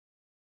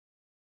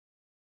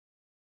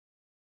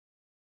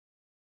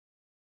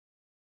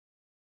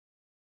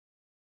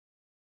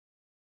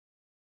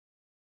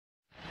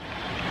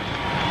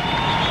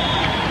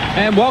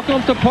And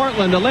welcome to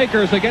Portland, the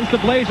Lakers against the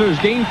Blazers,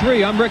 Game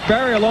 3. I'm Rick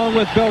Barry along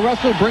with Bill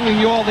Russell, bringing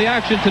you all the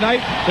action tonight.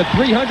 The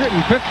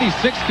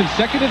 356th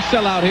consecutive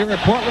sellout here at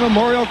Portland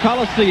Memorial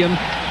Coliseum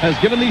has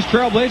given these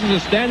Trailblazers a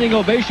standing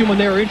ovation when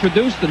they were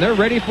introduced, and they're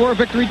ready for a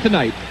victory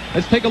tonight.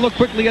 Let's take a look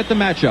quickly at the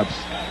matchups.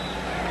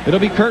 It'll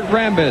be Kurt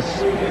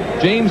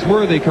Rambis, James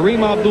Worthy,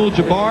 Kareem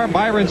Abdul-Jabbar,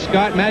 Byron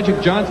Scott, Magic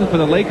Johnson for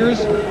the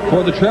Lakers.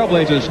 For the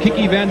Trailblazers,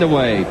 Kiki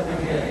Vandeweghe,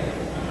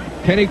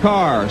 Kenny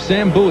Carr,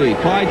 Sam Bowie,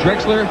 Clyde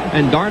Drexler,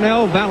 and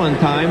Darnell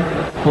Valentine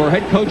for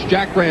head coach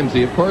Jack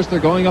Ramsey. Of course, they're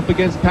going up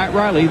against Pat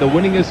Riley, the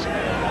winningest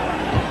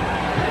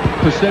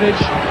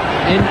percentage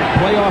in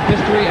playoff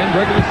history and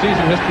regular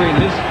season history in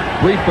his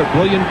brief but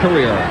brilliant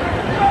career.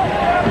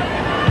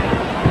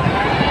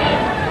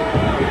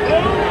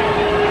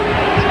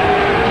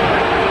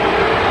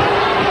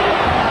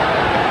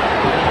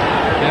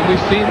 And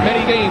we've seen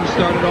many games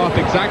started off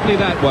exactly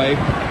that way.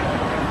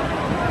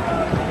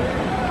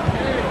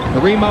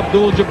 Kareem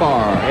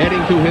Abdul-Jabbar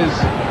adding to his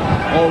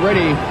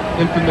already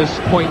infamous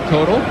point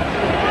total.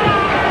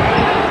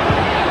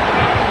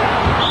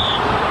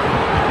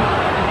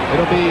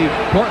 It'll be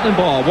Portland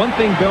ball. One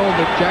thing, Bill,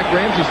 that Jack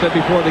Ramsey said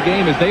before the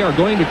game is they are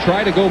going to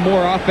try to go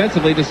more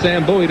offensively to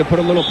Sam Bowie to put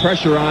a little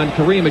pressure on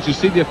Kareem. As you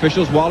see the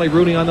officials, Wally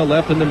Rooney on the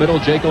left, in the middle,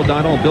 Jake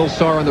O'Donnell, and Bill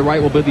Sarr on the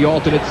right will be the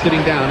alternate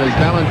sitting down as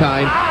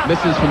Valentine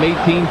misses from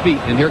 18 feet.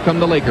 And here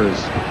come the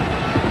Lakers.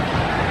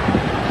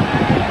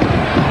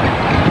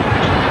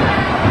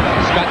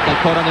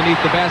 Caught underneath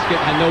the basket,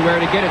 had nowhere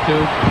to get it to.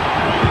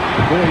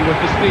 Bowie with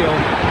the steal.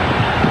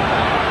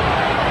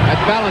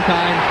 That's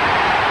Valentine.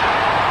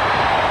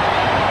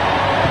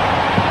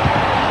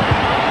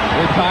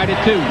 We're tied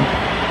at 2.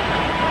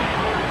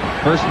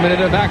 First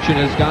minute of action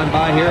has gone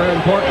by here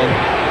in Portland.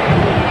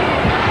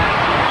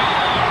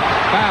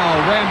 Foul,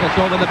 Rambis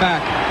over the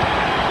back.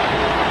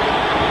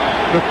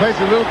 The place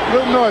is a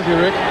little noisy,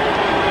 Rick.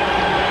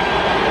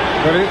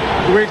 But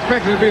we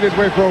expect it to be this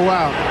way for a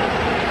while.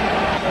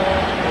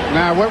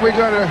 Now, what we're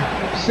going to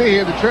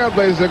see here, the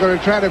Trailblazers are going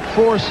to try to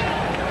force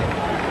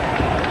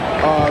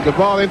the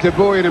ball into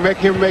Bowie to make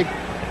him make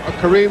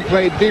Kareem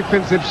play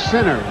defensive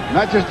center.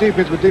 Not just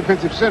defense, but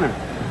defensive center.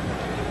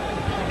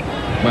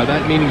 Well,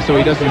 that meaning so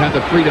he doesn't have the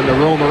freedom to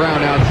roam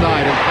around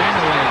outside. And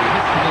Vandeweghe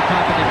hits from the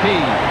top of the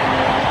key.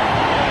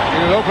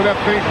 It'll open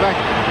up things like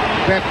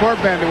that for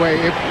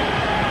Vandeweghe if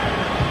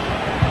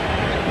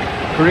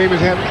Kareem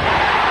is having...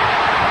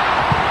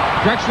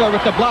 Drexler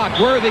with the block.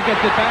 Worthy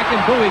gets it back,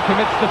 and Bowie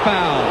commits the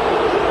foul.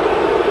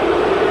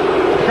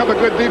 A couple of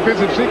good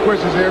defensive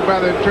sequences here by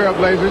the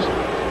Trailblazers.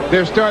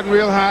 They're starting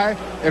real high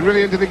and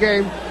really into the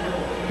game.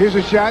 Here's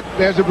a shot.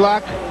 There's a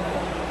block.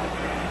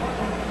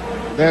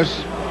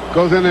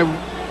 Goes in there.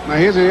 Now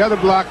here's the other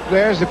block.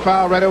 There's the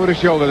foul right over the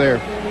shoulder there.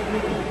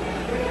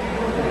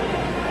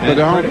 But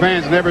the home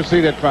fans never see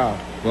that foul,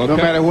 well, no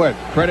matter what.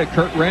 Credit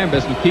Kurt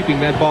Rambis with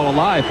keeping that ball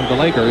alive for the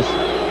Lakers.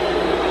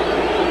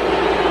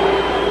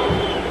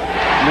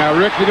 Now,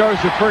 Rick, you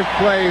notice the first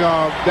play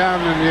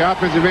down in the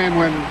offensive end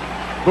when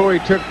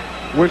Bowie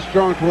went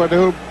strong toward the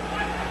hoop.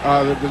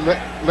 The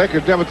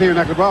Lakers double team and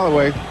knocked the ball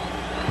away.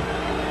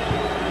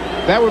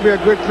 That would be a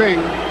good thing,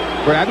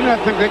 but I do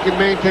not think they can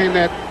maintain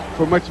that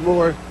for much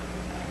more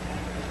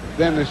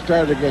than the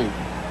start of the game.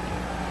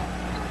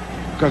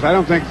 Because I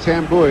don't think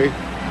Sam Bowie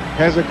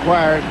has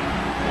acquired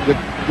the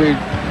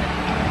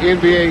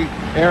NBA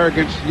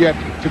arrogance yet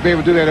to be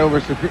able to do that over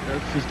a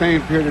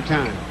sustained period of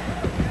time.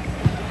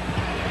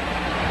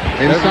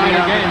 Inside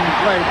again.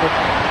 Play, but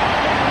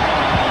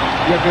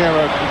you have to have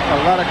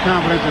a lot of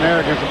confidence and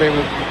arrogance to be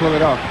able to pull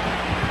it off.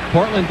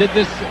 Portland did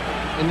this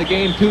in the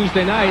game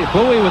Tuesday night.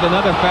 Bowie with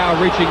another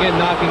foul, reaching in,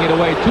 knocking it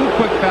away. 2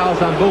 quick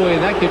fouls on Bowie,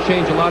 and that could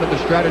change a lot of the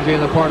strategy on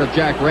the part of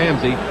Jack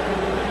Ramsey.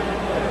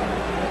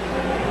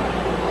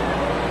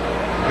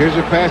 Here's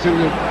a pass in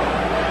the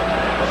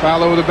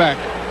foul over the back.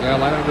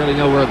 Well, I don't really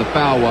know where the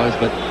foul was,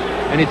 but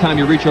anytime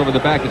you reach over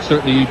the back, it's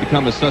certainly you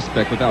become a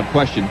suspect without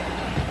question.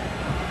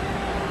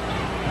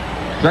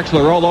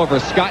 Drexler all over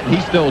Scott, and he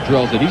still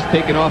drills it. He's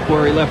taken off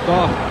where he left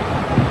off.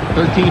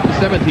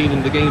 13-17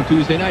 in the game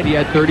Tuesday night. He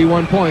had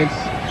 31 points.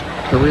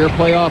 Career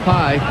playoff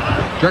high.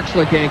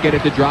 Drexler can't get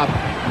it to drop.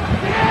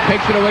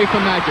 Takes it away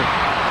from Magic.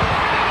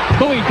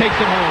 Bowie takes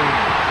it home.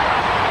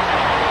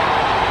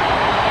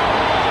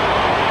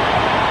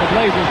 The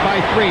Blazers by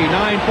 3.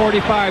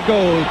 9:45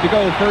 to go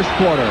first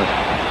quarter.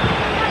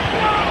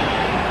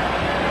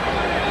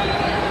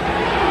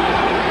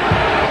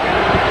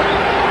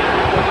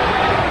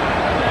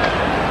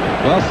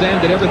 Well, Sam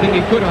did everything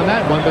he could on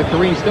that one, but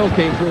Kareem still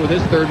came through with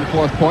his 3rd and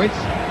 4th points.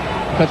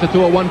 Cuts it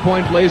to a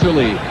 1-point Blazer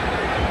lead.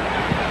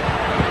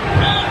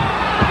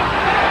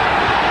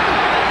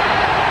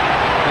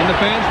 And the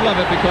fans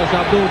love it because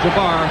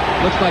Abdul-Jabbar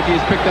looks like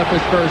he's picked up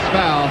his first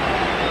foul.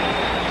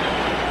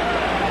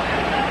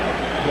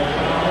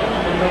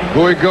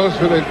 Bowie goes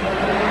for the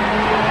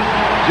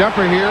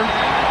jumper here,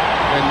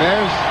 and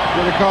there's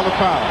what they call the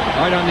foul.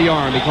 Right on the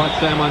arm. He caught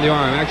Sam on the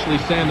arm. Actually,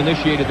 Sam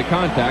initiated the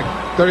contact.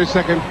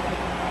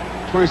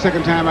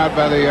 20-second timeout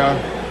by the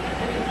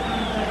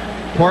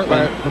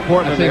Portland.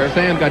 Portland I think there.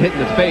 Sam got hit in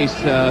the face.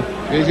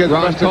 He's got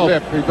Ron busted Cope.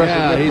 lip. He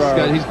busted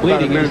lip, He's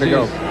bleeding. about a minute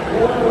ago.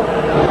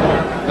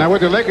 Now,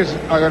 what the Lakers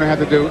are going to have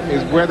to do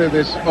is weather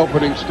this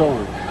opening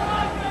storm.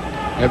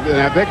 If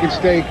they can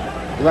stay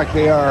like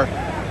they are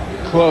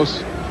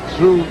close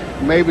through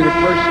maybe the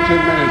first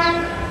 10 minutes,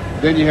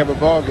 then you have a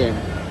ball game.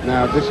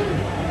 Now, this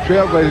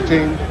Trailblazer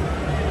team,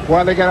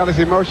 while they got all this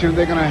emotion,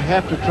 they're going to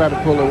have to try to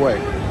pull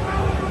away.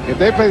 If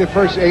they play the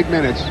first 8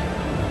 minutes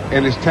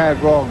and it's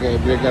tied ball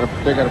game, they got a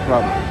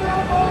problem.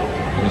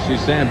 You see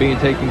Sam being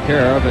taken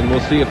care of, and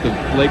we'll see if the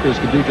Lakers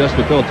can do just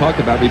what Bill talked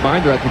about.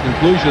 Reminder, at the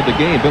conclusion of the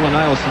game, Bill and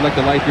I will select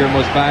the Life Beer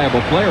Most Valuable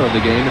Player of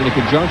the game. And in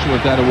conjunction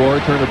with that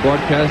award, Turner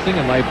Broadcasting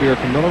and Life Beer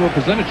from Miller will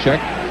present a check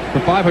for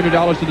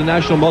 $500 to the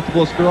National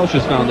Multiple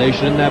Sclerosis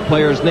Foundation in that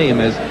player's name,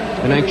 as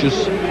an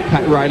anxious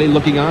Pat Riley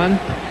looking on,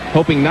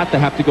 hoping not to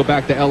have to go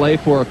back to L.A.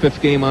 for a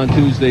 5th game on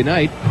Tuesday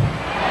night.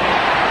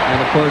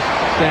 And, of course,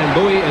 Sam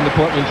Bowie and the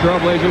Portland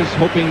Trailblazers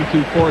hoping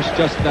to force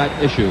just that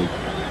issue.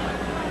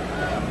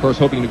 Of course,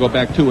 hoping to go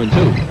back 2-2.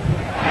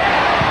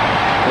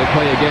 They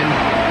play again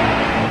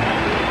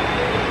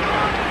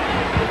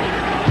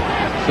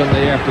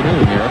Sunday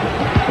afternoon here.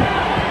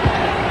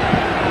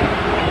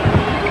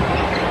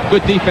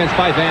 Good defense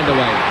by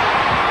Vandeweghe.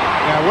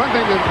 Now, one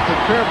thing that the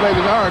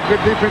Trailblazers are a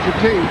good defensive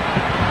team.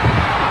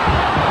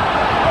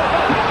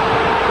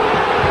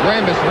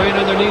 Rambis ran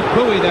underneath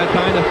Bowie that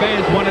time. The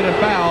fans wanted a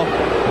foul.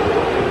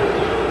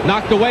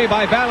 Knocked away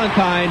by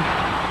Valentine.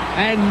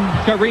 And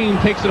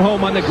Kareem takes it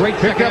home on the great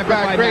second effort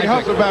by great Magic.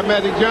 hustle by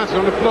Magic Johnson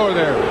on the floor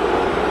there.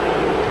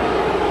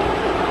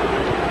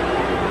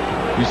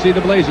 You see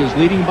the Blazers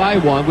leading by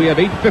 1. We have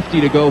 8:50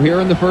 to go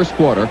here in the first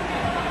quarter.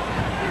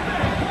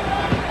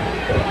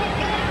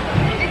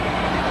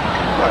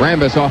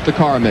 Rambis off the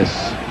Carr miss.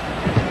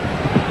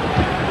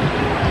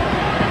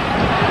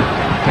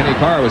 Kenny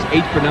Carr was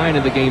 8 for 9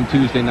 in the game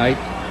Tuesday night.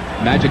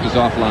 Magic is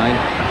offline.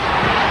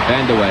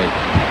 Vandeweghe.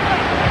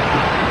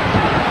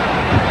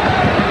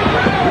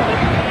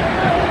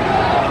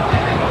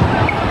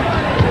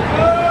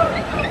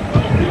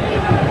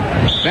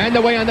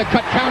 Vandeweghe on the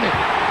cut, count it.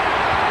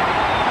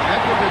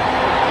 That's what the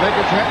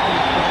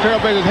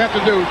Trailblazers have to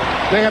do.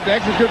 They have to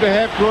execute the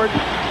half-court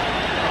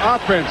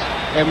offense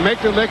and make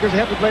the Lakers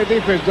have to play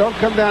defense. Don't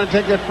come down and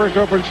take that first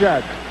open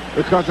shot,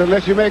 because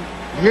unless you make,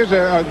 here's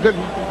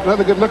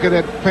another good look at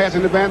that pass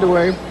in the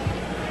Vandeweghe.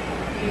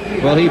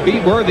 Well, he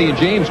beat Worthy, and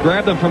James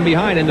grabbed him from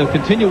behind, and the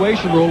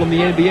continuation rule in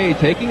the NBA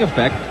taking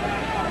effect.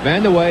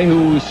 Vandeweghe,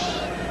 who's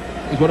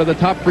one of the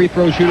top free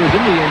throw shooters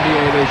in the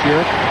NBA this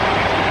year,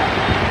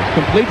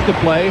 completes the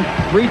play.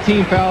 3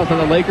 team fouls on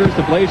the Lakers.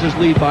 The Blazers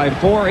lead by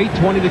 4.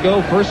 8:20 to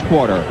go, first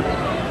quarter.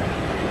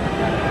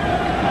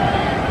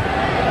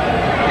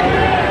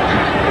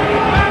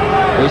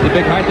 There's the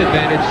big height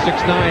advantage,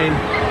 6'9",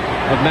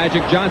 of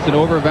Magic Johnson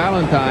over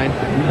Valentine.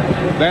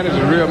 That is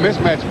a real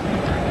mismatch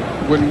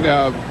when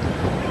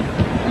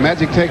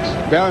Magic takes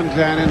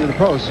Valentine into the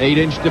post.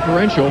 8-inch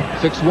differential.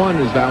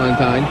 6'1" is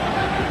Valentine.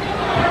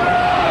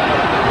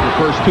 The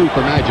first 2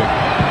 for Magic.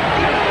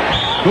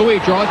 Bowie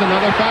draws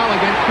another foul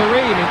against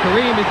Kareem, and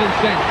Kareem is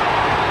incensed.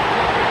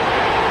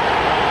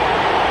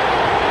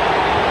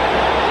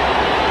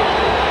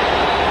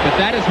 But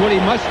that is what he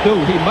must do.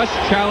 He must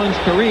challenge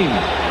Kareem.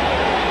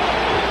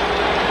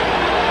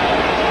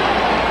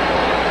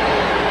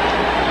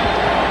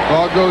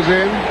 Ball goes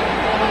in.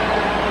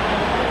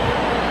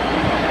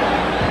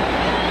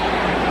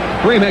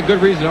 Kareem had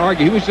good reason to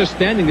argue. He was just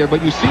standing there,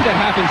 but you see that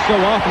happen so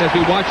often as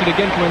we watch it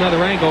again from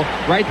another angle.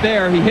 Right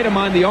there, he hit him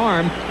on the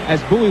arm as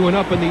Bowie went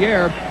up in the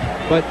air.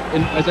 But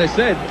as I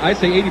said, I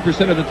say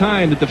 80% of the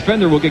time the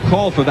defender will get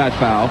called for that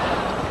foul.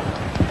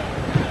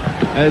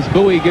 As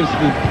Bowie gives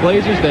the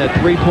Blazers that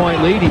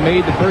 3-point lead. He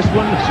made the first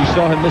one. You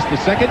saw him miss the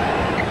second.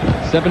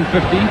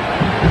 7:50.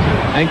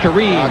 And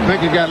Kareem, I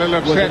think he got a little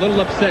upset. was a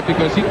little upset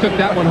because he took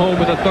that one home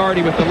with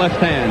authority with the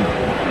left hand.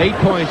 8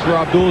 points for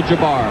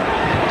Abdul-Jabbar.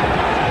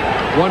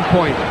 1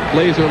 point,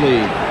 Blazer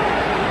lead.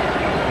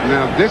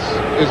 Now this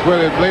is where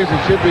the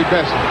Blazers should be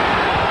best.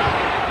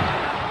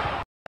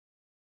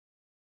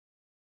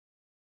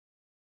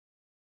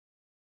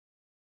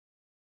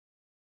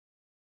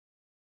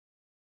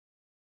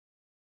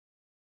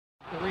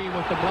 Kareem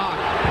with the block.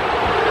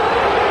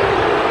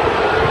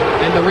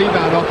 And the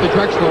rebound off the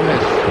Drexler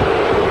miss.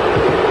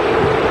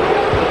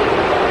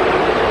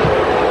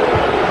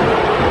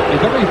 A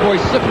very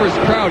vociferous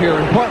crowd here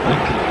in Portland.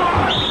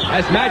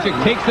 As Magic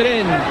takes it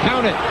in,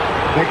 count it.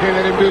 They can't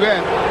let him do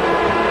that.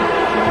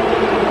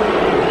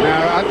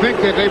 Now, I think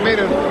that they might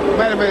have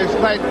made a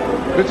slight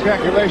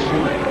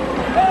miscalculation.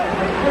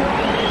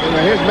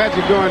 Now, here's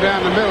Magic going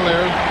down the middle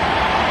there.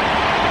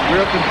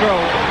 Real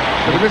control.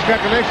 But the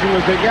miscalculation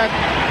was they got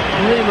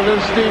Kareem a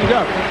little steamed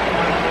up.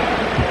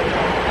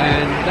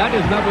 And that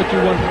is not what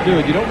you want to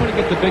do. You don't want to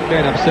get the big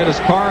man upset. As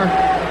Carr,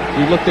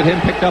 you looked at him,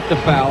 picked up the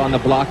foul on the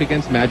block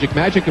against Magic.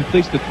 Magic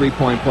completes the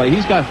 3-point play.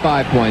 He's got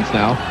 5 points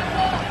now.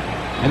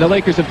 And the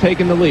Lakers have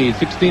taken the lead,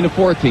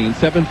 16-14,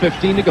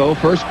 7:15 to go,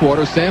 first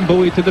quarter. Sam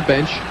Bowie to the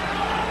bench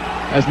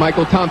as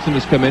Michael Thompson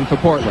has come in for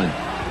Portland.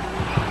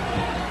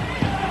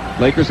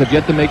 Lakers have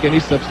yet to make any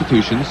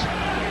substitutions.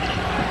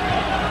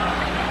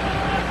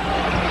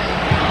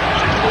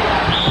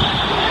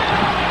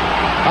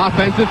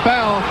 Offensive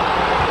foul.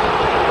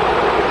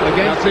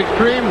 Against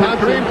Kareem. When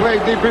Kareem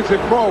plays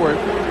defensive forward,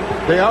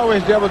 they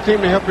always double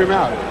team to help him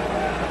out.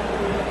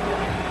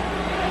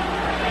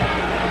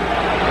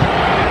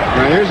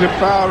 Now here's a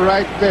foul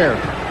right there.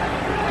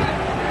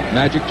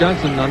 Magic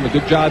Johnson on the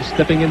good job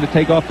stepping in to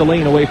take off the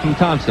lane away from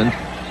Thompson.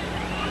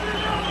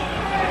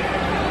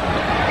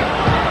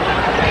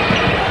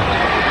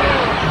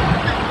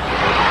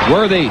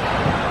 Worthy.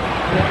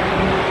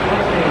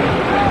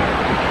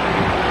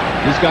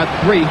 He's got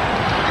 3.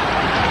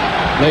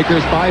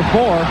 Lakers by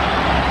 4.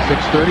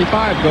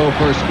 6:35 go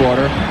first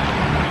quarter.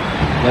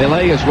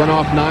 Lele has run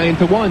off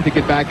 9-1 to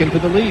get back into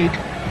the lead.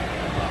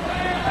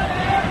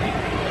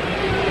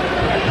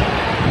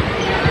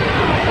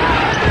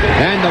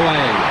 And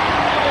away.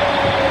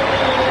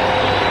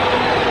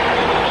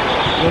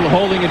 A little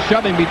holding and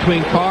shoving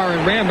between Carr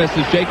and Rambis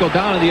as Jake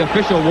O'Donnell, the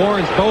official,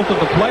 warns both of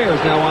the players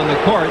now on the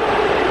court.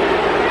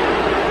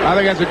 I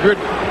think that's a good,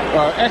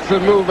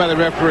 excellent move by the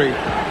referee.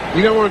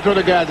 You don't want to throw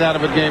the guys out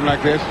of a game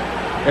like this.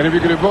 And if you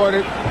can avoid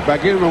it by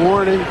giving them a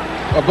warning,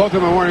 or both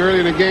of them a warning early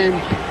in the game,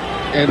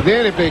 and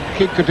then if they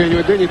keep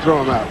continuing, then you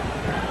throw them out.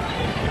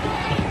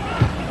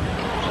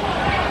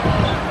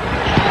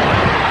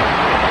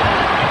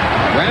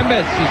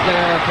 Rambis is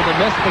there for the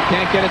miss, but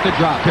can't get it to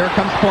drop. Here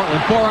comes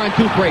Portland.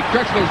 4-on-2 break.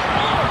 Drexler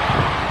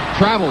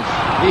travels.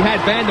 He had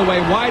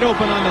Vandeweghe wide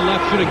open on the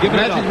left. Should have given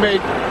it up. Magic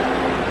made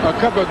a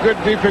couple of good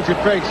defensive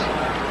fakes,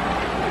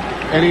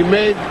 and he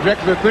made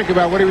Drexler think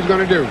about what he was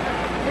going to do.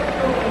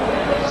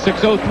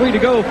 6:03 to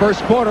go,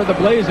 first quarter. The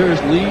Blazers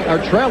are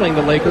trailing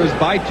the Lakers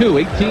by 2,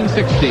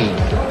 18-16.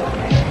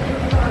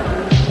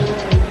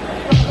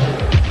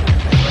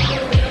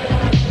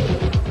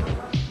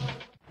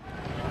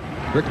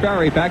 Rick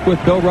Barry back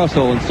with Bill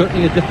Russell, and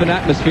certainly a different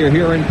atmosphere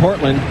here in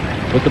Portland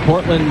with the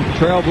Portland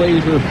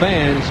Trailblazer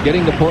fans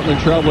getting the Portland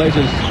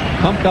Trailblazers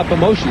pumped up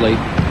emotionally.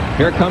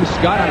 Here comes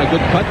Scott on a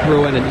good cut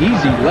through and an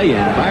easy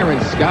lay-in.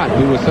 Byron Scott,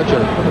 who was such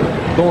a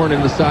thorn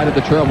in the side of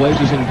the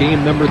Trailblazers in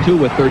game number 2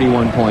 with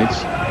 31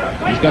 points.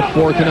 He's got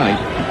 4 tonight.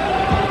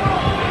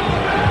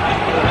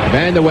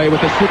 Vandeweghe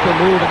with a super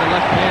move and a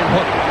left-hand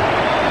hook.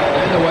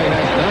 Vandeweghe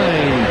has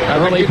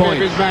 9 early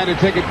points. His man to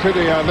take it to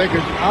the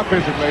Lakers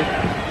offensively.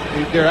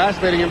 They're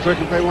isolating him so he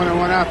can play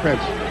one-on-one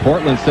offense.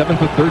 Portland 7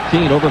 for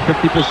 13, over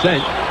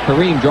 50%.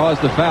 Kareem draws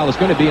the foul. It's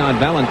going to be on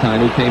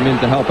Valentine, who came in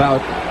to help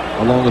out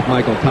along with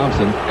Michael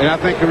Thompson. And I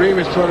think Kareem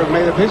has sort of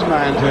made up his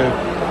mind to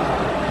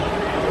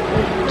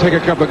take a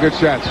couple of good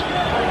shots.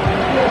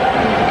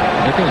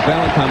 Here comes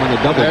Valentine on the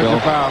double. There's Bill.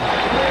 the foul.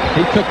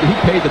 He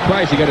paid the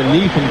price. He got a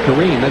knee from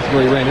Kareem. That's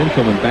where he ran into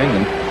him and banged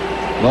him.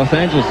 Los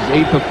Angeles is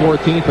 8 for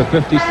 14 for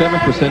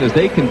 57% as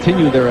they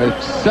continue their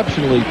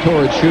exceptionally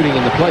torrid shooting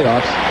in the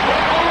playoffs.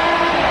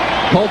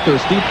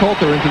 Steve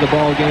Coulter into the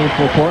ball game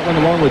for Portland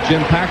along with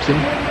Jim Paxson.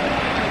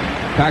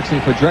 Paxson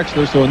for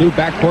Drexler, so a new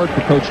backcourt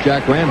for Coach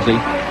Jack Ramsey.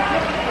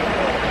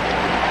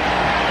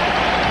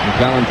 And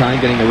Valentine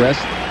getting the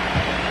rest.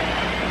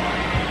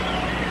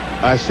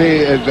 I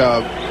see as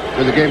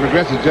the game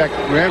progresses, Jack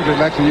Ramsey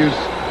likes to use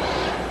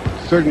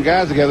certain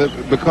guys together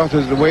because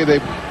of the way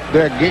their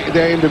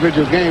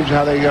individual games,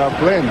 how they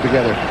blend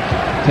together.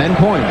 10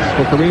 points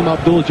for Kareem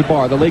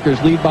Abdul-Jabbar. The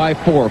Lakers lead by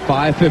 4.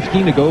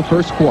 5:15 to go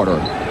first quarter.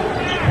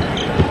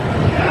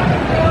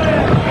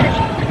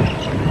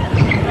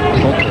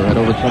 Coulter had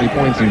over 20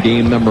 points in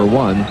game number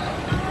 1.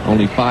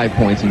 Only 5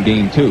 points in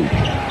game 2.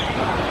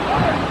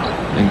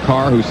 And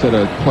Carr, who set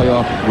a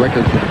playoff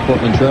record for the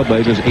Portland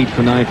Trailblazers, 8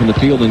 for 9 from the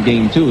field in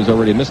game 2, has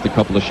already missed a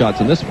couple of shots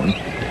in this one.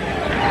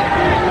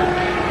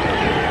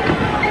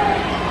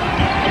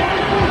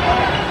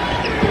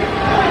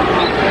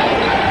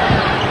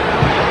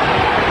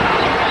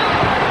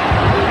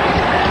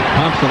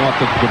 Thompson off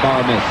the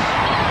Jabbar miss.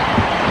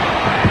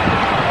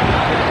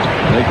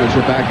 Lakers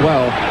are back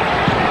well.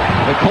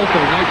 But Coulter,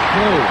 nice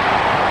through.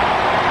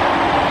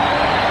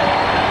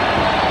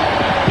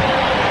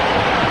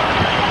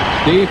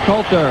 Steve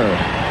Coulter,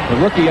 the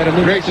rookie, had a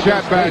new great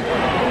shot by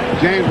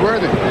James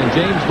Worthy. And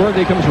James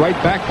Worthy comes right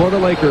back for the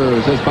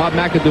Lakers as Bob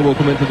McAdoo will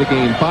come into the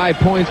game. 5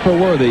 points for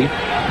Worthy.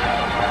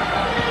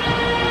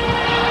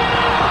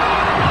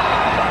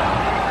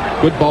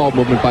 Good ball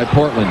movement by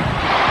Portland.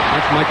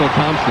 That's Michael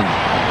Thompson.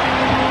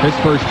 His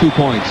first 2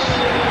 points.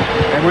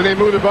 And when they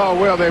move the ball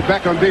well, they're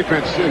back on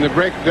defense, and the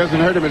break doesn't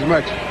hurt them as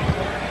much.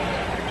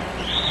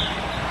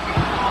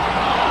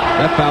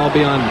 That foul will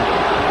be on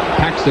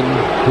Paxson,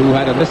 who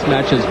had a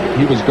mismatch as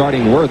he was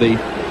guarding Worthy.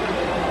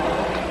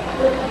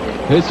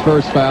 His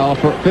first foul,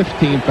 for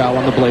 15 foul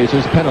on the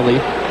Blazers, penalty.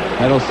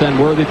 That'll send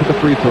Worthy to the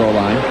free throw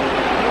line.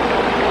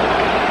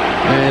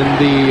 And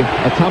the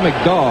atomic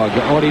dog,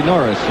 Audie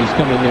Norris, is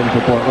coming in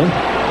for Portland.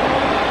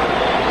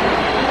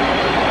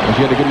 If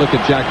you had a good look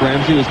at Jack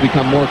Ramsey, who's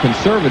become more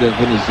conservative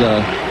in his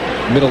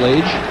middle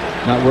age,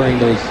 not wearing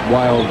those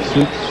wild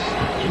suits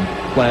and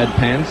plaid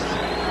pants.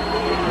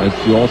 As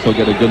you also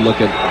get a good look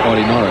at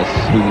Audie Norris,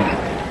 who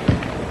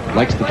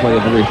likes to play a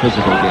very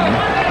physical game.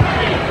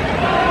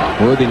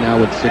 Worthy now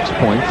with 6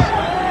 points.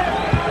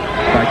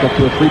 Back up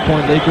to a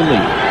 3-point Laker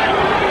lead.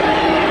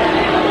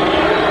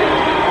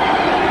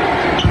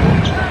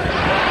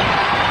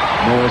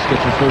 Norris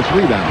gets his first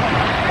rebound.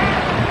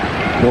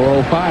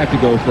 4:05 to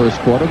go first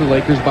quarter. The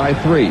Lakers by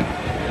 3.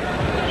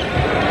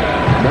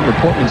 Remember,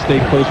 Portland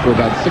stayed close for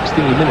about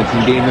 16 minutes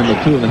in game number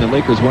 2, and then the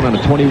Lakers went on a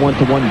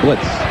 21-1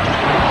 blitz.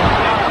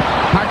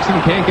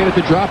 Paxson can't get it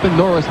to drop, and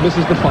Norris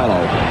misses the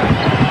follow.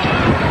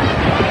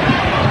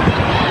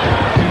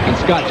 And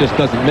Scott just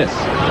doesn't miss.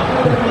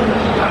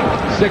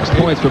 6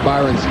 points for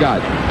Byron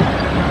Scott.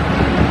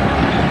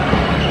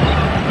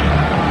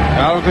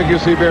 I don't think you'll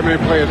see very many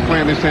players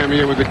playing this time of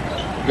year that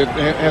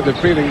have the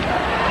feeling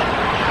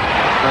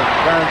that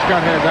Byron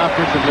Scott has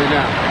offensively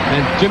now.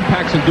 And Jim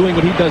Paxson doing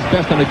what he does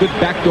best on a good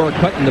backdoor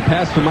cut in the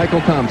pass for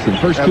Michael Thompson.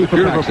 First two for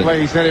beautiful Paxson.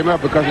 Play. He set him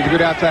up because he's a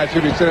good outside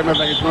shooter. He set him up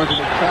like he's going to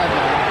the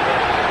sideline.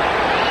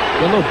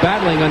 A little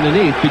battling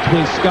underneath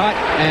between Scott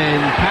and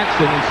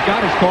Paxson, and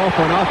Scott is called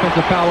for an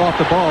offensive foul off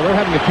the ball. They're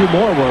having a few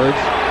more words.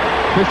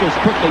 Officials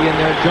quickly in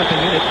there jumping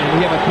in it, and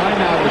we have a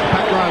timeout as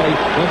Pat Riley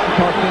wants to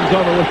talk things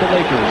over with the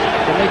Lakers.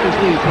 The Lakers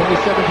lead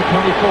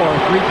 27-24,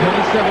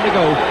 3:27 to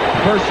go,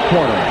 first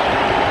quarter.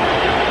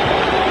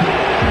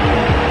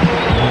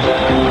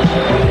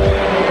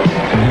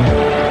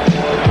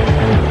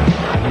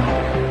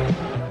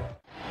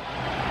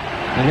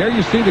 And here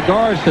you see the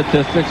guard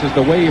statistics as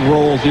the wave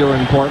rolls here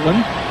in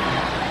Portland.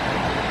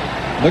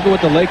 Look at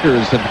what the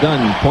Lakers have done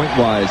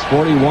point-wise.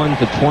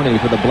 41-20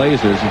 for the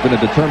Blazers has been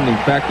a determining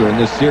factor in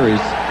this series.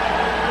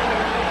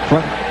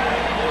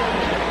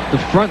 The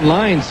front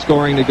line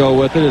scoring to go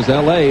with it is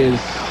LA is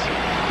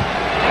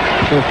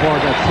so far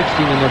got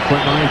 16 in their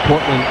front line.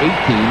 Portland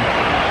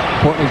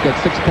 18. Portland's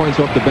got 6 points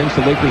off the bench.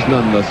 The Lakers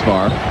none thus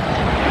far.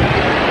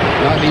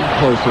 Not even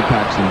close for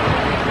Paxson.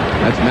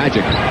 That's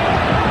magic.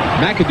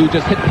 McAdoo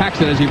just hit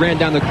Paxson as he ran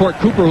down the court.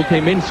 Cooper, who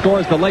came in,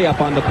 scores the layup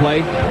on the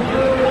play.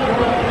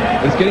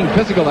 It's getting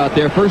physical out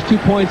there. First 2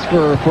 points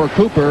for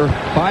Cooper.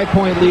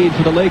 5-point lead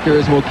for the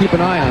Lakers. We'll keep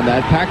an eye on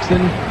that.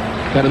 Paxson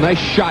got a nice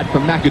shot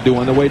from McAdoo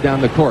on the way down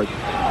the court.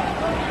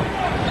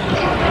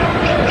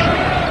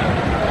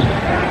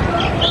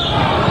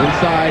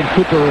 Inside,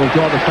 Cooper will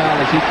draw the foul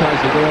as he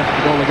tries to go off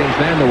the ball against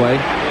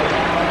Vandeweghe.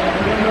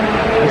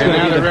 And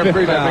now the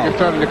referee, I think, is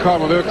starting to call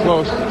him a little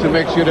close to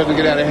make sure it doesn't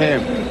get out of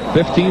hand.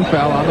 15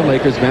 foul on the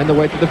Lakers.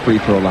 Vandeweghe to the free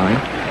throw line.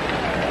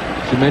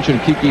 As you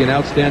mentioned, Kiki, an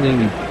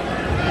outstanding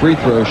free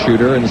throw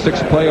shooter. In the 6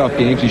 playoff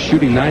games, he's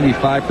shooting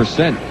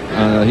 95%.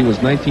 He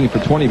was 19 for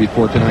 20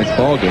 before tonight's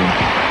ball game.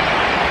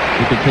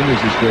 He continues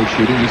his great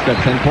shooting. He's got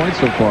 10 points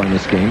so far in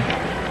this game.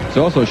 He's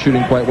also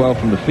shooting quite well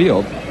from the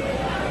field,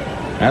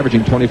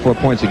 averaging 24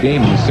 points a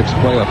game in the 6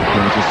 playoff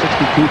appearances.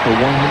 62 for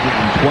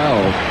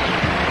 112,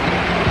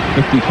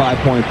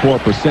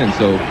 55.4%.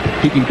 So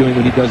Kiki doing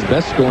what he does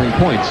best, scoring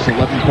points.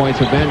 11 points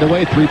for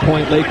Vandeweghe,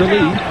 3-point Laker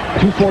lead.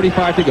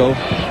 2:45 to go,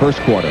 first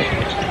quarter.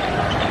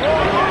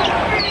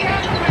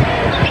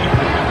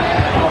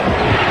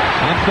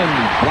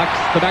 Blocks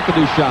the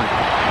McAdoo shot.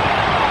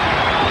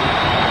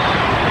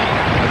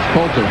 That's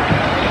Coulter.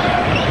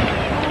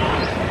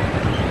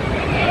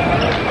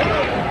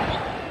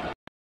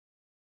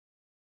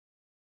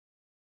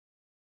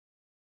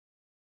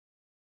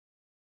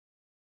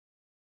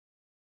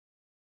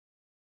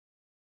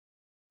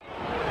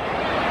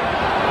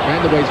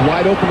 Vandeweghe's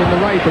wide open in the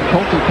right, but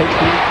Coulter takes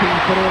the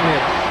 18-footer and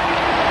hits.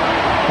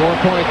 4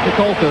 points to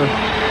Coulter.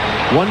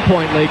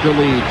 1-point Laker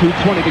lead.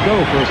 2:20 to go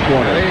first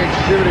quarter. They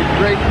exhibited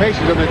great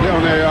patience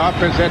on their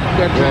offense that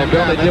time.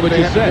 Bill, they did what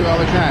you said. All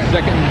the time.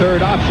 Second and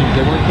third options.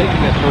 They weren't taking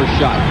that first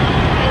shot.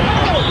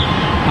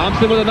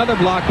 Thompson with another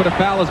block, but a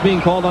foul is being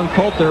called on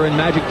Coulter, and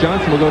Magic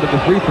Johnson will go to the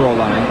free throw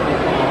line.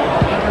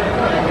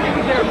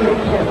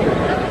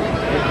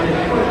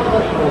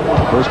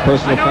 First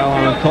personal foul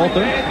on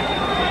Coulter.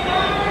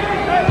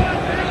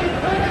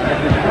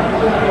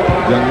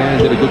 Young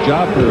man did a good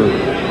job for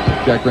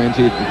Jack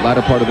Ramsey at the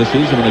latter part of the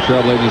season when the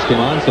Trailblazers came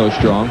on so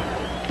strong.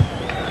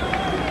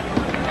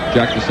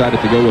 Jack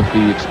decided to go with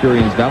the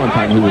experienced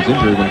Valentine, who was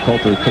injured when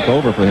Coulter took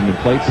over for him and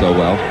played so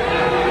well.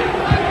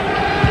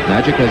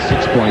 Magic has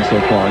 6 points so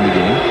far in the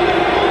game.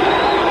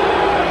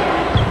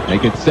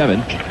 Make it 7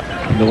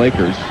 in the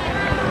Lakers.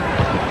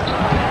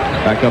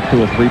 Back up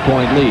to a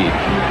 3-point lead.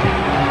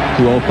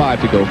 2:05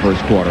 to go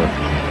first quarter.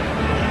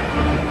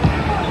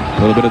 A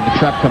little bit of the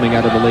trap coming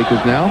out of the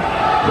Lakers now.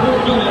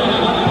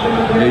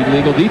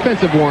 Illegal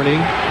defensive warning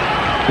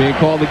being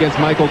called against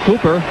Michael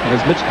Cooper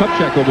as Mitch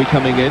Kupchak will be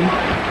coming in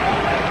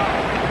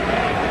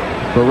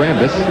for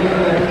Rambis.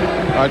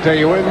 I'll tell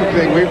you one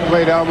thing, we've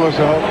played almost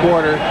a whole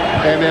quarter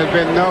and there's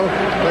been no,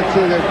 let's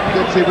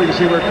see if we can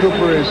see where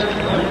Cooper is.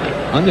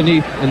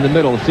 Underneath in the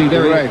middle. See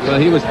there, right.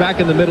 He was back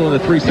in the middle in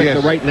the 3-second.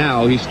 Yes. Right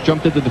now he's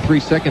jumped into the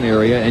 3-second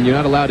area, and you're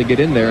not allowed to get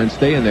in there and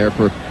stay in there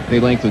for any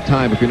length of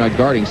time if you're not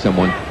guarding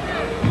someone.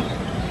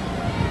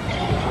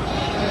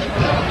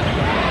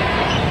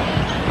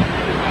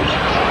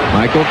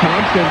 Michael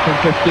Thompson from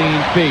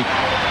 15 feet.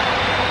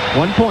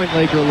 1-point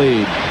Laker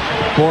lead.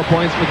 4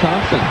 points for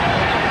Thompson.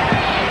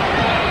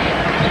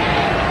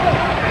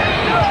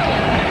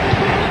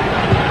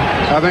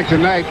 I think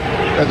tonight,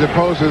 as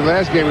opposed to the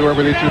last game we were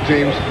with these two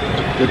teams,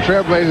 the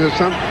Trailblazers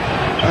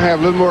have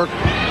a little more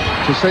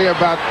to say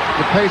about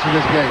the pace of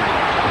this game.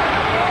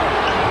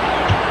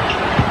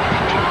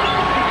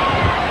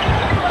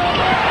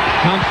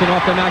 Thompson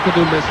off the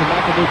McAdoo miss, and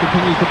McAdoo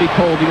continues to be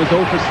cold. He was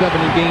 0 for 7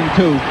 in game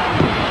 2.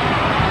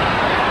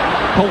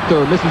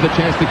 Coulter misses a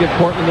chance to give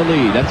Portland the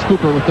lead. That's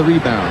Cooper with the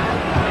rebound.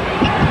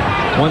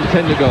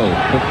 1:10 to go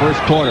for the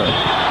first quarter.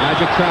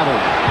 Magic travels.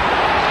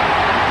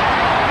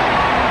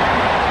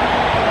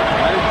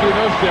 I didn't see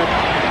no step.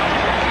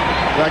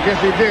 Well, I guess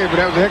he did, but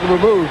that was a heck of a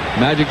move.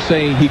 Magic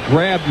saying he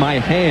grabbed my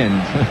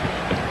hand.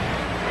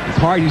 It's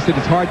hard. He said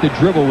it's hard to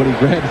dribble when he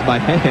grabs my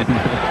hand.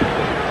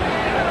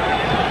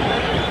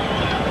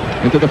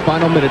 Into the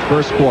final minute,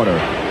 first quarter.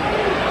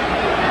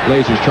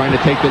 Blazers trying to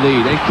take the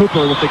lead. And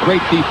Cooper with the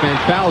great defense.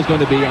 Foul is going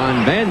to be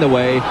on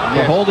Vandeweghe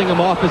for holding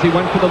him off as he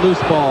went for the loose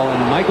ball.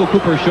 And Michael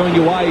Cooper showing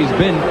you why he's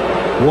been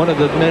one of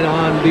the men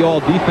on the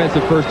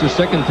all-defensive first or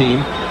second team.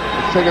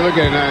 Let's take a look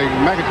at it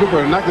now. Michael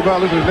Cooper knocked the ball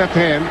loose with his left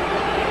hand.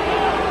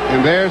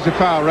 And there's the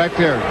foul right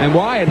there. And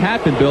why it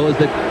happened, Bill, is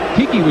that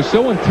Kiki was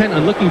so intent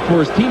on looking for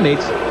his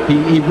teammates,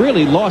 he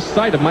really lost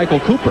sight of Michael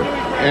Cooper.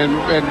 And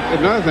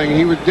another thing,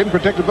 he didn't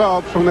protect the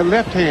ball from the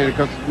left hand,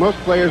 because most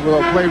players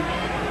will play,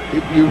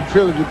 you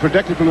feel that you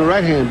protect it from the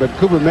right hand, but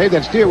Cooper made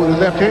that steal with his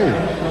left hand.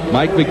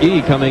 Mike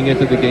McGee coming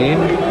into the game,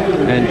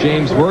 and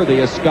James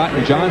Worthy as Scott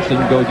and Johnson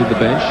go to the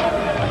bench.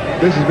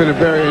 This has been a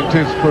very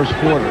intense first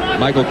quarter.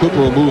 Michael Cooper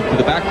will move to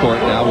the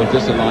backcourt now with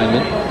this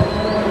alignment.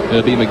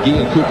 It'll be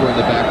McGee and Cooper in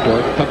the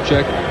backcourt.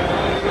 Kupchak,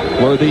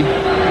 Worthy,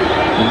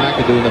 and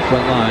McAdoo in the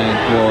front line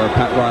for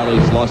Pat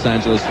Riley's Los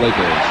Angeles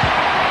Lakers.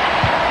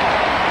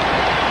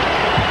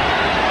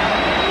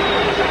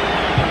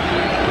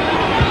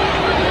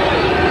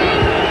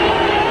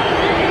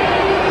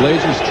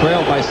 Blazers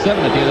trailed by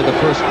 7 at the end of the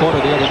first quarter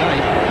the other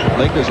night.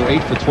 Lakers are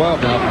 8 for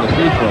 12 now from the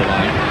free throw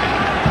line.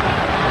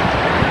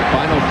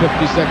 Final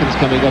 50 seconds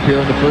coming up here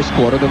in the first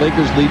quarter. The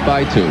Lakers lead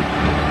by 2.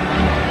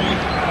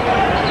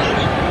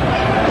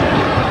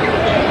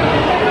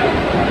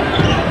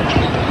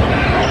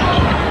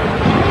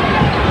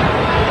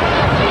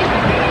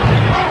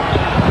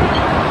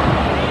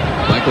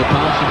 Michael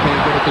Thompson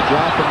can't get it to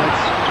drop, and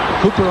that's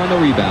Cooper on the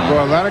rebound.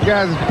 Well, a lot of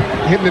guys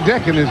hitting the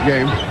deck in this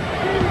game.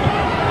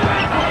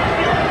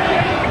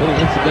 A little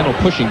incidental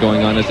pushing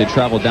going on as they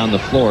travel down the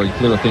floor and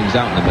clear things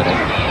out in the middle.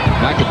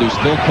 McAdoo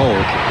still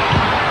cold.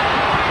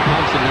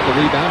 Thompson at the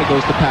rebound. It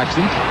goes to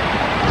Paxson.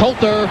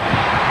 Coulter.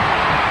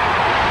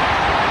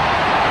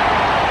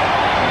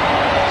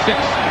 6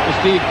 for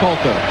Steve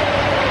Coulter.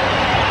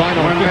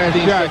 Final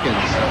 15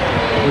 seconds.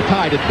 We're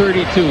tied at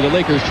 32. The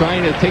Lakers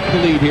trying to take the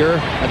lead here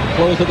at the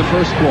close of the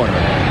first quarter.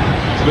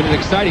 It's been an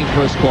exciting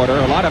first quarter.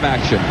 A lot of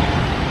action.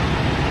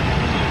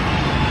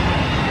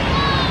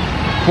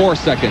 4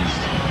 seconds.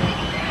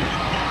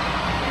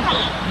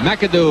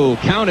 McAdoo,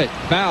 count it.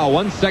 Foul,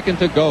 1 second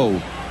to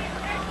go.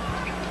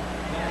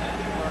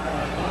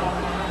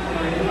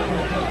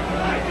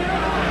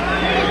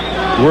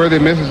 Worthy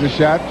misses the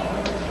shot.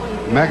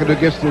 McAdoo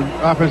gets the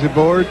offensive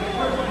board,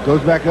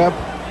 goes back up.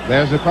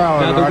 There's the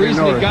foul. Now, the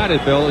reason he got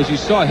it, Bill, is you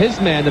saw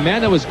his man, the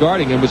man that was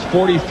guarding him was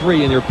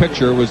 43 in your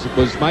picture, was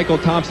Michael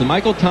Thompson.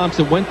 Michael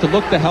Thompson went to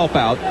look to help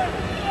out,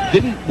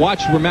 didn't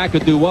watch where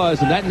McAdoo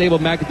was, and that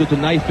enabled McAdoo to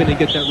knife in and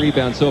get that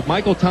rebound. So if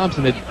Michael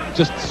Thompson had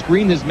just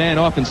screened his man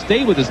off and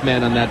stayed with his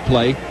man on that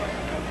play,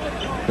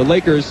 the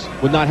Lakers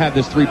would not have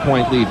this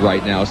 3-point lead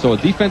right now. So a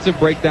defensive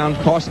breakdown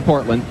cost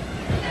Portland.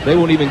 They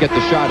won't even get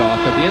the shot off.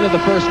 At the end of the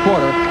first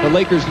quarter, the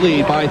Lakers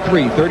lead by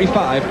 3,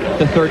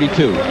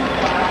 35-32.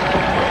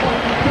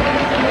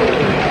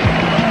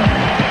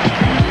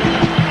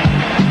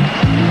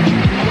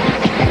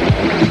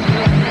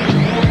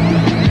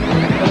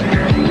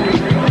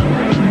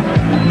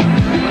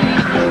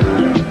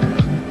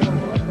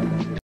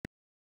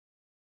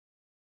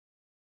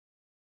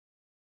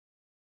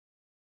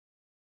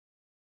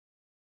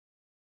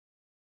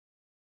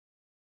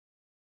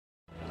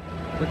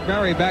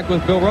 Barry back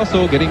with Bill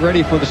Russell, getting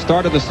ready for the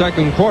start of the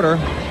second quarter.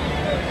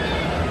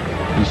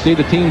 You see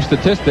the team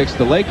statistics,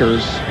 the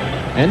Lakers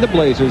and the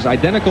Blazers,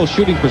 identical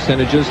shooting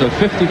percentages of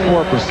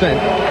 54%.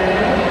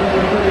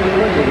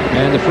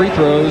 And the free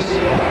throws,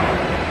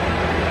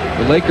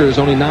 the Lakers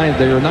only 9,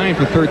 they were 9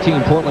 for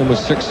 13. Portland was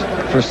 6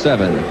 for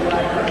 7.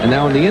 And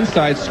now in the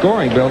inside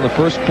scoring, Bill, in the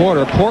first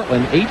quarter,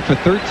 Portland 8 for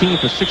 13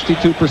 for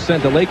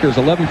 62%. The Lakers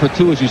 11 for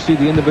 2 as you see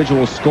the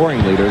individual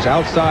scoring leaders.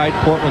 Outside,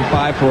 Portland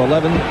 5 for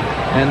 11.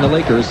 And the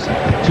Lakers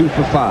 2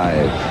 for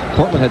 5.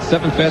 Portland had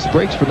 7 fast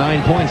breaks for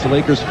 9 points. The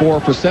Lakers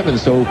 4 for 7.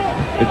 So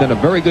they've done a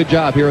very good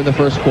job here in the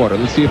first quarter.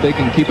 Let's see if they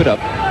can keep it up.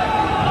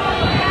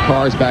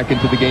 Carr's back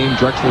into the game.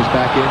 Drexler's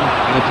back in.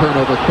 And a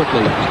turnover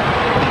quickly.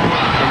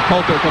 And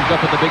Coulter comes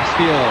up with a big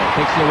steal.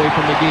 Takes it away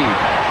from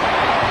McGee.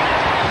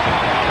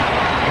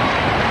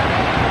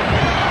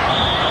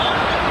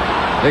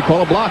 They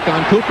call a block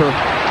on Cooper.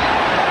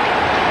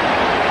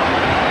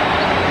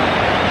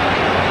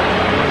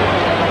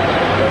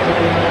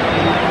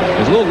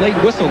 A little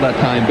late whistle that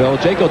time, Bill.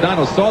 Jake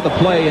O'Donnell saw the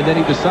play, and then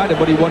he decided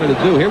what he wanted to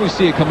do. Here we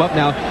see it come up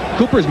now.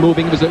 Cooper's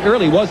moving. It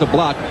early was a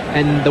block,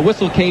 and the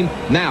whistle came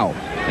now.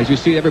 As you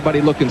see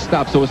everybody look and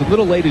stop. So it was a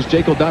little late as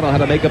Jake O'Donnell had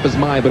to make up his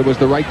mind, but it was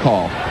the right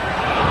call.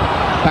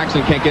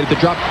 Paxson can't get it to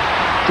drop.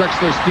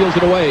 Drexler steals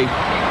it away.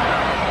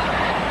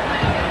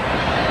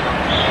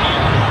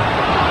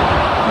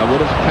 I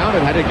would have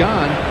counted had it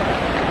gone.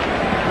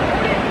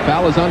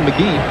 Foul is on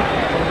McGee.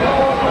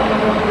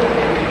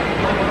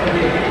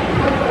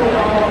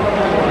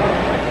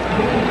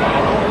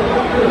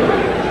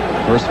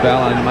 First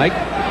foul on Mike.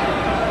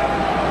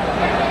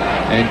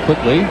 And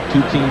quickly,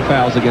 2 team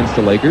fouls against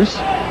the Lakers.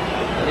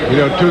 You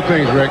know, 2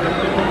 things, Rick.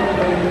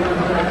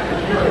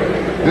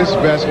 This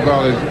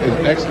basketball is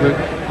excellent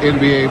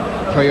NBA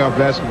playoff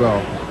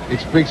basketball. It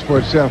speaks for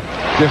itself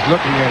just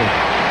looking at it.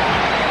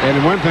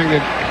 And one thing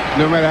that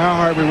no matter how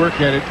hard we work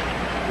at it,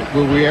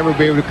 will we ever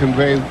be able to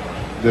convey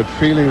the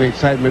feeling, the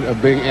excitement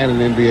of being at an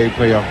NBA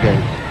playoff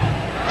game?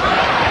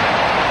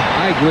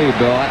 I agree,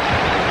 Bill.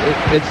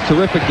 It's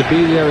terrific to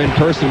be there in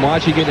person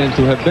watching it, and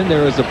to have been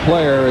there as a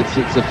player,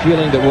 it's a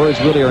feeling that words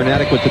really are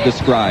inadequate to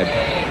describe.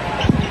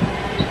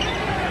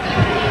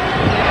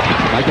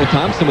 Michael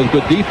Thompson with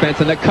good defense,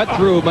 and the cut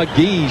through.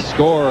 McGee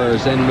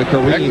scores, and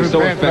Kareem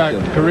so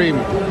effective.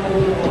 Kareem.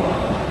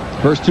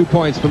 First 2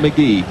 points for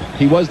McGee.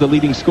 He was the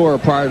leading scorer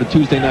prior to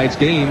Tuesday night's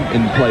game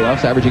in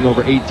playoffs, averaging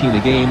over 18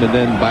 a game, and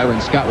then Byron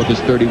Scott with his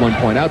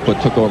 31-point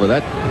output took over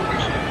that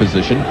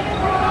position.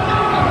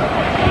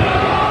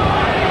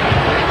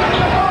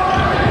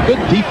 Good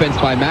defense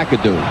by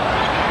McAdoo,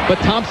 but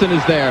Thompson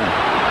is there.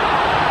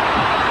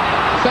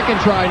 Second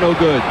try, no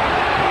good.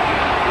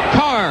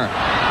 Carr.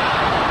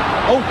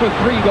 0 for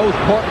 3 goes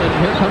Portland.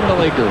 Here come the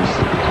Lakers.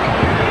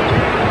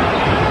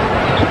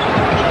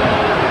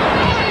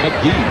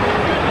 McGee.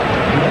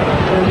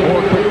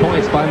 4 quick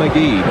points by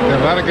McGee. There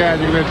are a lot of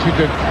guys you're going to shoot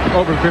that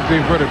over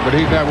 15-footer, but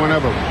he's not one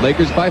of them.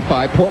 Lakers by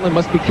 5. Portland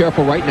must be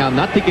careful right now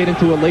not to get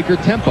into a Laker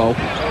tempo.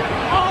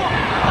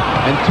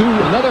 And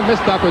another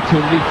missed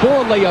opportunity.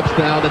 4 layups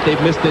now that they've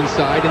missed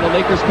inside, and the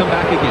Lakers come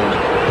back again.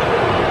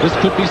 This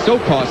could be so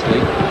costly.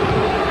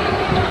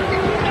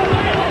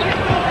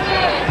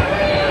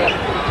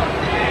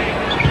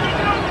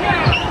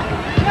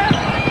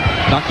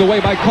 Knocked away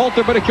by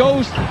Coulter, but it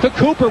goes to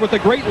Cooper with a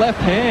great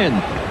left hand.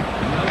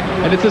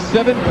 And it's a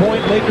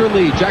 7-point Laker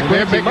lead. Jack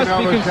Ramsey must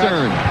be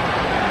concerned.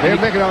 They're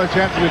making all the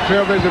shots, and the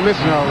Trailblazers are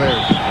missing all there.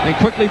 And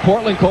quickly,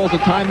 Portland calls a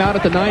timeout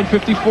at the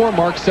 9:54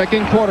 mark.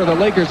 Second quarter, the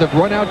Lakers have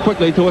run out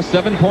quickly to a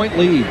 7-point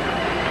lead.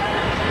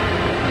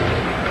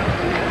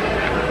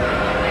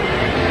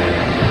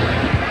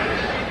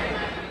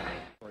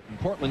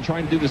 Portland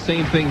trying to do the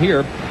same thing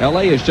here.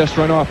 LA has just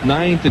run off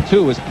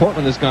 9-2 as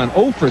Portland has gone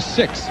 0 for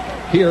 6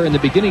 here in the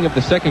beginning of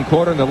the second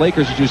quarter. And the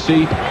Lakers, as you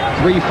see,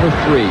 3 for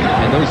 3.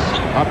 And those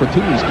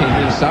opportunities came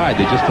inside.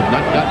 They just have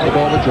not gotten the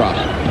ball to drop.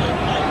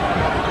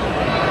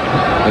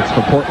 It's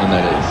for Portland,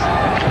 that is.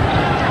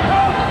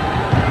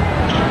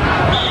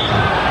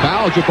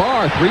 Foul,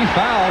 Jabbar, 3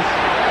 fouls.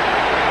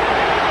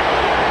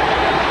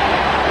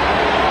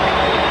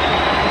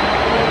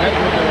 That's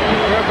what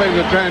the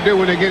Trailblazers are trying to do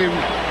when they get him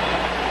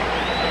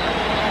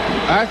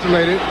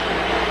isolated.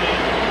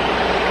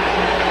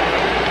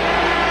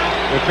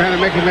 They're trying to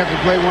make him have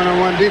to play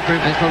one-on-one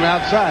defense from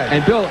outside.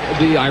 And Bill,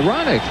 the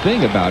ironic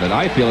thing about it,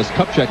 I feel, as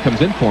Kupchak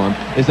comes in for him,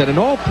 is that in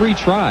all 3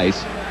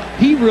 tries,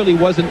 he really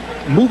wasn't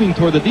moving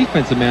toward the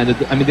defensive man.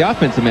 The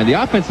offensive man. The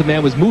offensive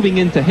man was moving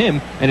into him,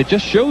 and it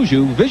just shows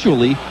you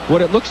visually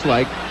what it looks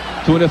like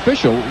to an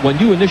official when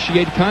you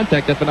initiate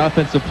contact of an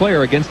offensive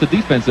player against a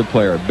defensive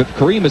player. But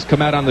Kareem has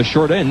come out on the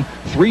short end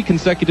 3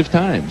 consecutive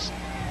times.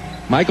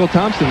 Michael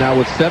Thompson now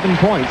with 7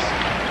 points.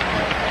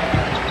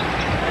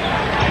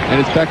 And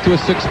it's back to a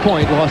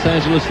 6-point Los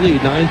Angeles lead.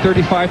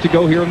 9:35 to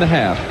go here in the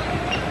half.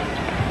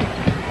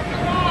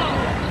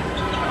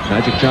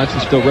 Magic Johnson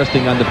still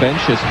resting on the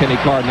bench as Kenny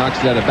Carr knocks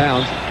it out of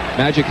bounds.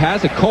 Magic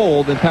has a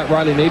cold, and Pat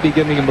Riley may be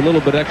giving him a little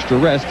bit extra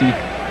rest. He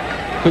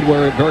could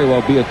very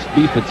well be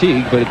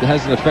fatigued, but it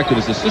hasn't affected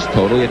his assist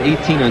total. He had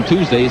 18 on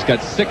Tuesday. He's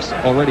got 6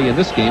 already in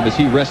this game as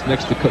he rests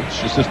next to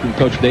assistant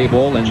coach Dave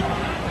Hall and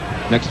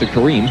next to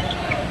Kareem.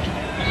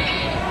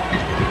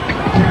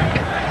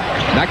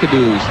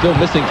 McAdoo still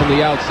missing from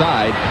the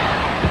outside,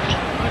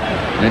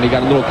 and he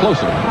got a little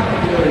closer.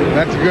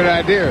 That's a good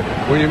idea.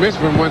 When you miss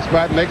from one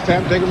spot, next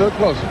time take a little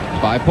closer.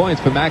 5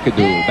 points for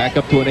McAdoo, back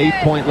up to an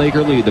 8-point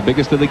Laker lead, the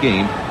biggest of the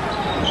game.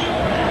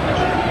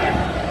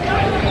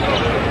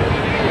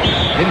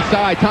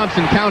 Inside,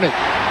 Thompson, count it.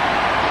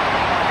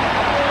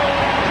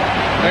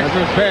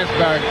 Excellent pass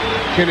by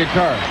Kenny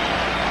Carr.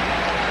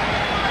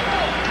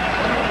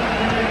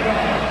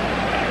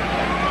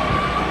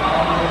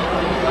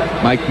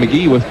 Mike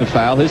McGee with the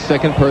foul, his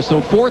second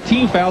personal.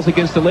 14 fouls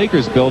against the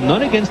Lakers, Bill,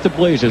 none against the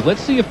Blazers. Let's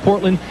see if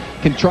Portland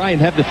can try and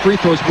have the free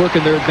throws work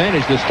in their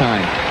advantage this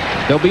time.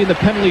 They'll be in the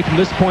penalty from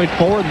this point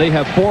forward, and they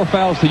have 4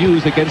 fouls to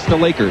use against the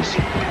Lakers.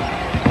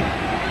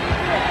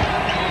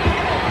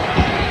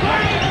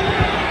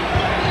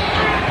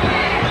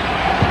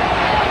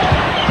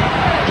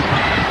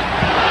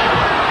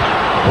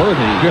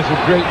 Worthy. Just a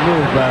great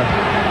move by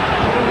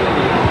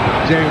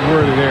James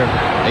Worthy there.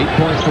 8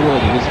 points to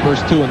Worthy. His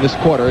first 2 in this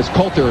quarter. As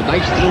Coulter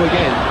knifes through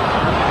again.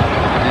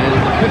 And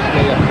the 5th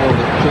layup for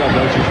the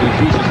Trailblazers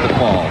refuses to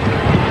fall.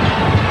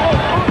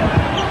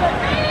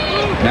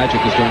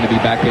 Magic is going to be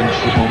back in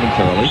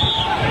momentarily.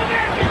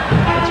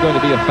 It's going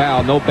to be a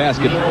foul. No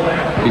basket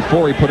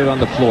before he put it on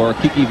the floor.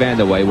 Kiki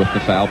Vandeweghe with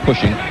the foul,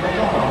 pushing.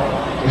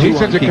 He's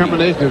such a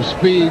combination of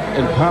speed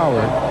and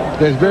power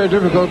that it's very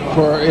difficult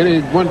for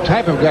any one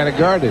type of guy to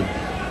guard him.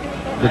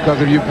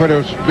 Because if you put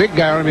a big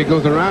guy on him, he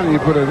goes around, and you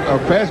put a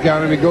fast guy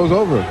on him, he goes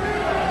over.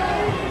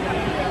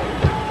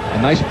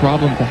 A nice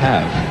problem to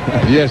have.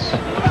 Yes.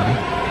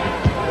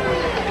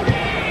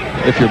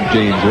 If you're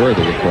James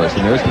Worthy, of course.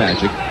 And there's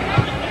Magic,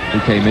 who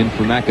came in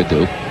for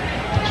McAdoo.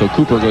 So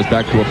Cooper goes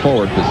back to a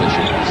forward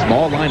position.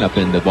 Small lineup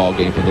in the ball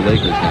game for the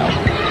Lakers now.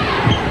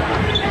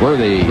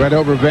 Worthy. Right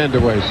over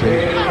Vandeweghe,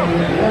 see?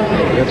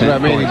 That's what I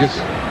mean. You just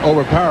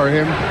overpower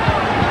him.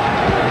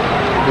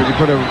 If you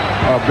put a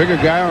bigger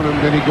guy on him,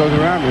 then he goes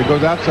around and he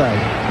goes outside.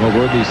 Well,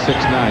 Worthy's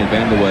 6'9",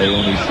 Vandeweghe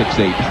only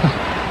 6'8".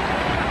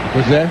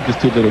 What's that? Just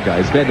 2 little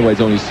guys.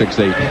 Vandeweghe's only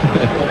 6'8".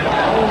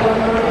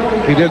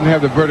 He doesn't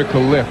have the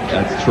vertical lift.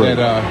 That's true.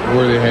 That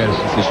Worthy has.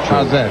 This is true.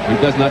 How's that? He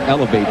does not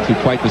elevate to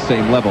quite the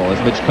same level as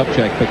Mitch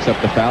Kupchak picks up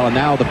the foul. And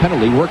now the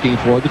penalty working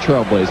for the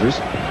Trailblazers.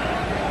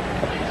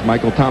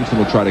 Michael Thompson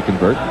will try to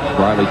convert.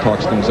 Riley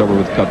talks things over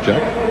with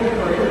Kupchak.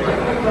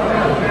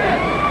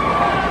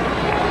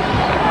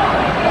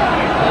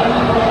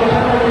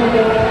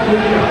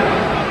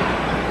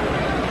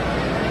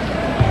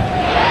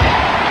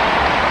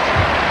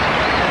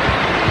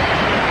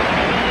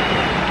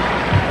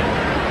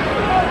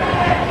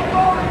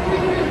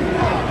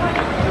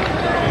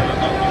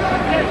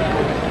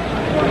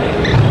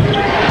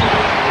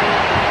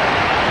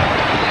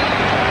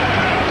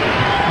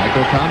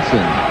 Thompson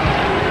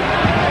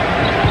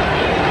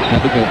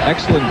having an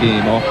excellent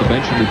game off the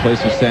bench and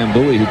replacing Sam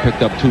Bowie, who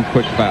picked up 2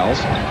 quick fouls.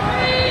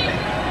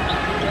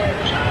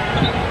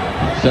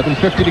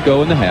 7:50 to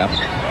go in the half,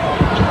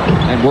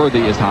 and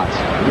Worthy is hot.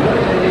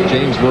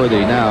 James Worthy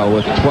now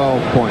with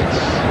 12 points,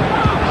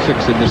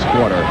 6 in this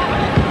quarter,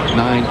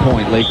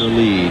 9-point Laker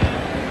lead.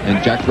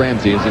 And Jack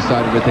Ramsey has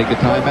decided to take a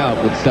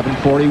timeout with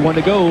 7:41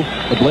 to go.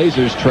 The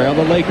Blazers trail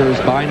the Lakers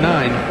by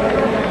 9.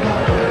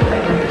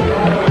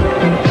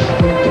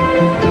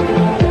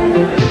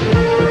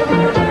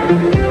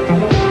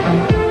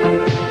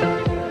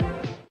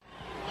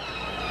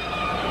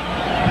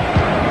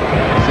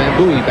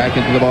 Back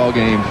into the ball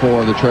game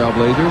for the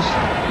Trailblazers.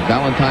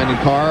 Valentine and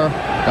Carr,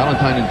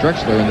 Valentine and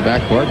Drexler in the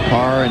backcourt,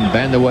 Carr and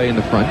Vandeweghe in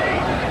the front.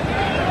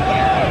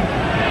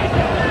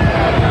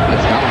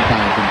 That's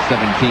Valentine from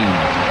 17.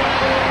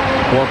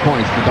 4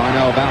 points to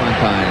Darnell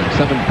Valentine.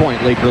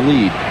 7-point Laker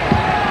lead.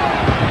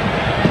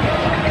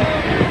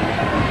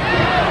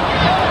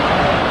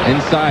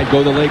 Inside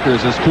go the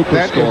Lakers as Cooper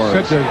scores.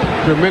 That is such a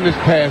tremendous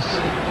pass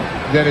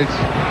that it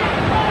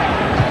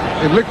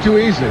looked too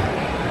easy.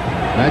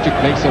 Magic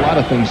makes a lot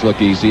of things look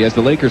easy as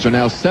the Lakers are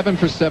now 7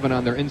 for 7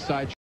 on their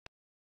inside.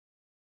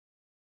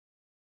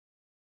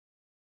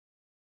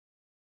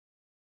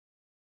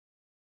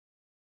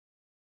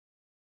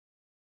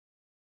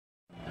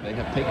 They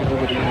have taken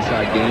over the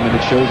inside game, and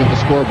it shows on the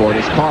scoreboard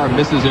as Carr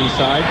misses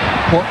inside.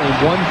 Portland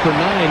 1 for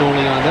 9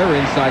 only on their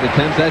inside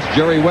attempts. That's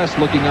Jerry West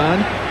looking on,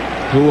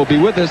 who will be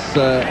with us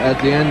at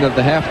the end of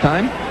the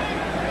halftime.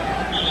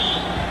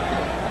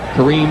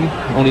 Kareem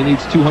only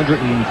needs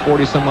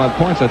 240 some odd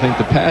points, I think,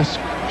 to pass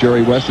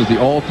Jerry West as the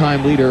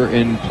all-time leader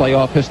in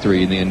playoff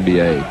history in the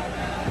NBA.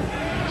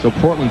 So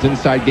Portland's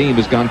inside game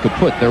has gone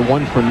kaput. They're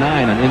 1 for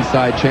 9 on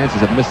inside chances,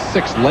 have missed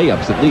 6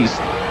 layups at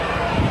least.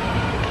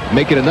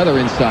 Make it another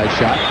inside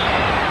shot,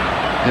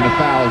 and a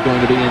foul is going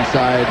to be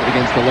inside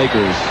against the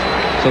Lakers.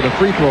 So the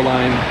free throw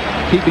line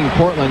keeping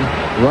Portland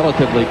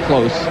relatively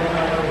close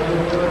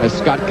as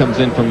Scott comes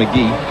in from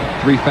McGee.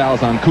 3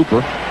 fouls on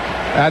Cooper.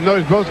 I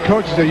noticed both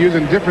coaches are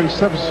using different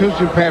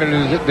substitution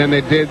patterns than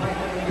they did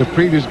the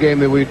previous game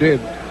that we did.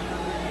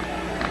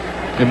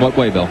 In what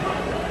way, Bill?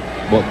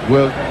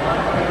 Well,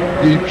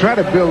 you try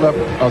to build up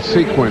a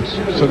sequence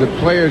so that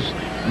players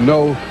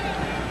know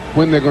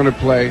when they're going to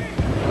play,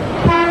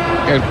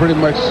 and pretty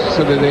much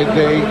so that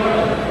they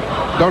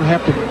don't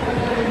have to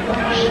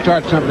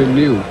start something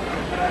new.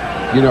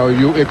 You know,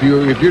 if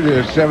you're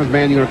the 7th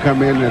man, you're going to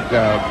come in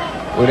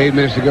at with 8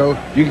 minutes to go.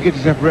 You can get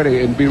yourself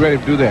ready and be ready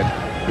to do that.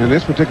 In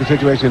this particular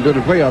situation, during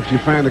the playoffs, you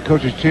find the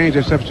coaches change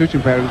their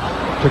substitution pattern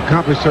to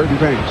accomplish certain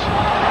things.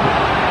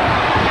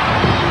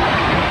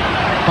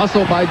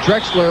 Hustle by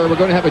Drexler. We're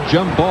going to have a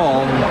jump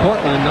ball. And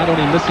Portland not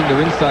only missing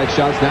their inside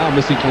shots, now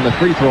missing from the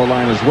free throw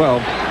line as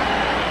well.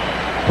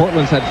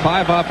 Portland's had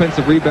 5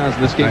 offensive rebounds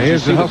in this game. Now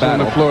here's the hustle on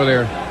the floor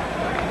there.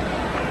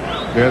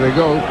 There they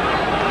go.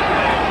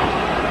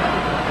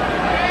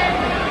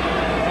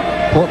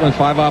 Portland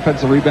 5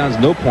 offensive rebounds,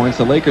 no points.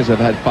 The Lakers have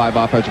had 5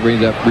 offensive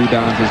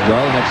rebounds as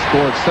well and have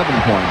scored 7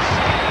 points.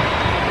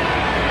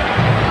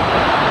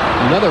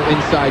 Another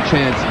inside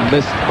chance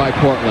missed by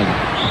Portland.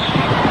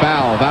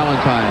 Foul,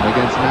 Valentine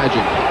against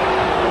Magic.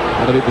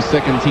 That'll be the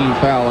second team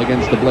foul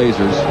against the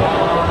Blazers.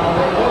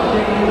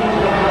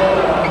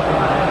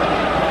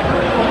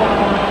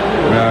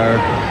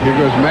 Here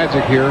goes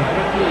Magic here.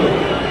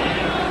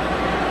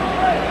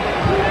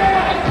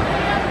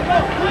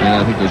 And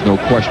I think there's no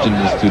question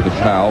as to the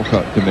foul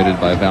committed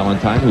by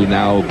Valentine, who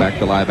now back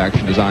to live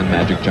action is on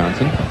Magic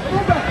Johnson.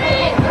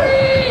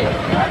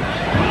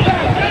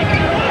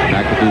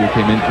 McAdoo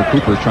came in for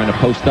Cooper, trying to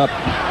post up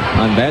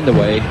on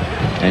Vandeweghe,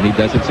 and he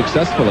does it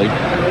successfully.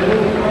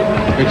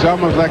 It's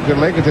almost like the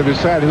Lakers have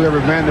decided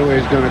whoever Vandeweghe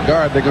is going to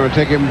guard, they're going to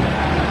take him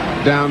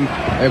down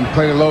and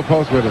play the low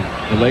post with him.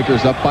 The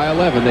Lakers up by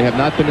 11. They have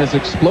not been as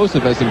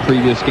explosive as in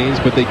previous games,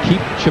 but they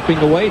keep chipping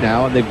away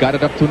now, and they've got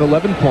it up to an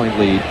 11-point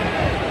lead.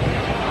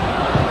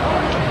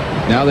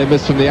 Now they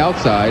miss from the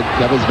outside.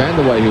 That was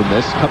Vandeweghe who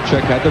missed.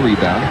 Kupchak had the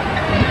rebound.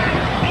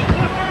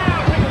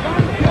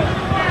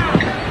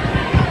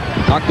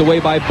 Knocked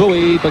away by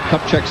Bowie, but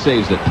Kupchak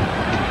saves it.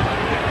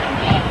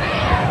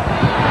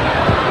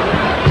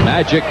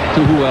 Magic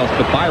to who else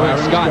but Byron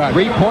Scott.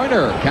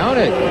 Three-pointer. Count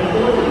it.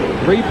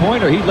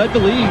 Three-pointer. He led the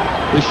league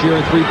this year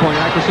in three-point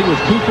accuracy. Was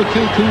 2 for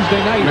 2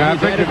 Tuesday night. Now,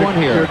 He's added one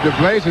here. The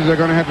Blazers are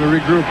going to have to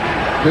regroup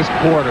this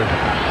quarter.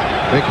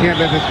 They can't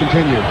let this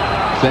continue.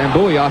 Sam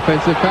Bowie,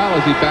 offensive foul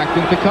as he backed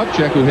into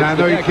Kupchak, who hits now, I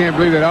know you can't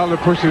believe that all the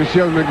pushing and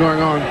shoving been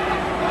going on,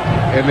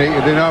 and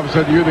then all of a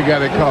sudden you're the guy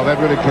they call. That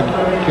really can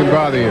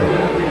bother you.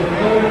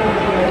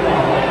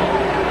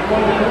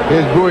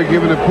 Here's Bowie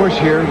giving a push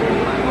here,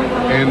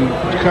 and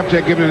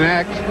Kupchak giving an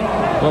act.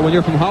 Well, when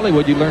you're from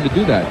Hollywood, you learn to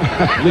do that.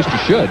 At least you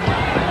should.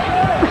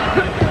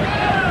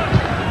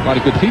 A lot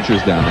of good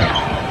teachers down there.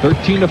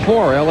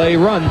 13-4, L.A.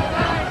 run.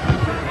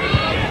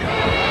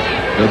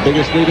 Their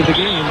biggest lead of the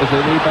game is they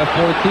lead by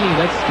 14.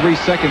 That's 3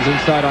 seconds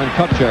inside on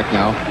Kupchak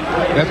now.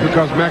 That's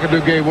because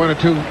McAdoo gave one or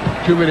too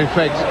many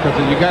fakes. Because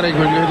you got to,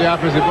 when you're the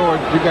offensive board,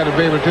 you got to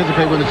be able to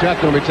anticipate when the shot's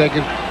going to be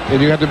taken,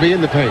 and you have to be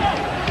in the paint.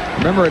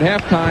 Remember, at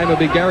halftime, it'll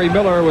be Gary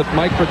Miller with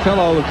Mike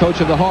Fratello, the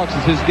coach of the Hawks,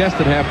 as his guest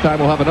at halftime.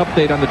 We'll have an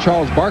update on the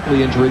Charles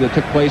Barkley injury that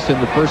took place in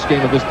the first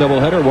game of this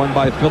doubleheader, won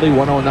by Philly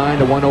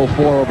 109-104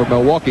 over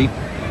Milwaukee.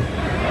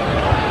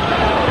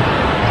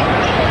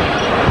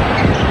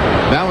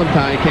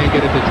 Valentine can't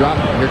get it to drop.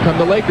 Here come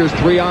the Lakers,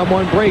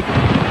 3-on-1 break.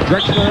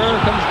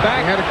 Drexler comes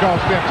back. Had a call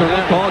step to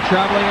that. Call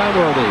traveling on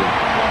Worthy.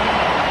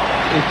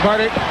 He caught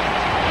it.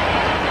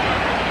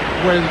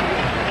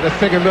 Let's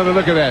take another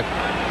look at that.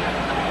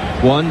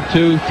 1,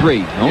 2,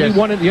 3. Only Yes.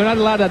 one. You're not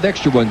allowed that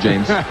extra one,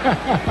 James.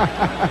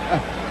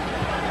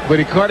 But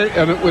he caught it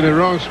with the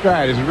wrong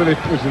stride. It's a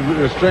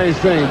strange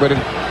thing, but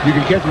you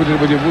can catch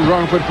it with your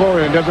wrong foot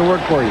forward and it doesn't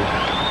work for you.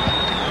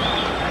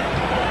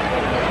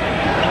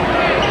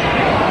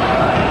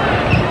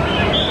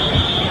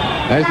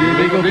 That's the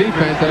illegal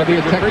defense. That'll be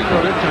a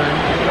technical.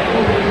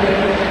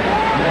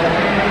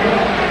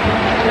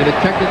 And a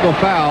technical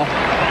foul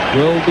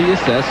will be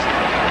assessed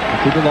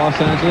to the Los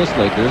Angeles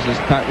Lakers as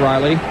Pat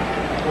Riley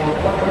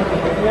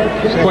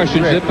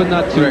questions it, but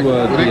not too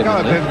when they call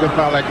a technical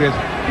foul like this,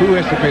 who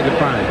has to pay the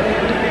fine?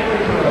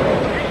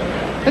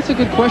 That's a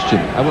good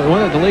question.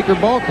 One of the Laker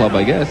ball club,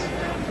 I guess.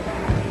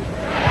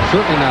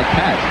 Certainly not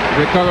Pat.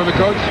 They call on the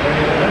coach?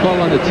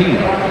 Call on the team.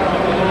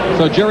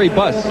 So Jerry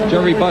Buss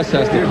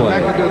has to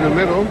play. In the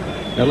middle.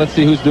 Now let's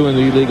see who's doing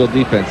the illegal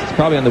defense. It's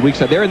probably on the weak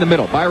side. They're in the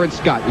middle. Byron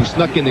Scott, who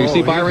snuck in there. You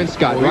see Byron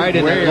Scott right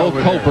in there.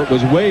 Little culprit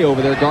was way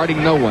over there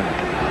guarding no one.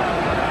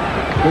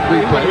 Good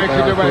replay. Make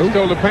sure nobody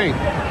stole the paint.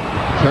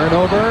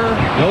 Turnover.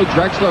 No,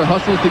 Drexler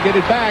hustles to get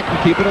it back and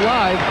keep it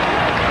alive.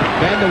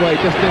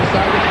 Vandeweghe just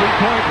inside the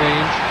three-point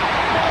range.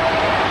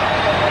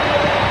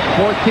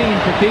 14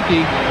 for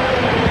Kiki.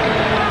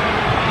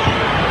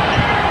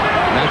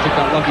 Magic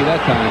got lucky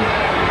that time.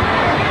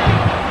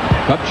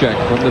 Kupchak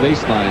from the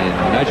baseline.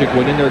 Magic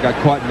went in there, got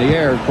caught in the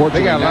air.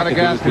 They got a lot of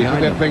guys to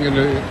put that thing in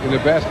the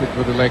basket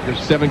for the Lakers.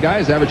 7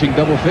 guys averaging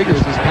double figures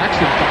as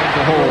Paxson finds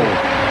a hole.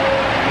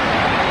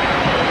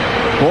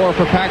 4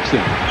 for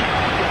Paxson.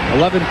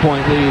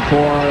 11-point lead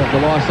for the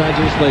Los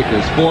Angeles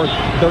Lakers.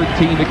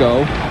 4:13 to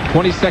go.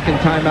 22nd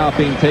timeout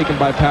being taken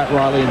by Pat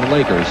Riley and the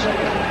Lakers.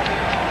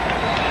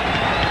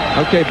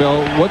 Okay,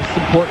 Bill, what's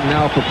important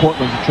now for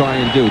Portland to try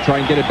and do? Try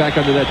and get it back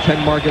under that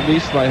 10 mark at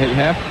least by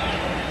half?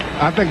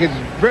 I think it's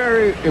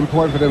very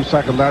important for them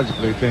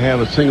psychologically to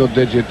have a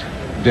single-digit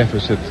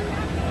deficit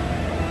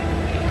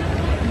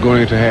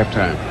going into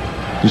halftime.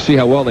 You see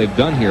how well they've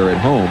done here at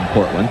home,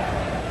 Portland.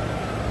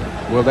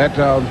 Well, that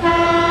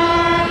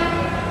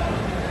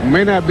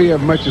may not be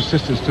of much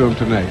assistance to them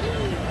tonight.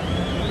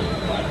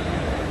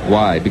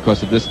 Why?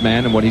 Because of this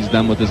man and what he's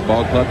done with this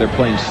ball club? They're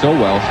playing so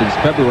well since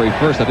February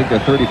 1st. I think they're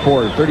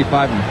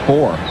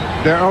 35-4.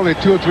 There are only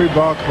 2 or 3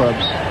 ball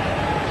clubs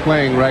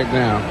playing right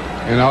now,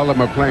 and all of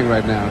them are playing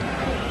right now,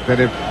 that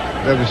if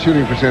the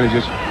shooting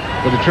percentages.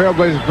 But the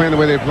Trailblazers playing the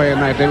way they play at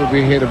night, they will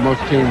be ahead of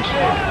most teams,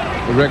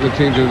 the regular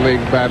teams in the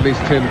league, by at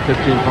least 10 to 15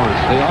 points.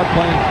 They are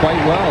playing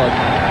quite well,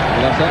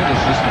 and Los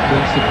Angeles just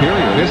been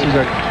superior. This is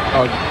a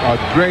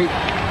great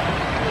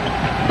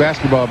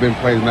basketball being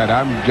played tonight.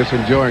 I'm just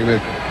enjoying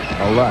it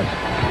a lot.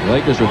 The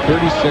Lakers are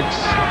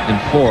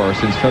 36-4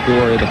 since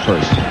February the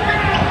 1st.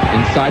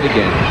 Inside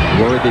again.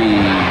 Worthy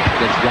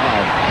gets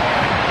wild.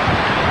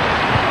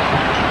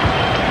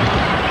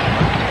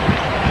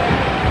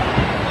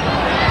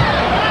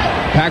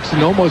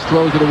 Paxson almost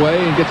throws it away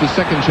and gets a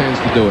second chance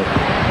to do it.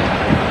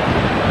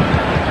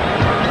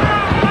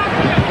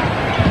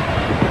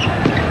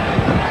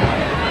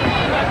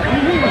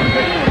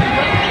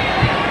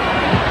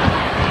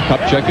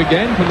 Kupchak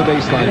again from the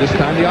baseline. This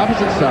time the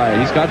opposite side.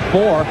 He's got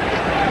 4.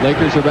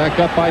 Lakers are back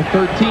up by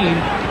 13.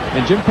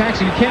 And Jim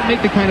Paxson, you can't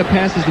make the kind of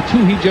passes, the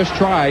 2 he just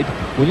tried.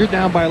 When you're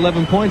down by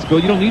 11 points, Bill,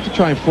 you don't need to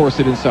try and force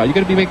it inside. You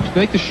got to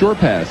make the short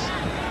pass.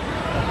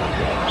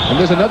 And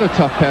there's another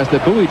tough pass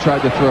that Bowie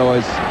tried to throw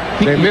as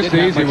they missed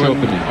the easy one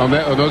on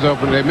those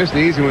openings. They missed the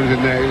easy ones,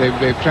 and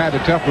they've tried the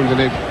tough ones, and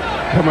they've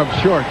come up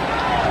short.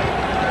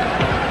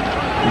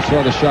 We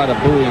saw the shot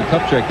of Bowie and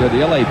Kupchak there.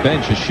 The LA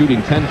bench is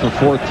shooting 10 for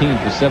 14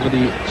 for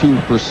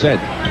 72%.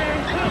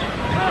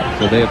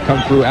 So they have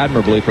come through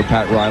admirably for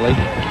Pat Riley.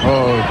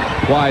 Oh,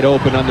 wide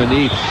open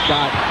underneath.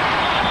 Scott.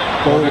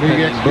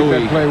 He executed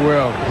that play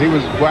well. He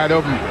was wide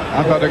open.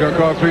 I thought they were going to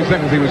call 3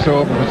 seconds. He was so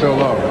open for so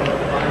long.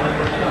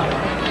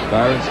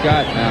 Byron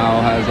Scott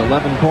now has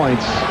 11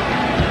 points.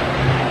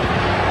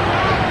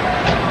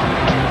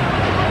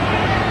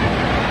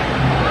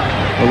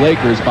 The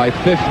Lakers by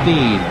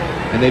 15.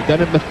 And they've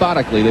done it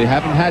methodically. They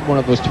haven't had one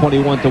of those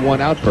 21-1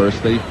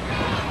 outbursts.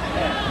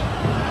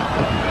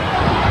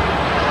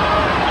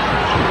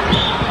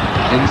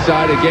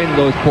 Inside again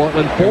goes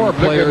Portland. 4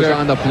 players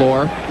on the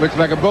floor. Looks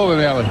like a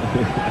bowling alley.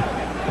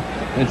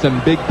 And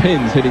some big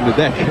pins hitting the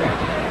deck.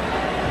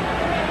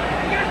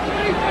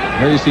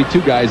 There you see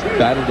 2 guys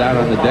battle down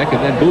on the deck,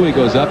 and then Bowie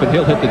goes up, and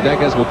he'll hit the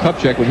deck, as will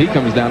Kupchak when he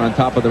comes down on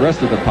top of the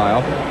rest of the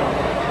pile.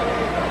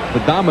 The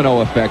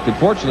domino effect.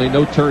 Unfortunately,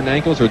 no turned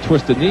ankles or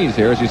twisted knees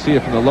here, as you see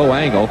it from the low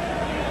angle.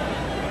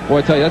 Boy,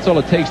 I tell you, that's all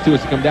it takes, too,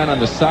 is to come down on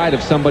the side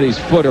of somebody's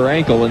foot or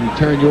ankle and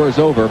turn yours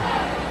over.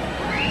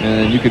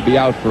 And you could be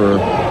out for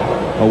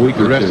a week or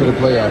 2. The rest of the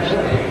playoffs.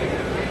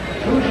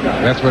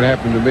 That's what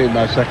happened to me in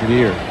my second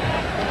year.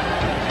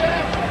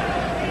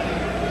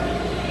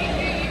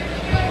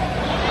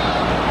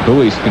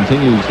 Bowie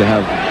continues to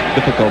have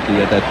difficulty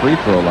at that free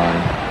throw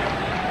line.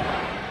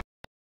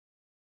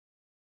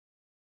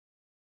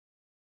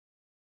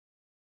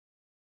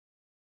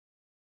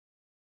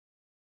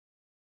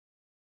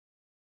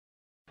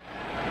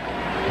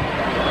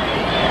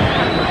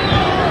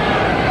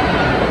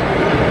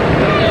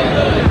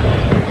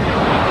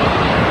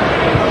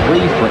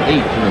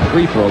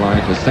 Free throw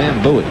line for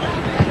Sam Bowie.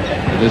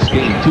 In this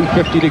game,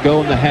 2:50 to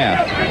go in the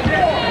half.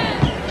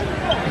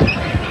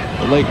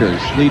 The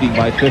Lakers leading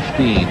by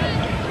 15.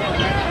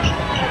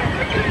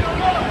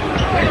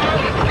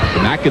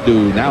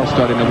 McAdoo now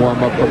starting to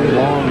warm up from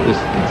long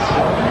distance.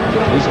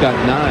 He's got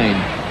 9.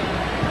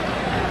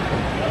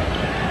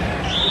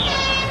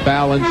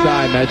 Foul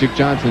inside, Magic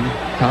Johnson.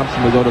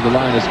 Thompson will go to the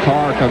line as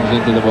Carr comes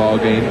into the ball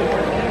game.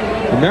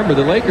 Remember,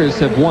 the Lakers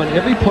have won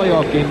every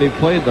playoff game they've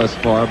played thus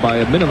far by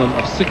a minimum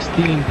of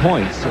 16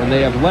 points, and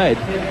they have led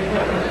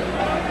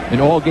in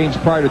all games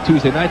prior to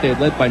Tuesday night. They had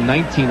led by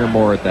 19 or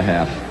more at the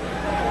half.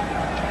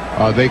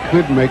 They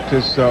could make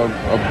this a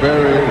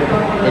very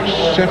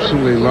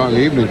exceptionally long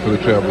evening for the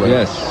Trailblazers.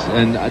 Yes,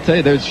 and I tell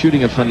you, they're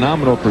shooting a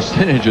phenomenal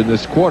percentage in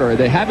this quarter.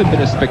 They haven't been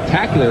as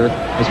spectacular,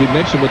 as we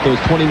mentioned, with those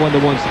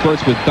 21-1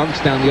 spurts with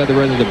dunks down the other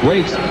end of the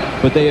breaks,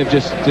 but they have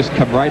just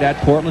come right at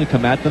Portland,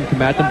 come at them.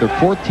 They're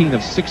 14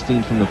 of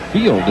 16 from the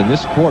field in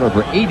this quarter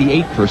for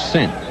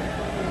 88%.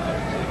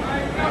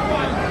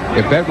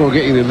 If that will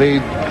get you the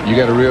lead, you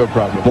got a real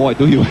problem. Boy,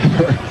 do you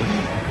ever.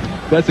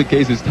 That's the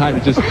case. It's time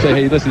to just say,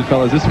 hey, listen,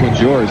 fellas, this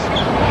one's yours.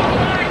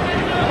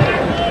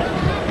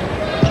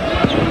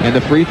 And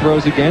the free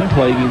throws again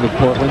plaguing the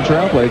Portland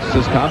Trailblazers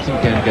as Thompson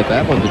can't get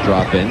that one to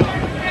drop in.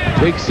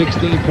 Big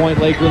 16-point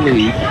Laker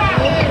lead.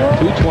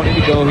 2:20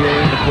 to go here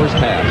in the first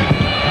half.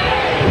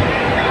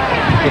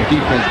 Good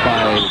defense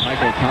by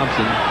Michael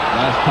Thompson.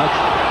 Last touch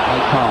by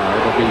Carr.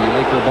 It'll be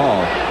Laker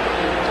ball.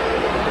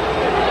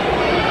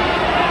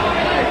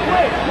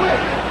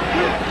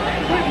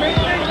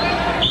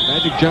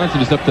 Magic Johnson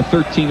is up to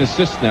 13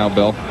 assists now,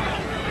 Bill.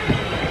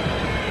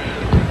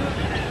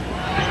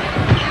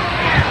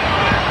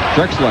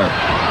 Drexler,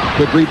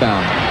 good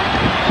rebound.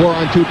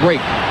 4-on-2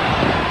 break.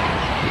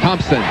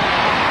 Thompson.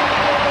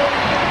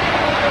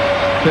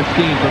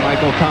 15 for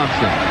Michael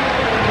Thompson.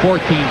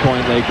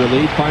 14-point Laker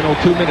lead. Final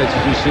 2 minutes,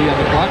 as you see on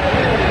the clock.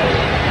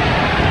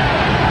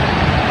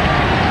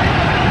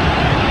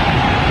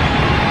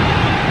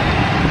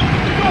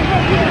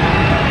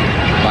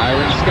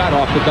 Byron Scott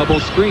off the double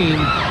screen.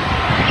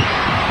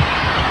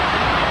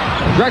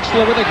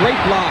 Drexler with a great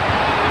block.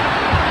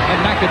 And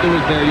McAdoo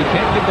is there. You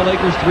can't give the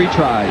Lakers 3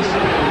 tries.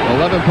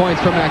 11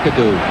 points from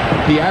McAdoo.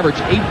 He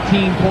averaged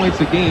 18 points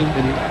a game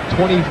in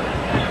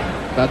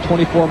about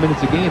 24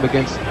 minutes a game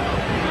against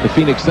the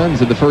Phoenix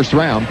Suns in the first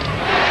round.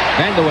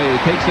 Vandeweghe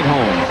takes it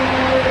home.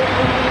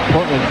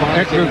 Portland finds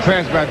excellent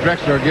pass by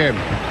Drexler again.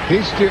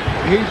 He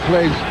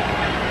plays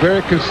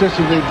very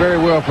consistently, very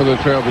well for the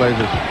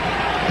Trailblazers.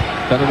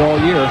 Done it all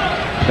year.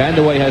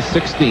 Vandeweghe has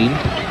 16.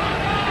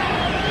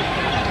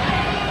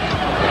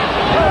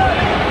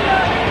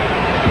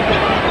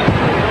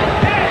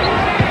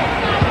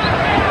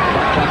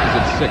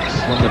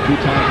 one of the few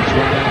times it's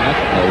run down that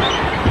low.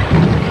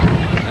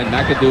 And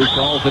McAdoo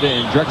calls it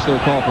in. Drexler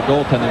called for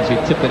goaltending as he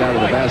tipped it out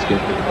of the basket.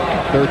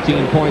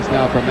 13 points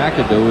now for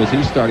McAdoo as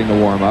he's starting to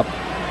warm up.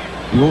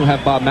 You won't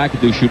have Bob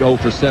McAdoo shoot 0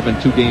 for 7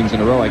 2 games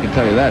in a row, I can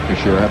tell you that for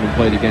sure, having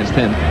played against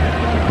him.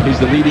 He's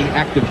the leading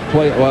active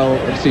player, well,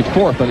 let's see,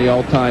 4th on the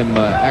all-time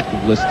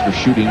active list for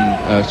shooting,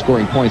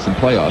 scoring points in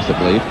playoffs, I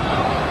believe.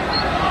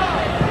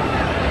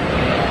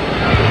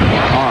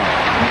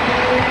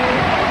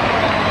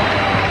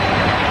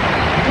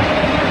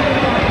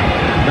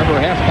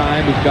 Remember,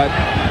 halftime, we've got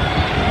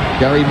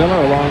Gary Miller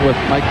along with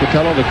Mike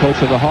Fratello, the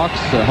coach of the Hawks.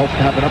 Hope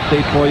to have an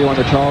update for you on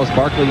the Charles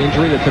Barkley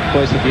injury that took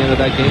place at the end of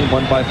that game,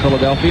 won by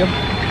Philadelphia.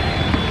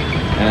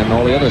 And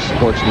all the other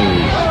sports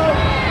news.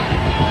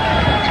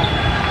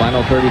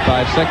 Final 35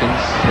 seconds,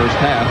 first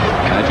half.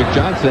 Magic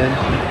Johnson.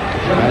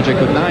 Magic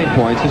with 9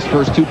 points, his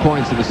first 2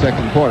 points in the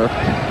second quarter.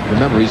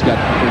 Remember, he's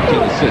got 13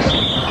 assists.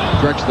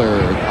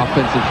 Drexler,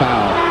 offensive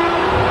foul.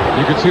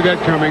 You could see that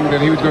coming,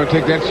 that he was going to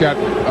take that shot.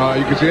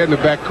 You could see that in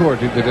the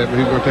backcourt, that he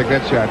was going to take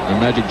that shot.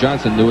 And Magic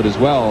Johnson knew it as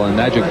well, and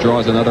Magic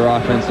draws another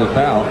offensive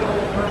foul.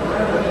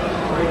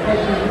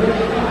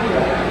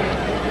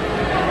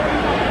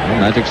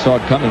 Well, Magic saw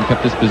it coming,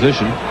 kept his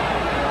position.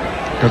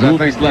 Because I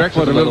think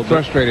Drexler's a little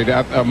frustrated,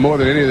 more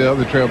than any of the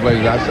other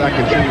Trailblazers. I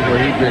can see where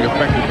he's being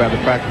affected by the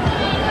fact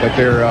that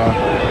they're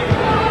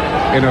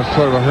in a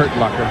sort of a hurt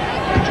locker.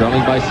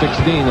 Trailing by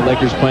 16, the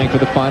Lakers playing for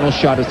the final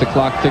shot as the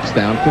clock ticks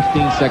down.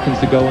 15 seconds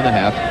to go in the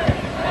half.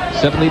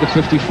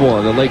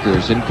 70-54, the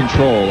Lakers in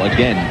control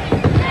again.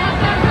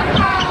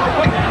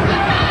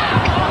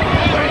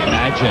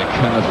 Magic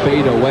on a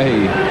fade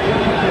away.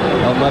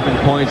 11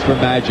 points for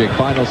Magic.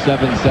 Final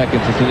 7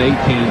 seconds. It's an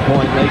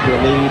 18-point Laker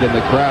lead, and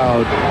the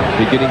crowd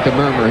beginning to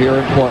murmur here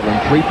in Portland.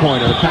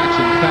 Three-pointer.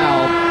 Paxson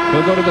fouled.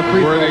 He'll go to the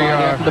free throw line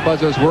after the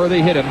buzzers.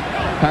 Worthy hit him.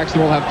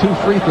 Paxson will have 2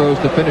 free throws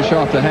to finish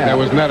off the half. That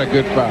was not a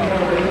good foul.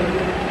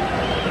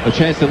 A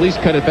chance to at least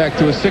cut it back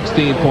to a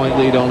 16-point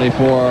lead only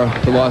for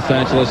the Los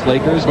Angeles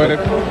Lakers. But a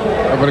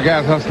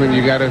guy's hustling,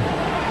 you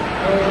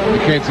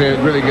can't say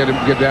really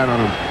get down on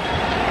him.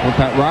 Well,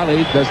 Pat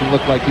Riley doesn't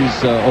look like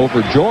he's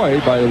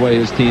overjoyed by the way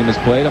his team has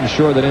played. I'm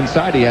sure that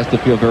inside he has to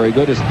feel very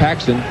good as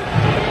Paxson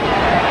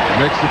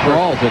makes the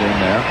balls it in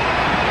there.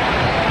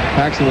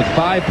 Paxson with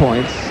 5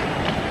 points.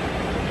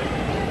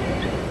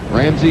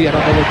 Ramsey, I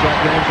don't know what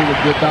Jack Ramsey,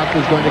 the doctor,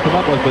 is going to come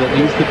up with, but it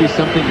needs to be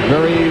something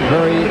very,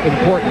 very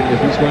important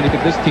if he's going to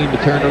get this team to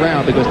turn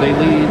around, because they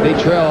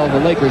trail the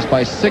Lakers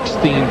by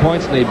 16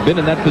 points, and they've been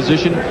in that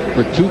position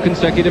for 2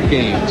 consecutive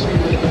games.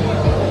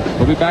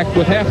 We'll be back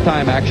with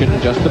halftime action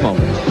in just a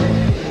moment.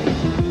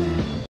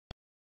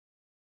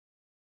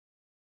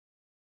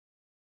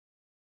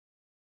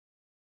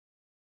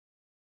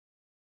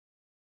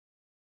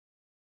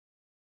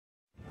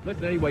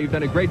 Listen, anyway, you've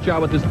done a great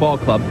job with this ball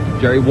club.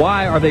 Jerry,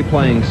 why are they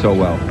playing so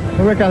well?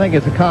 Well, Rick, I think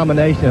it's a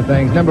combination of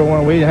things. Number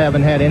one, we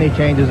haven't had any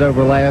changes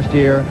over last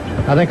year.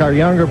 I think our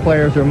younger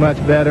players are much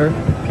better,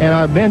 and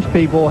our bench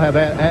people have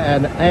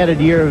an added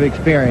year of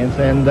experience.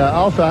 And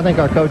also, I think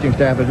our coaching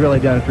staff has really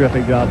done a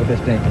terrific job with this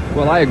team.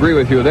 Well, I agree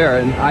with you there,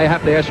 and I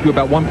have to ask you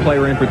about one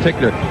player in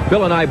particular.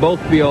 Bill and I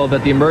both feel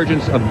that the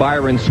emergence of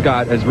Byron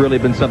Scott has really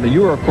been something.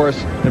 You were, of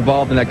course,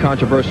 involved in that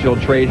controversial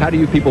trade. How do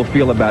you people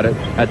feel about it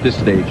at this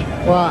stage?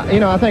 Well, you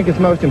know, I think it's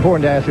most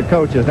important to ask the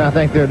coaches, and I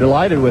think they're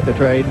delighted with the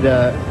trade.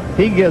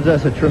 He gives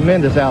us a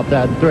tremendous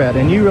outside threat,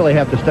 and you really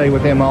have to stay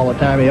with him all the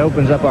time. He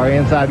opens up our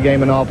inside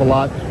game an awful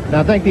lot. And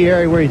I think the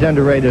area where he's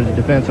underrated is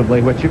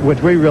defensively, which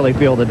we really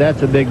feel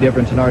that's a big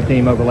difference in our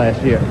team over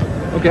last year.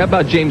 Okay, how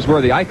about James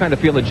Worthy? I kind of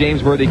feel that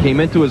James Worthy came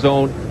into his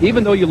own.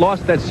 Even though you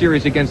lost that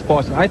series against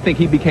Boston, I think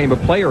he became a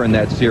player in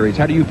that series.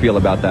 How do you feel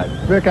about that?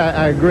 Rick,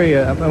 I agree.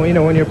 You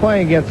know, when you're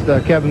playing against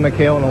Kevin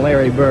McHale and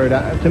Larry Bird,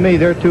 to me,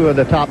 they're 2 of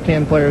the top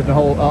 10 players in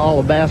all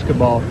of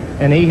basketball,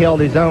 and he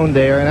held his own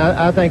there. And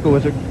I think it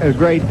was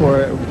great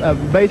for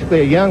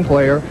basically a young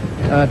player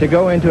to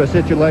go into a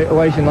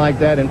situation like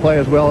that and play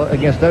as well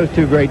against those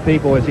 2 great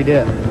people as he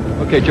did.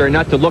 Okay, Jerry,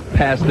 not to look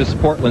past this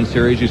Portland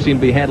series, you seem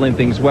to be handling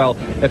things well.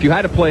 If you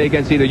had to play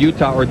against either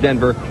Utah or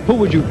Denver, who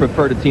would you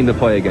prefer the team to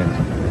play against?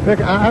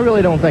 Rick, I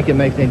really don't think it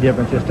makes any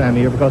difference this time of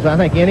year, because I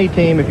think any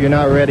team, if you're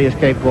not ready, is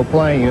capable of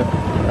playing you.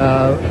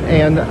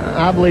 And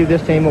I believe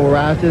this team will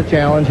rise to the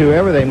challenge,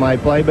 whoever they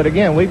might play. But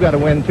again, we've got to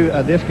win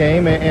this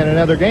game and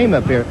another game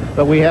up here.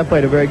 But we have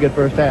played a very good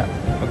first half.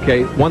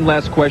 Okay, one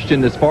last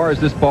question. As far as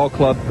this ball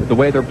club, the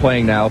way they're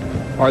playing now,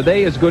 are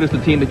they as good as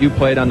the team that you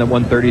played on the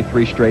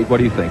 133 straight? What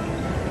do you think?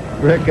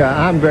 Rick,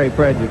 I'm very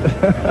prejudiced.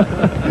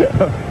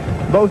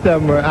 Both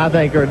of them, I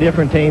think, are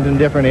different teams in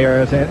different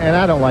eras, and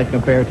I don't like to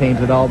compare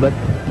teams at all, but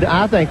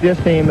I think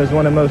this team is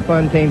one of the most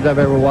fun teams I've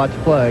ever watched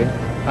play.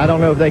 I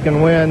don't know if they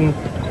can win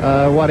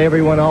what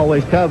everyone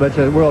always covets,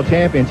 a world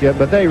championship,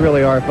 but they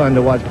really are fun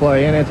to watch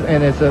play, and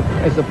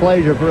it's a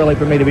pleasure really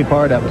for me to be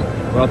part of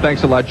it. Well,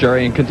 thanks a lot,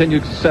 Jerry, and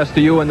continued success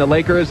to you and the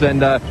Lakers.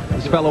 And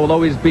this fellow will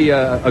always be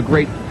a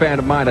great fan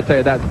of mine. I tell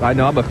you that. I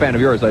know I'm a fan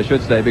of yours, I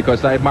should say,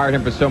 because I admired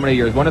him for so many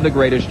years. One of the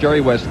greatest.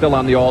 Jerry West, still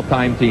on the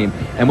all-time team.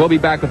 And we'll be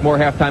back with more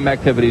halftime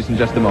activities in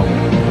just a moment.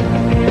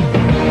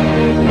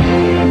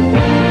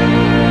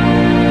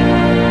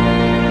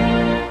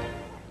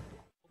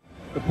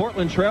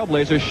 Portland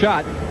Trailblazers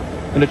shot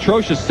an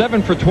atrocious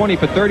 7 for 20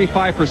 for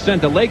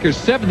 35%. The Lakers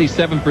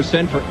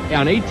 77%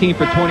 on 18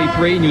 for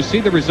 23. And you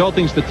see the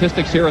resulting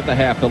statistics here at the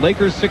half. The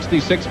Lakers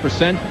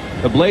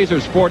 66%, the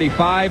Blazers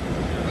 45.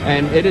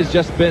 And it has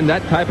just been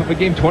that type of a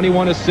game.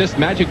 21 assists.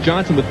 Magic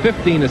Johnson with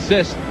 15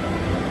 assists.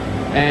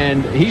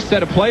 And he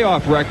set a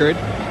playoff record.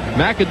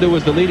 McAdoo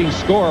was the leading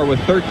scorer with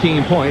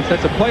 13 points.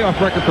 That's a playoff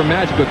record for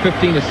Magic with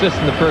 15 assists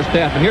in the first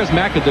half. And here's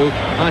McAdoo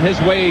on his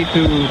way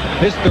to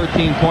his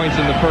 13 points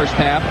in the first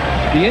half.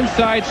 The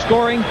inside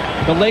scoring,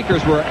 the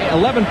Lakers were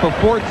 11 for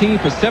 14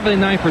 for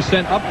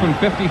 79%, up from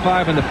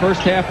 55 in the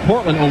first half.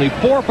 Portland only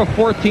 4 for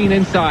 14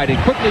 inside.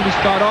 And quickly we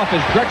start off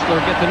as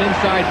Drexler gets an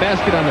inside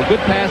basket on a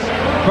good pass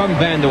from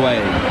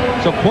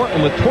Vandeweghe. So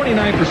Portland with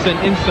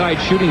 29% inside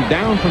shooting,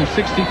 down from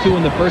 62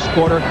 in the first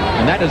quarter.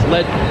 And that has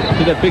led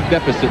to the big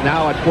deficit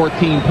now at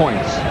 14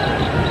 points.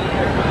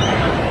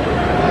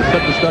 I'll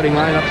set the starting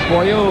lineups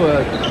for you.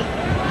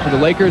 For the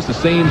Lakers, the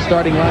same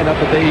starting lineup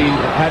that they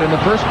had in the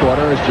first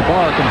quarter as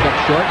Jabbar comes up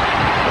short.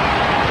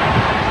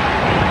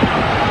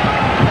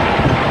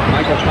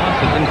 Michael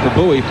Thompson in for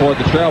Bowie for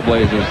the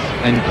Trailblazers.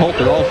 And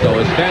Coulter also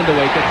as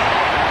Vandeweghe gets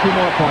 2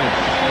 more points.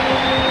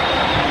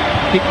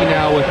 Kiki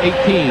now with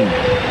 18.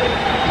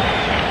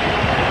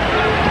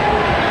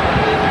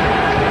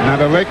 Now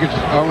the Lakers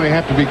only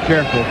have to be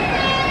careful,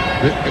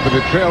 but the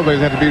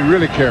Trailblazers have to be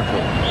really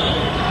careful.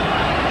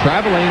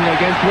 Traveling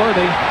against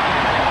Worthy.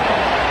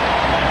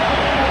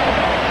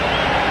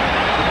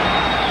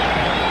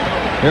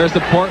 There's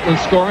the Portland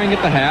scoring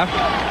at the half.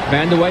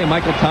 Vandeweghe and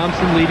Michael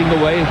Thompson leading the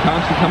way.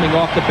 Thompson coming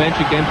off the bench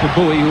again for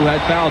Bowie, who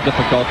had foul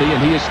difficulty,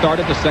 and he has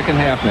started the second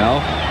half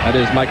now. That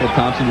is Michael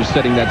Thompson who's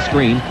setting that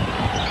screen.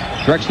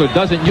 Drexler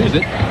doesn't use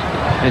it,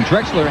 and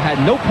Drexler had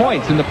no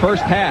points in the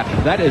first half.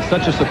 That is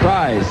such a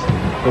surprise.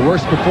 The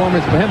worst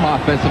performance for him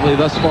offensively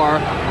thus far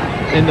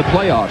in the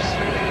playoffs.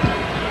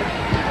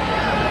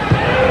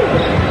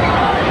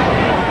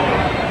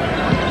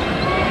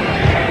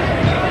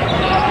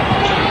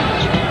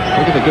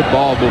 Look at the good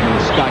ball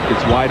movement. Scott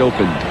gets wide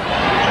open.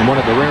 And one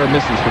of the rare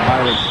misses for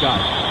Byron Scott.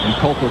 And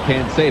Coulter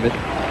can't save it.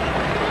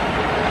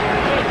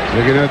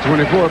 They're getting at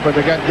 24, but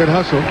they got good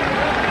hustle.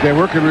 They're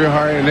working real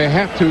hard, and they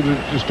have to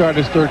start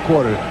this third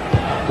quarter.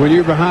 When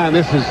you're behind,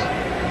 this is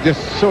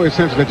just so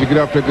essential that you get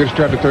off to a good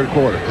start in the third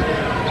quarter.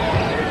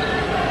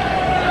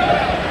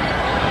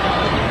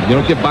 You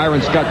don't give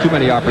Byron Scott too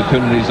many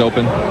opportunities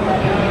open.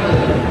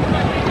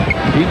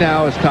 He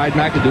now has tied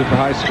McAdoo for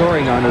high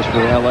scoring honors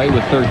for LA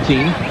with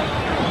 13.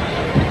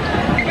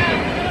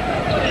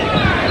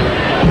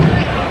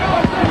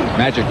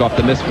 Magic off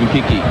the miss from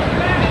Kiki.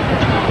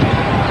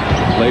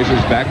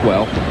 Blazers back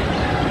well.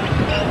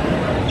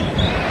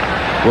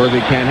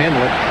 Worthy can't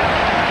handle it.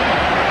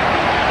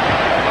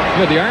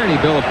 You know, the irony,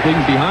 Bill, of being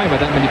behind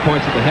by that many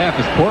points at the half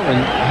is Portland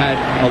had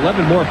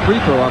 11 more free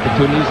throw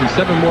opportunities and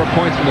 7 more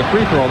points from the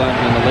free throw line,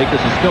 and the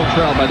Lakers are still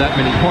trailed by that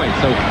many points.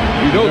 So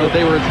you know that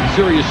they were in some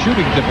serious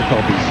shooting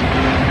difficulties.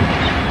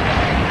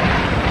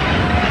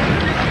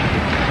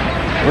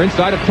 We're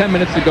inside of 10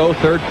 minutes to go,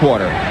 third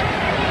quarter.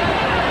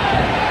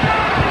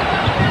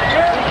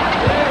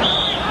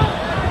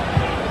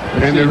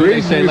 And the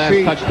reason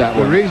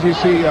you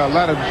see a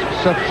lot of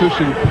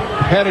substitution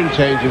pattern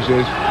changes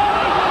is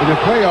in the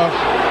playoffs,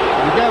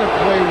 you got to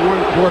play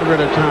one quarter at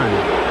a time.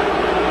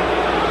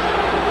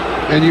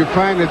 And you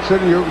find that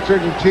certain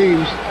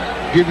teams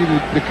give you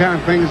the kind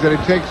of things that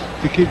it takes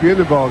to keep you in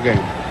the ball game.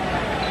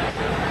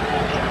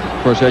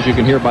 Of course, as you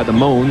can hear by the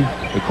moan,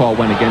 the call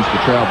went against the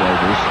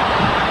Trailblazers.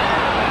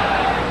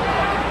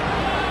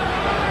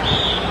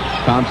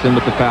 Thompson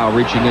with the foul,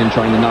 reaching in,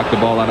 trying to knock the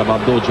ball out of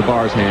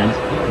Abdul-Jabbar's hands.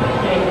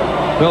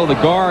 Well, the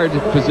guard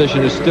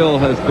position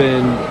has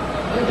been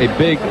a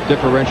big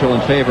differential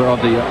in favor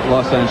of the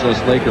Los Angeles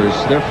Lakers.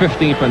 They're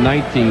 15 for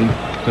 19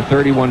 for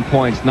 31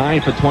 points,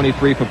 9 for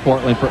 23 for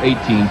Portland for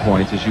 18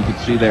 points, as you can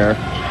see there.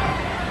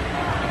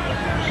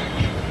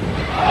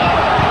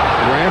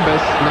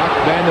 Rambis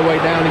knocked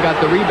Vandeweghe down and got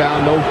the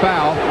rebound, no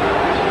foul.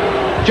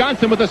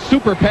 Johnson with a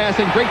super pass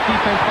and great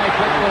defense by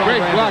Drexler.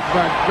 Great block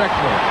by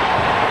Drexler.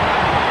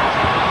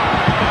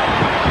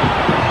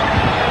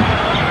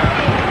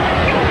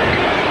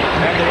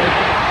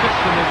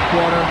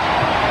 Quarter,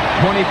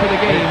 20 for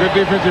the game. Good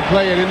defensive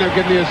play and end up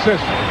getting the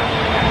assist.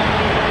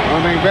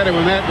 One thing better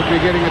than that would be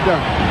getting a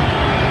dunk.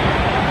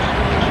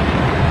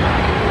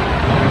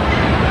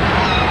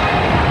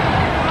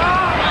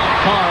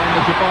 Carr on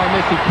the Jabbar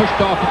miss. He pushed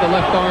off with the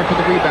left arm for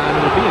the rebound.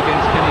 It will be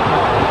against Kenny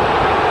Carr.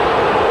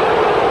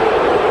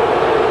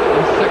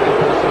 And second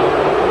personal.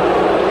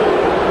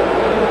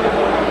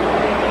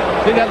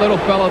 See that little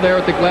fellow there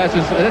with the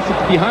glasses? That's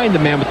behind the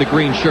man with the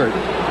green shirt.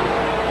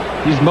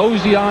 He's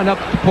mosey on up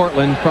to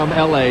Portland from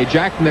L.A.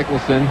 Jack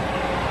Nicholson.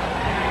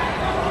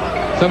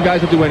 Some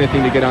guys will do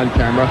anything to get on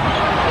camera.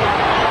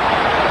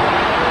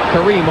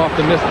 Kareem off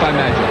the miss by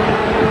Magic.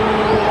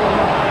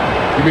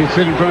 You mean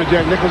sitting in front of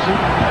Jack Nicholson?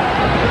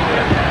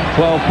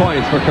 12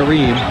 points for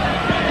Kareem.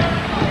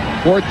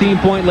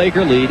 14-point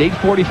Laker lead.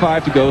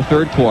 8:45 to go,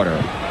 third quarter.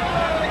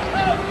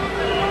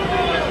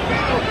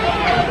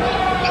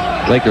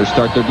 Lakers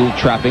start their little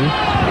trapping.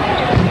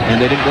 And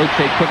they didn't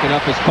rotate quick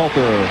enough as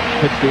Coulter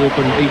hits the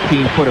open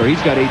 18-footer.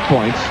 He's got 8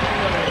 points.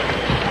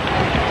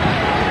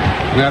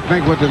 And I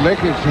think what the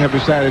Lakers have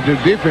decided to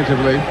do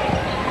defensively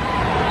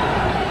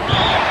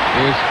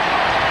is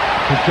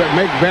to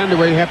make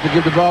Vandeweghe have to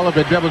give the ball up,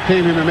 and double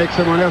team him, and make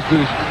someone else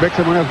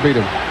beat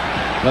him.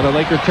 Another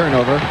Laker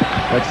turnover.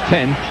 That's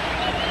 10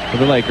 for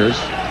the Lakers.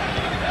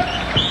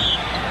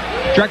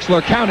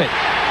 Drexler, count it.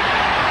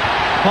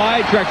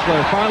 Clyde Drexler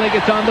finally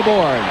gets on the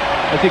board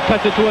as he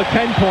cuts it to a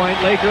 10-point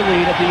Laker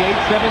lead at the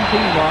 8:17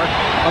 mark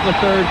of the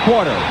third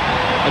quarter.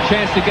 A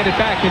chance to get it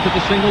back into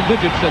the single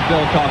digits that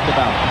Bill talked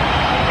about.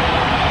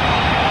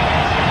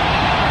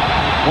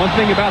 One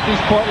thing about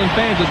these Portland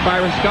fans as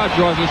Byron Scott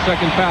draws his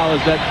second foul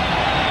is that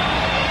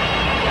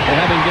they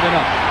haven't given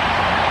up.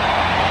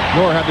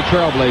 Nor have the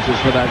Trailblazers,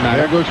 for that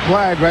matter. There goes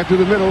Clyde right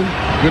through the middle.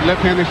 Good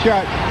left-handed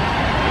shot.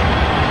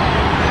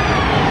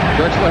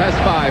 Drexler has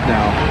 5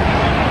 now.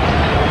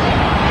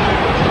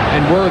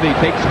 And Worthy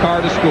takes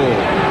Carr to school.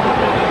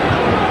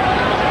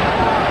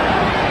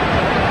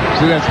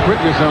 See that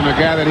quickness on the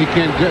guy that he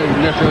can't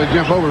necessarily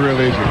jump over real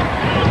easy.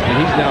 And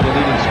he's now the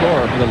leading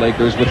scorer for the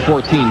Lakers with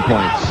 14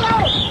 points.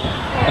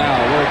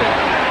 Foul, Worthy.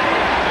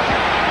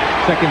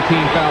 Second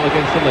team foul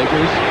against the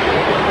Lakers.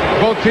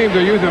 Both teams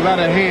are using a lot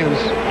of hands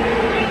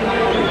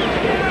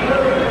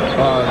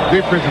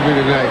defensively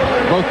tonight.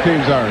 Both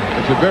teams are.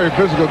 It's a very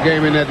physical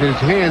game in that his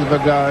hands,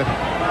 but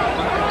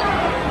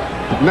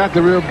not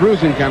the real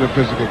bruising kind of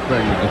physical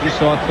thing. I just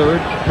saw a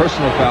third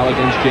personal foul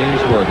against James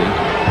Worthy.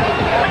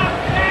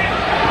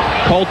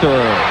 Coulter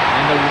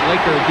and the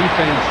Laker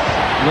defense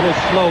a little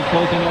slow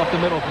closing off the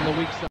middle from the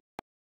weak side.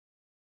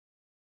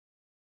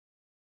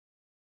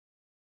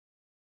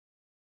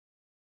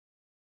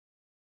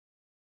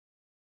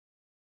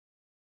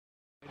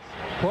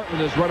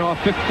 Portland has run off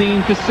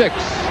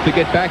 15-6 to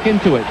get back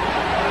into it.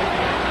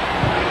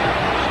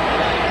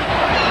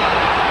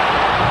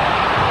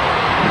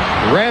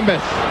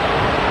 Rambis.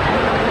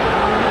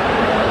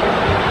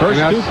 First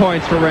 2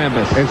 points for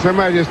Rambis. And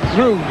somebody just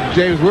threw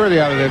James Worthy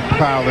out of that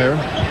pile there.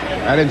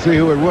 I didn't see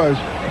who it was.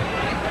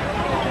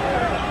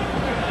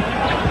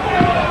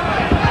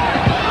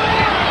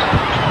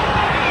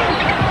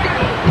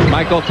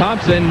 Michael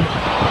Thompson.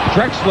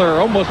 Drexler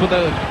almost with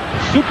a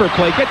super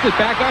play. Gets it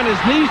back on his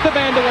knees to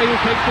Vandeweghe, who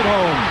takes it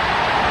home.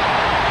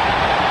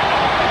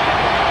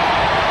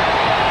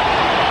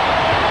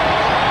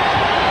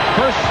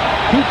 First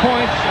 2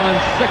 points on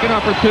second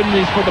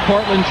opportunities for the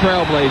Portland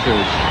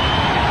Trailblazers.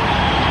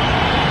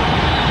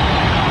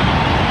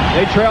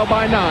 They trail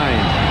by 9.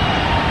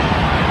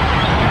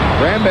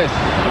 Rambis.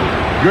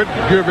 Good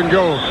give and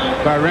go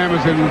by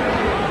Rambis and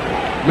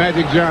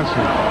Magic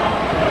Johnson.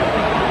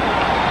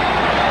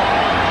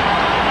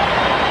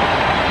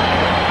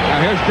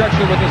 Now here's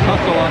Drexler with his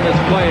hustle on this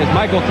play as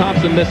Michael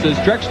Thompson misses.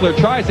 Drexler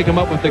tries to come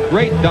up with a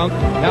great dunk.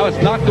 Now it's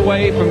knocked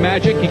away from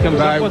Magic. He comes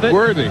up with it.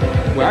 Worthy.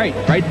 Right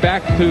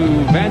back to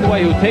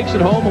Vandeweghe, who takes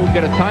it home. We'll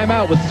get a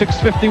timeout with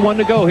 6:51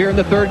 to go here in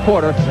the third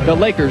quarter. The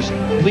Lakers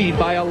lead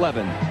by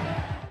 11.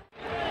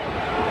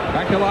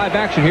 Back to live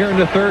action here in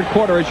the third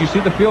quarter as you see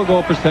the field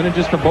goal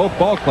percentages for both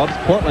ball clubs.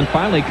 Portland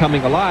finally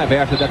coming alive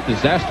after that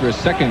disastrous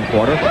second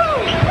quarter. Up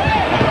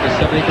at the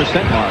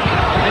 70% mark.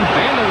 And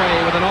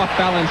Vandeweghe with an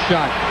off-balance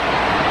shot.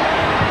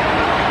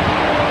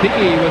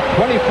 Tiki with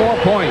 24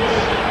 points.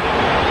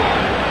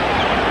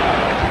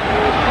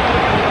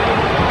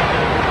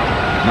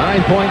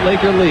 9-point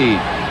Laker lead.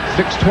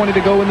 6:20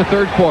 to go in the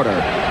third quarter.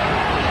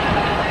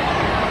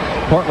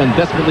 Portland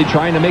desperately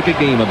trying to make a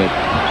game of it.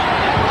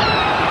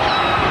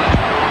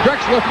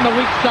 Drexler from the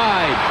weak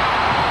side.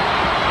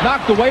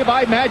 Knocked away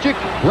by Magic.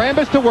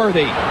 Rambis to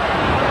Worthy.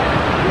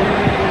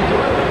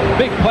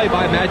 Big play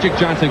by Magic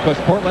Johnson because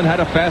Portland had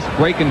a fast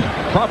break and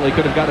probably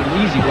could have got an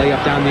easy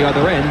layup down the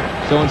other end.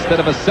 So instead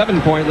of a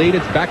 7-point lead,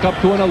 it's back up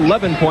to an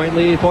 11-point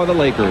lead for the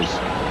Lakers.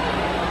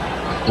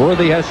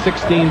 Worthy has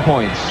 16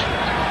 points.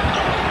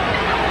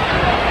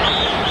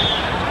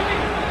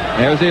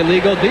 There's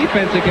illegal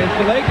defense against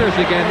the Lakers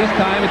again. This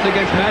time it's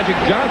against Magic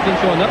Johnson,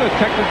 so another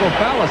technical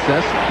foul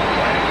assessed.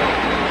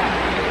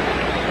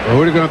 Well,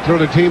 who are going to throw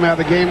the team out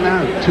of the game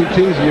now? 2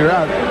 teams and you're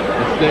out.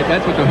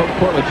 That's what the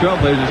Portland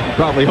Trailblazers can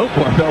probably hope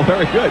for, Bill.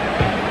 Very good.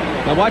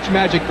 Now watch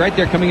Magic right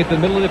there coming into the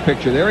middle of the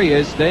picture. There he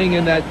is, staying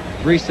in that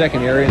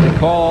 3-second area, and the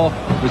call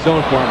was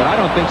zone for him, but I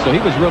don't think so. He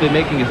was really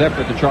making his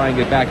effort to try and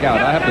get back out.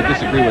 I have to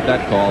disagree with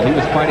that call. He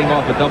was fighting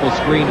off a double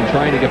screen and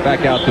trying to get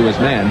back out to his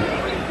man.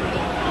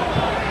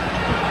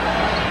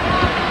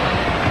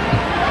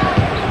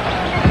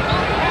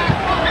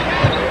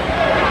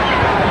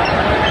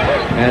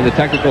 And the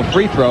technical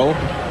free throw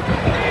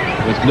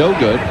was no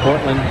good.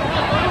 Portland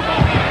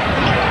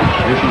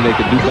wishing they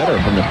could do better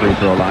from the free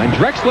throw line.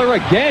 Drexler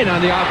again on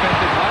the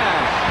offensive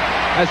glass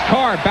as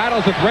Carr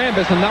battles with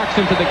Rambis and knocks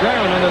him to the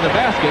ground under the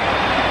basket.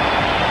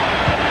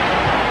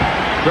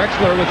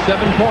 Drexler with 7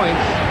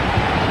 points.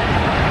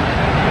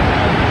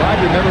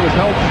 Clyde, remember, was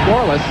held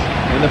scoreless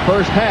in the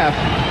first half.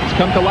 It's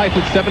come to life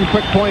with 7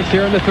 quick points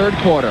here in the third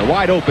quarter.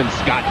 Wide open,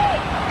 Scott.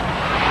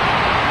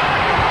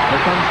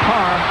 Here comes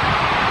Carr.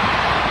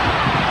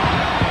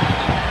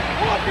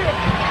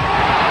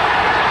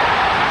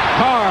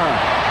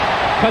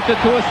 Cuts it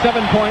to a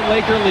 7-point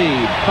Laker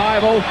lead.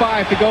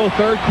 5:05 to go,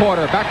 third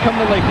quarter. Back come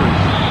the Lakers.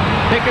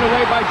 Taken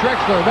away by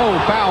Drexler. No,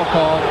 foul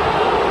call.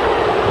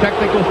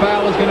 Technical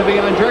foul is going to be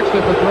on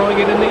Drexler for throwing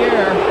it in the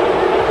air.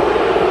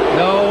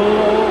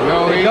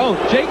 No, they don't.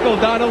 Jake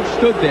O'Donnell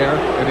stood there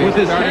with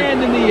his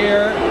hand in the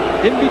air,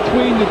 in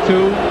between the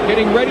two,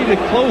 getting ready to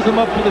close him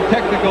up for the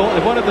technical,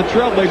 and one of the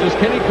Trailblazers,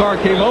 Kenny Carr,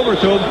 came over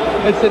to him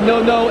and said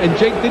no, and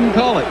Jake didn't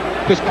call it,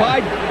 because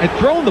Clyde had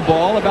thrown the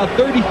ball about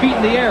 30 feet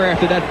in the air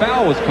after that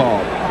foul was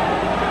called.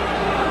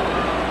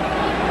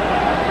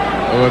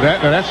 Well,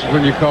 that's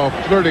when you call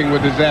flirting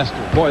with disaster.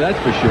 Boy, that's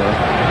for sure.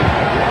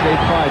 They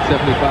tried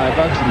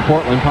 $75 in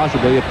Portland,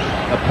 possibly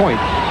a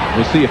point.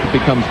 We'll see if it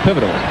becomes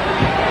pivotal.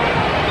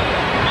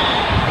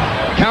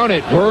 Count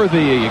it,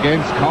 Worthy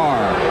against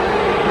Carr.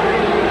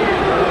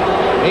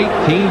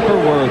 18 for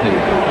Worthy.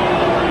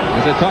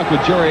 As I talked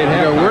with Jerry at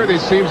halftime. Worthy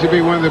seems to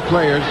be one of the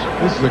players.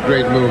 This is a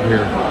great move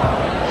here.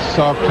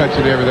 Soft touch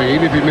and everything.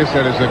 Even if he missed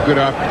that, it's a good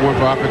one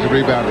for offensive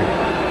rebounding.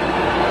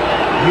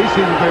 He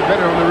seems to play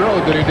better on the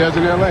road than he does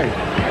in L.A.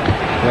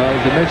 Well,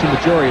 as I mentioned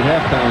to Jerry at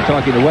halftime,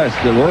 talking to West,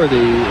 that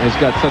Worthy has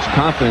got such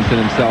confidence in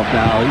himself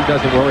now. He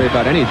doesn't worry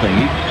about anything.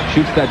 He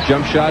shoots that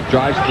jump shot,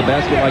 drives to the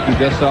basket like you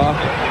just saw.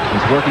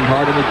 He's working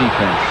hard in the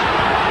defense.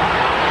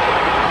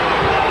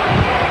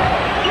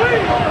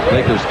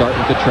 Lakers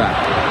starting to trap.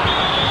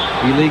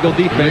 Illegal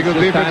defense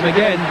this time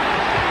again.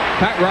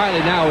 Pat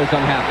Riley now is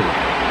unhappy.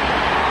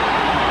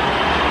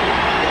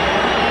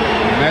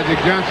 Magic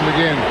Johnson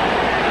again.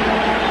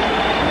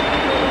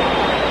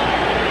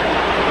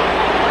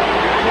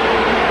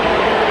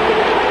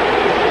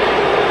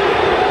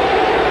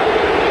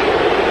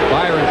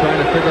 Byron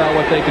trying to figure out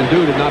what they can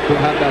do to not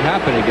have that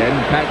happen again.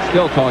 Pat's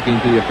still talking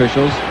to the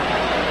officials.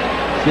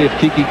 See if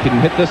Kiki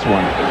can hit this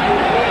one.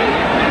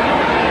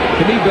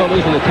 To me, Bill,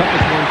 those are the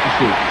toughest ones to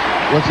shoot.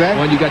 What's that?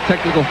 When you got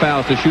technical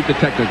fouls to shoot the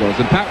technicals.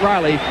 And Pat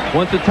Riley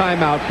wants a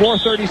timeout.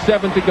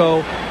 4:37 to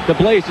go. The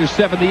Blazers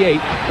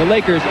 78. The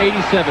Lakers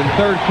 87.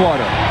 Third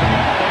quarter.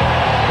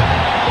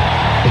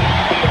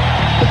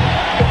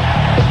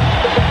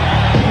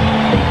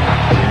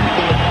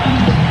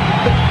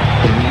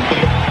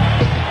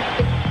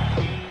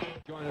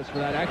 Join us for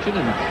that action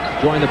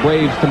and join the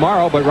Braves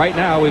tomorrow. But right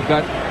now we've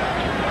got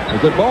a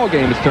good ball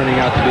game is turning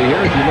out to be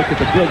here as you look at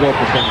the field goal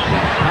percentages.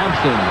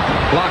 Thompson,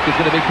 block is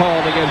going to be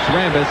called against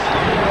Rambis.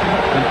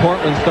 And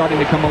Portland starting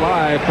to come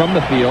alive from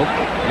the field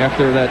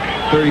after that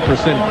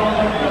 30%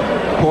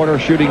 quarter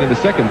shooting in the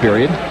second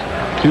period.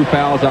 2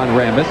 fouls on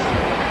Rambis.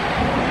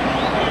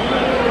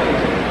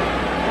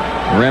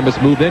 Rambis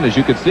moved in, as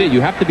you could see.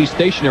 You have to be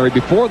stationary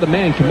before the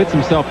man commits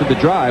himself to the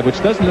drive, which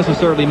doesn't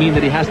necessarily mean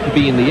that he has to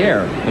be in the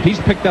air. If he's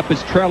picked up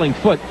his trailing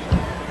foot,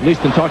 at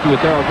least in talking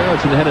with Darryl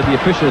Garrettson, the head of the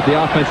officials, the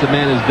offensive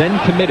man is then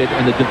committed,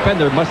 and the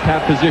defender must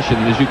have position.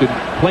 And as you could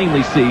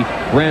plainly see,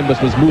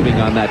 Rambis was moving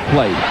on that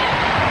play.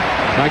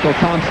 Michael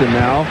Thompson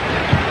now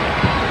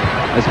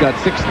has got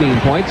 16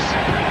 points.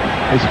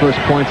 His first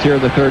points here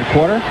in the third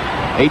quarter.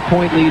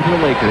 8-point lead for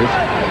the Lakers.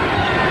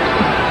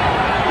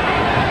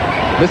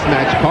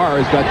 Mismatch, Carr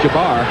has got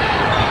Jabbar.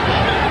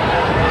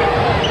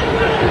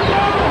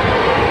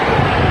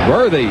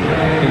 Worthy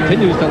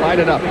continues to light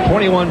it up.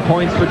 21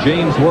 points for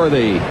James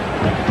Worthy.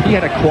 He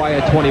had a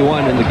quiet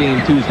 21 in the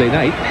game Tuesday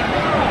night.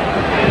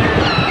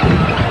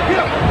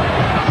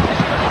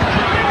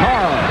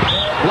 Carr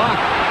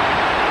blocked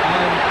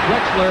on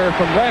Drexler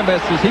from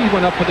Rambis as he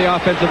went up for the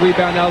offensive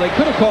rebound. Now they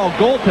could have called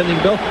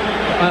goaltending, Bill,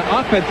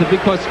 offensive,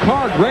 because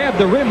Carr grabbed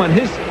the rim on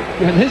his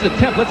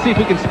attempt. Let's see if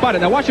we can spot it.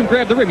 Now watch him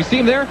grab the rim. You see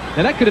him there?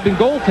 And that could have been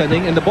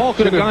goaltending, and the ball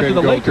could have gone to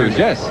the Lakers.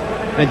 Yes.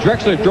 And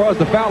Drexler draws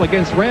the foul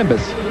against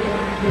Rambis.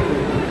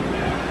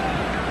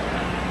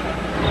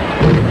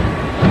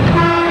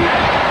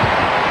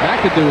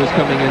 McAdoo is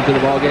coming into the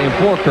ballgame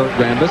for Kurt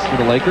Rambis for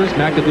the Lakers.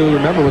 McAdoo,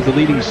 remember, was the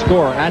leading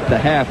scorer at the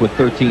half with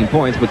 13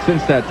 points, but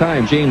since that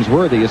time, James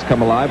Worthy has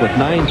come alive with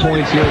 9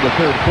 points here in the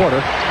third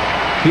quarter.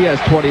 He has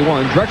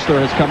 21. Drexler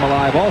has come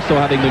alive also,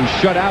 having been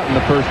shut out in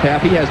the first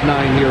half. He has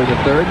 9 here in the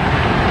third.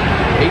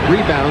 8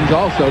 rebounds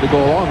also to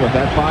go along with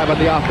that. 5 on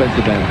the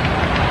offensive end.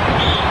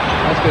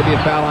 That's going to be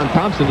a foul on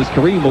Thompson as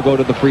Kareem will go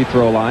to the free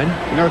throw line.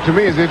 You know, to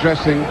me it's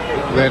interesting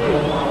that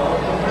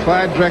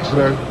Clyde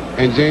Drexler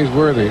and James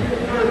Worthy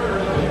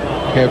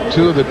have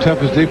 2 of the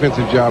toughest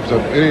defensive jobs of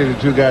any of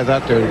the 2 guys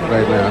out there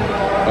right now.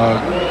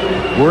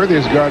 Worthy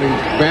is guarding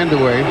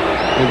Vandeweghe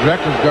and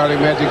Drexler's guarding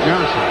Magic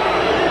Johnson.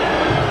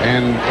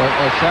 And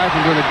aside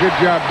from doing a good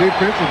job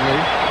defensively,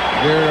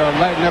 they're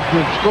lighting up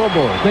the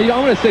scoreboard. Now, I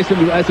want to say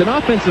something. As an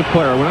offensive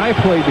player, when I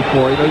played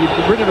before,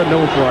 we're never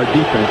known for our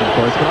defense, of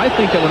course, but I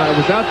think that when I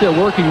was out there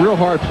working real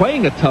hard,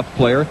 playing a tough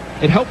player,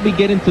 it helped me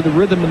get into the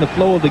rhythm and the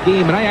flow of the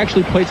game, and I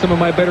actually played some of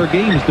my better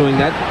games doing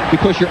that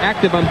because you're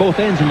active on both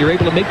ends and you're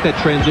able to make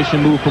that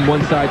transition move from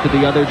one side to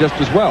the other just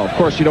as well. Of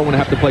course, you don't want to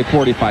have to play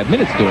 45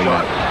 minutes doing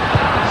that.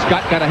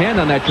 Scott got a hand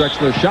on that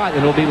Drexler shot,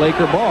 and it'll be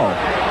Laker ball.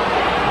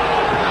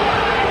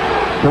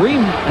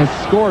 Kareem has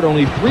scored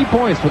only 3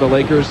 points for the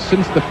Lakers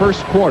since the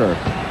first quarter.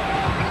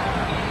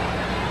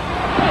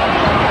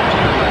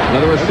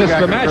 Another assist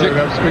for Magic.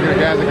 Speaking of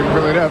guys that can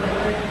fill it up.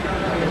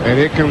 And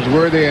here comes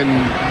Worthy and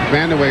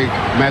Vanderway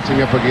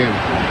matching up again.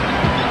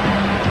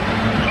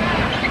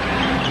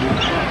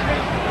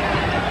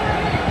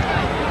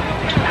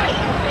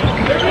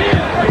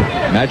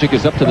 Magic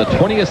is up to the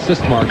 20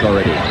 assist mark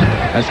already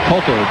as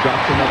Coulter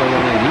drops another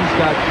one in. He's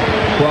got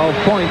 12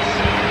 points.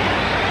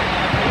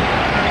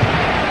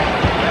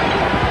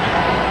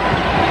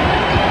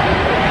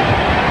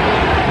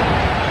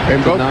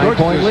 And both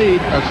 9-point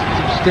lead.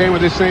 Staying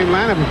with the same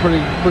lineup for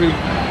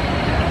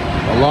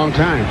a long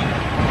time.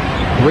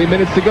 3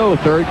 minutes to go,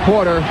 third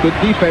quarter. Good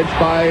defense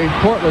by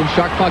Portland.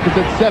 Shot clock is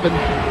at 7.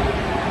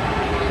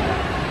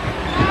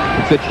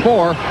 It's at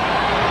 4.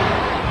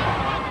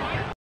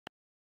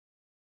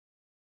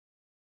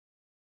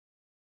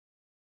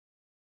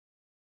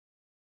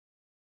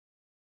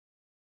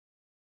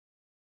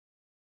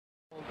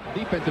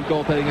 Defensive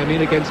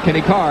goaltending, against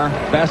Kenny Carr.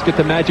 Basket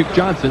to Magic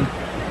Johnson.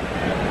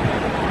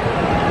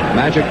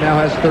 Magic now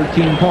has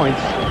 13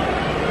 points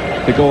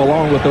to go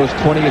along with those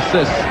 20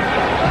 assists.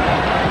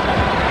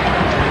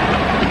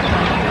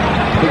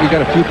 I think we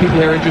got a few people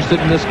here interested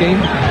in this game.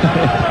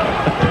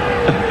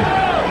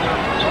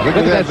 Look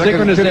at that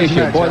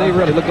synchronization. Boy, they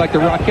really look like the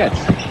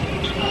Rockettes.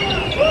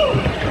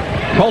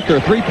 Coulter,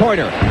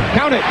 three-pointer.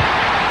 Count it!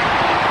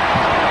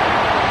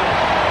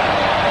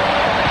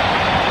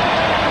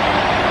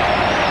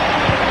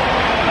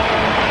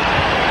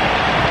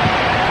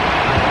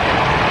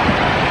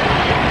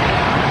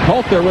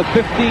 Coulter with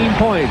 15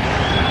 points.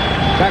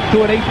 Back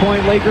to an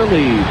 8-point Laker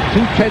lead.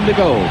 2:10 to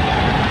go.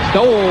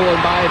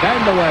 Stolen by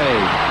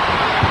Vandeweghe.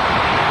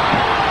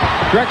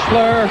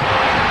 Drexler.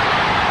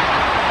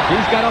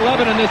 He's got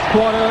 11 in this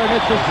quarter, and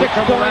it's a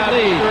 6-point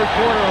lead. Third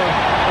quarter.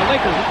 The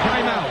Lakers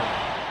timeout.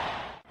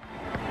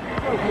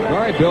 All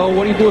right, Bill,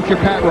 what do you do with your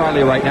Pat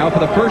Riley right now? For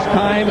the first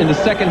time in the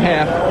second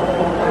half,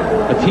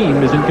 a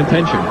team is in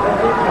contention.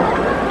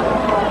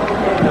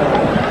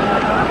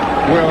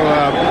 Well,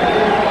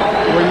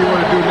 what you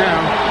want to do now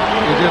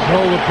is just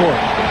hold the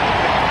fort.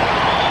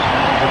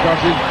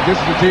 Because this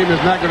is a team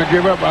that's not going to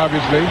give up,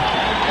 obviously.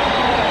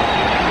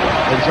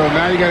 And so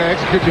now you got to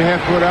execute your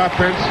half-court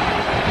offense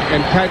and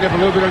tighten up a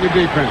little bit on your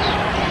defense.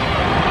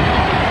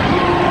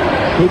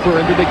 Cooper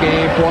into the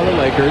game for the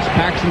Lakers.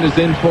 Paxson is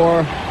in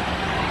for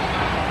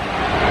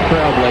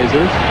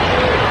Trailblazers.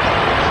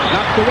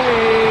 Knocked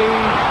away.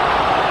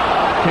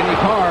 Kenny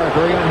Carr,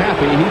 very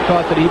unhappy. He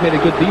thought that he made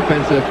a good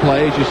defensive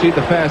play. As you see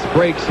the fast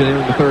breaks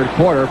in the third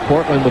quarter,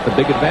 Portland with the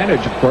big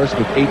advantage, of course,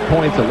 with 8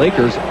 points. The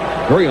Lakers,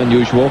 very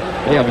unusual.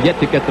 They have yet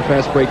to get the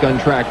fast break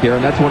untracked here,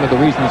 and that's one of the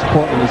reasons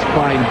Portland is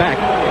flying back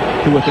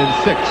to within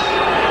 6.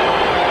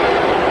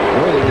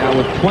 Early now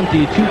with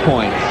 22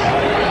 points.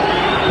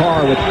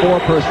 Carr with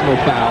 4 personal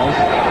fouls.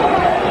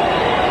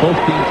 Both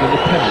teams in the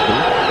penalty.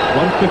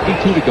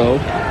 1:52 to go.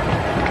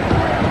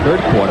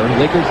 Third quarter.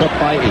 Lakers up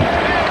by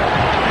 8.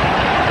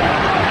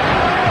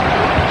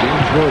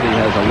 Worthy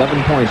has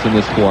 11 points in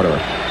this quarter.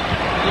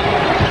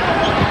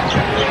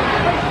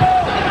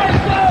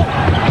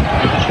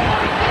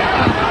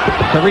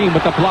 Kareem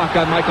with the block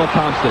on Michael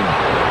Thompson.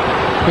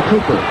 To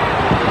Cooper.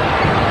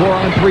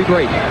 4-on-3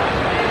 break.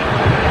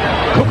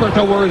 Cooper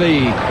to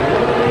Worthy.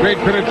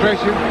 Great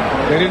penetration.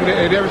 They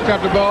never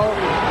stopped the ball.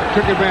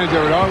 Took advantage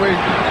of it. Always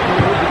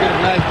to get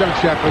a nice dunk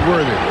shot for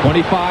Worthy.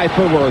 25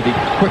 for Worthy.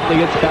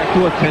 Quickly it's back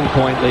to a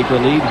 10-point Laker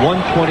lead.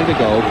 1:20 to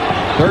go.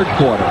 Third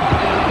quarter.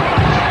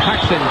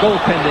 Paxson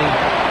goaltending.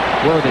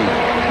 Worthy.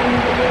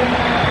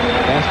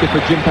 Basket for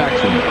Jim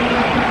Paxson.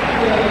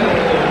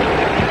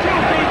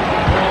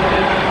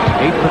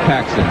 8 for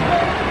Paxson.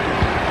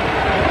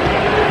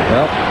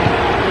 Well,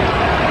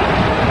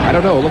 I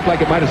don't know. It looked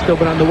like it might have still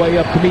been on the way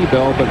up to me,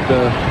 Bill, but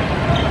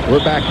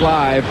we're back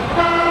live.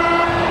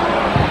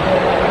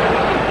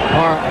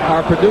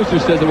 Our producer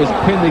says it was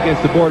pinned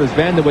against the board as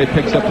Vandeweghe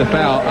picks up the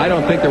foul. I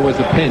don't think there was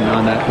a pin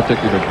on that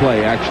particular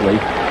play, actually.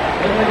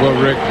 Well,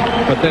 Rick,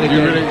 but then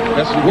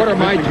again, what are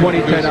my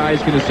 2010 eyes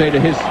going to say to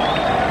his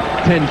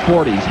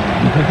 1040s?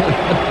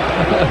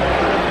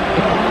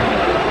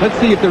 Let's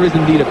see if there is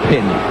indeed a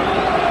pin.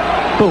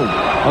 Boom.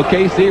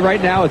 Okay, see,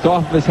 right now it's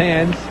off of his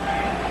hands.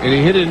 And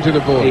he hit it into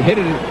the board. He hit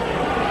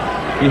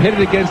it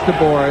against the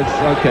boards.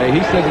 Okay, he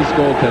says it's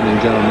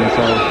goaltending, gentlemen,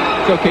 so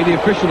it's okay. The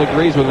official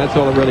agrees with him. That's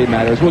all that really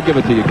matters. We'll give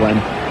it to you,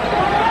 Glenn.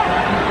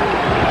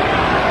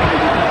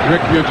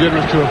 Rick, you're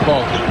generous to a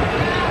fault.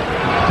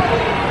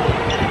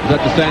 Is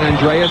that the San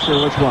Andreas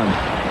or which one?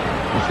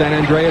 The San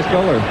Andreas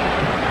goal?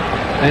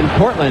 And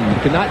Portland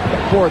could not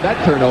afford that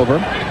turnover.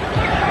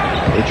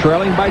 They're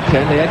trailing by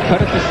 10. They had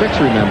cut it to 6,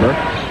 remember.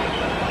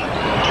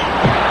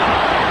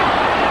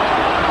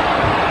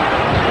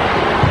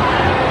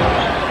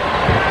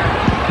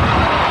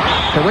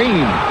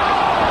 Kareem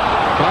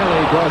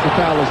finally draws the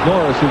foul as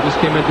Norris, who just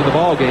came into the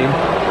ball game,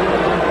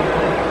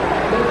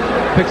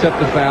 picks up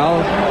the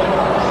foul.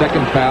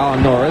 Second foul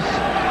on Norris.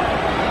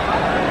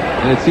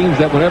 And it seems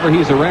that whenever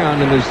he's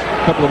around, and there's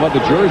a couple of other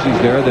jerseys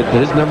there, that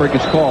his number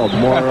gets called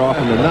more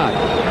often than not.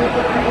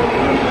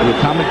 The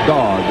atomic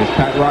dog, as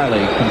Pat Riley,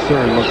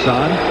 concerned, looks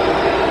on.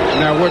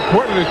 Now, what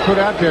Portland has put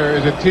out there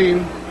is a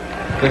team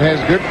that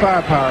has good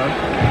firepower,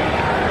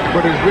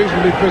 but is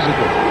reasonably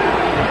physical.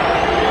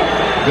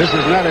 This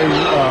is not a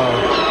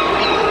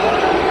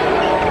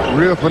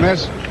real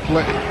finesse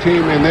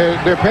team, and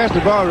they're passing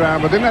the ball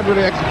around, but they're not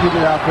really executing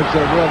the offense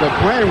that well. They're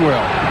playing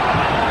well,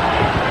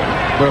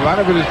 but a lot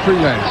of it is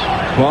freelance.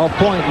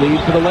 12-point lead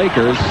for the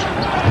Lakers.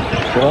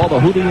 For all the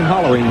hooting and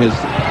hollering has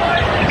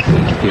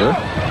ceased here,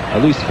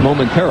 at least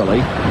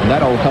momentarily, and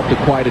that'll help to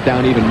quiet it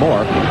down even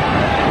more.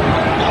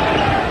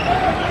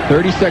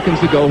 30 seconds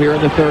to go here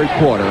in the third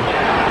quarter.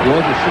 It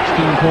was a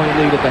 16-point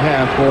lead at the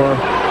half for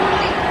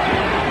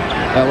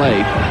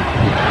L.A.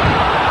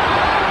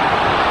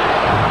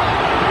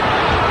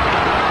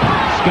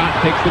 Scott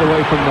takes it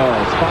away from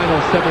Norris. Final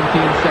 17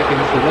 seconds.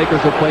 The Lakers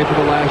will play for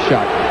the last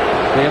shot.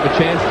 They have a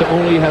chance to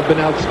only have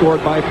been outscored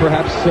by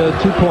perhaps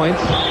 2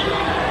 points.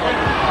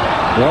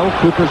 Well,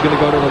 Cooper's going to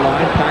go to the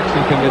line.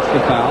 Paxson commits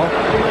the foul.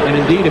 And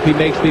indeed, if he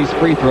makes these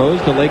free throws,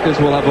 the Lakers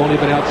will have only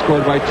been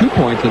outscored by 2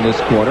 points in this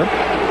quarter.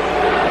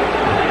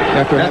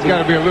 That's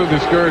got to be a little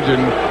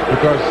discouraging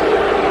because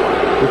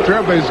the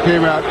Trailblazers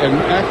came out and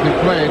actually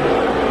played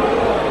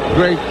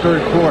great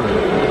third quarter.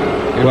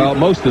 Well,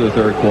 most of the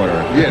third quarter.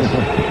 Yes.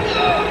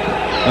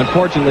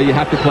 Unfortunately, you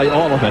have to play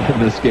all of it in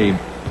this game.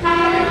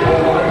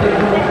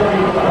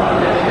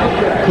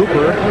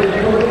 Cooper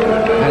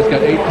has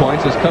got 8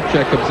 points as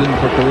Kupchak comes in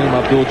for Kareem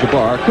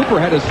Abdul-Jabbar. Cooper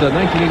had his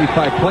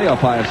 1985 playoff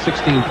high of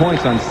 16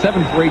 points on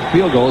 7 straight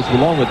field goals,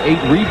 along with 8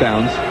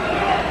 rebounds,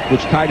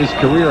 which tied his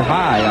career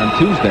high on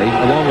Tuesday,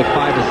 along with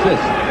 5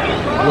 assists.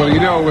 Well, you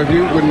know, when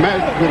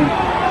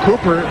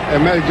Cooper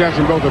and Magic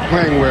Johnson both are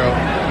playing well,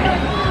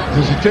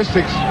 the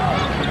statistics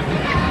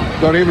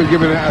don't even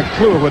give it a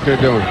clue of what they're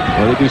doing.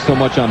 Well, they do so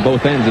much on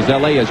both ends as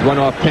L.A. has run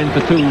off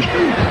 10-2.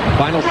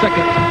 Final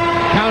second.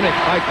 Count it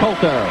by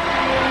Coulter.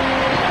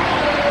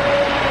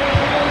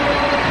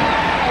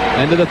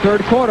 End of the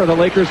third quarter, the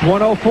Lakers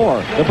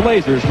 104. The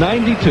Blazers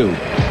 92.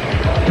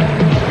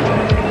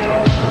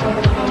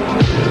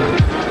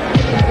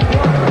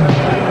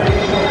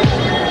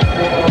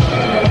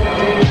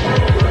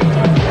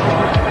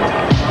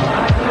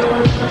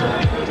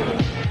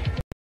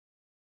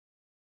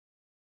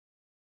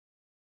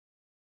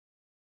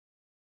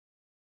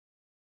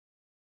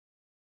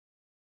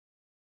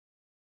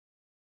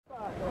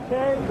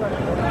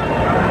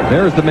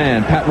 There's the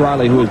man, Pat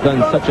Riley, who has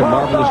done such a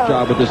marvelous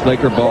job with this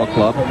Laker ball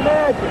club.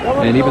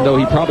 And even though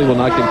he probably will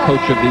not get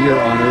Coach of the Year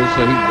honors,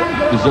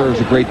 he deserves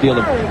a great deal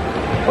of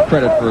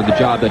credit for the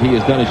job that he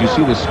has done. As you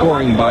see the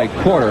scoring by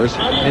quarters.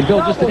 And Bill,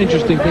 just an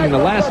interesting thing, in the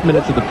last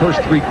minutes of the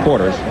first 3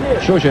 quarters,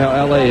 shows you how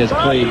LA has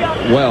played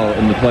well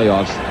in the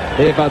playoffs.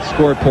 They have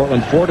outscored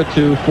Portland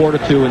 4-2,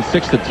 4-2, and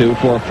 6-2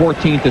 for a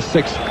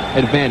 14-6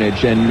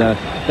 advantage. And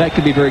that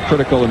can be very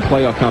critical in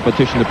playoff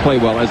competition to play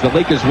well, as the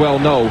Lakers well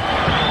know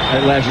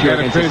last year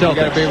against the Celtics. You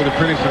got to be able to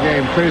finish the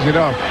game, finish it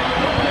off.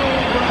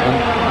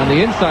 On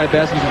the inside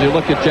baskets, as you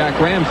look at Jack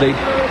Ramsey,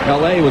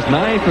 L.A. was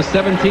 9 for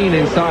 17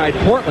 inside.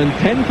 Portland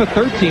 10 for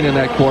 13 in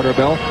that quarter,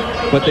 Bill.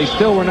 But they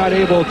still were not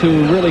able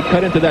to really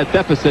cut into that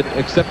deficit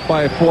except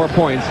by 4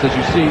 points, as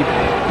you see,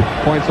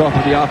 points off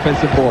of the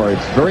offensive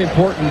boards. Very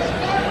important.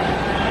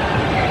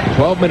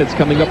 12 minutes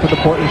coming up for the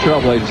Portland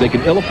Trailblazers. They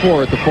can ill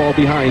afford to fall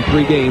behind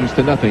 3 games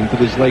to nothing to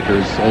these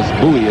Lakers as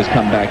Bowie has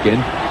come back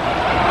in,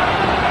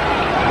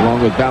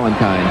 along with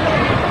Valentine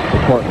for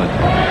Portland.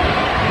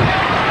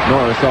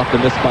 Norris off the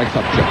miss by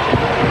Kupchak.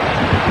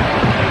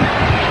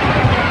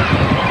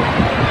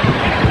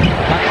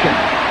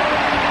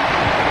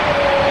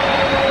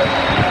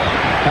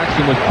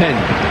 Paxson with 10.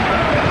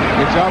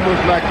 It's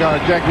almost like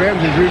Jack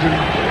Ramsey's using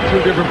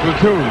 2 different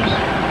platoons.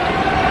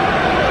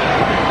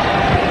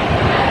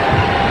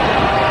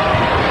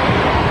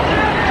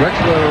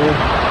 Drexler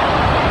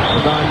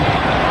is on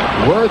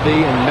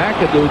Worthy, and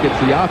McAdoo gets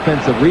the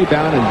offensive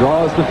rebound and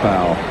draws the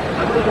foul.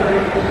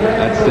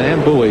 That's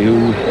Sam Bowie,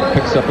 who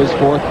picks up his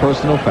 4th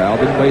personal foul.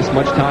 Didn't waste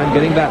much time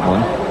getting that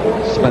one.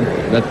 Spent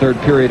that third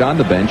period on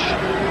the bench.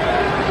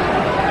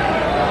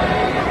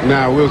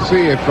 Now, we'll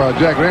see if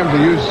Jack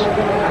Ramsey used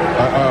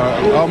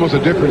almost a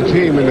different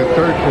team in the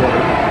third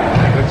quarter.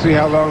 Let's see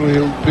how long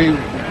he'll be.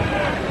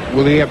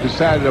 Will he have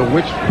decided on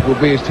which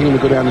will be his team to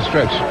go down the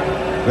stretch?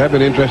 That'd be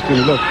an interesting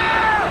look.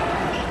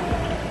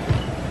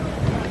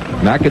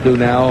 McAdoo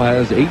now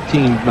has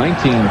 19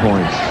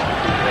 points.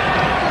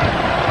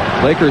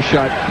 Lakers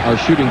are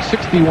shooting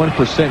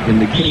 61% in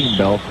the game,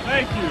 Bill.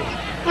 Thank you.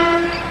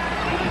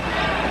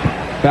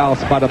 Foul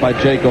spotted by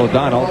Jake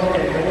O'Donnell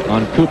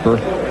on Cooper.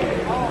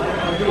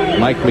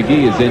 Mike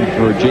McGee is in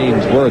for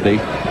James Worthy.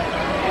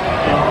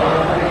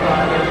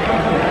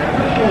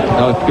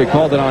 No, they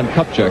called it on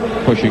Kupchak,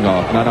 pushing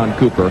off, not on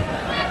Cooper.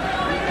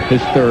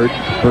 His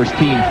first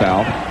team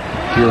foul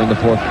here in the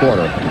 4th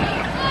quarter.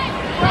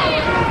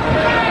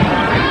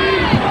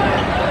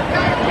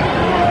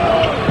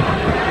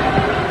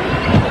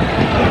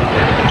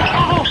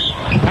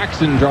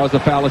 Paxson draws the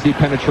foul as he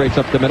penetrates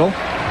up the middle.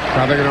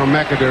 I think it's on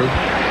McAdoo.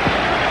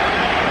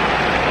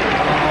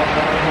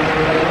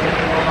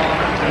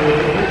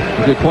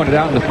 As we pointed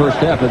out in the first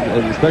half,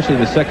 especially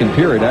in the second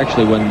period,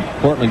 actually, when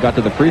Portland got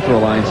to the free throw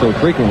line so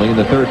frequently, in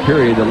the third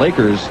period, the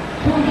Lakers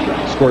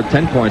scored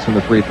 10 points from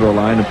the free throw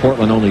line, and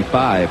Portland only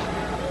 5.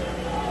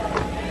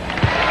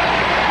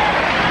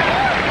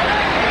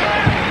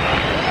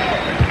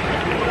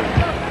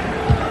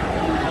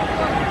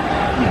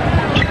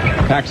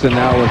 Paxson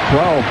now with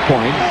 12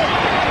 points.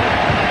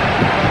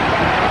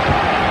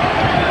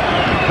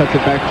 Cuts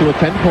it back to a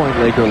 10-point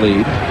Laker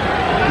lead.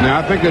 Now,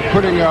 I think that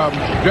putting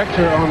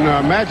Drexler on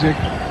Magic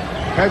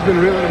has been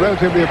really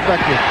relatively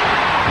effective.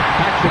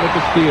 Paxson with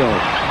the steal.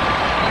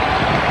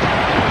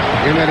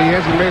 In that he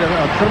hasn't made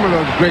some of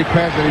those great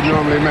passes that he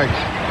normally makes.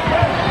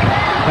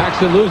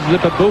 Paxson loses it,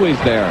 but Bowie's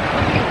there.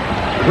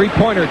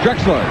 Three-pointer,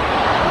 Drexler.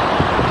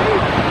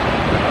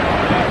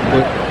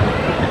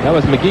 That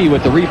was McGee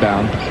with the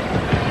rebound.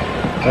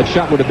 That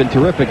shot would have been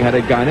terrific had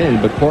it gone in,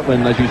 but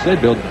Portland, as you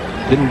said, Bill,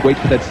 didn't wait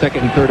for that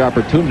second and third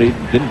opportunity,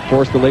 didn't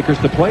force the Lakers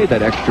to play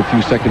that extra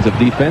few seconds of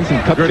defense, and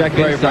Kupchak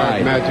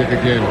inside. Magic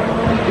again.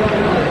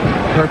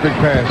 Perfect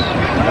pass.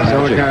 That's the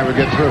only guy would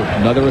get through.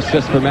 Another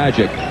assist for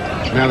Magic.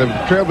 Now the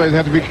Trailblazers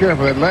have to be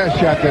careful. That last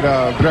shot that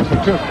Drexler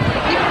took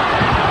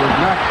was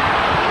not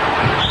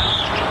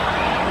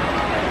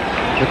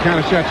the kind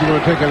of shot you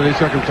want to take under these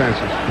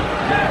circumstances.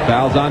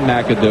 Fouls on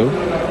McAdoo.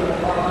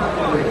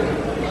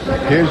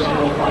 Here's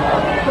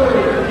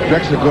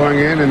Drexler going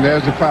in, and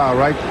there's the foul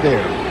right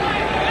there.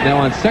 Now,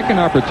 on second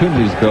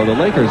opportunities, Bill, the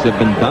Lakers have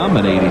been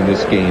dominating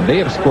this game. They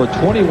have scored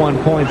 21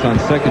 points on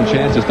second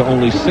chances to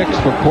only 6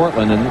 for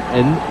Portland,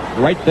 and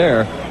right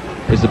there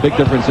is the big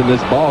difference in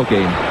this ball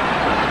game.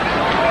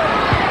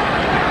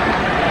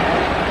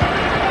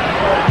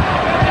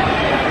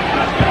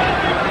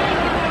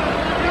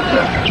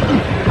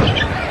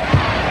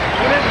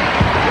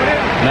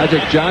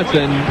 Magic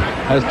Johnson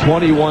has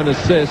 21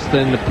 assists,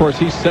 and of course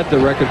he set the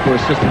record for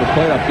assists in the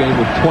playoff game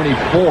with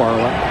 24.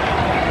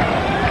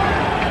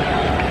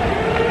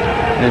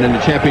 And in the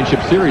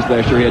championship series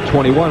last year, he had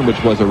 21,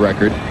 which was a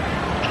record.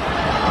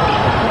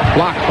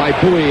 Blocked by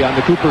Bowie on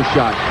the Cooper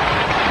shot.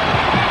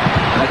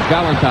 That's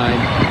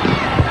Valentine.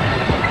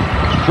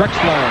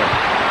 Drexler.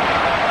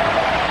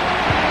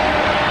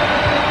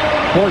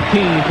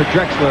 14 for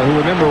Drexler, who,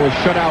 remember, was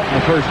shut out in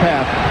the first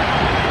half.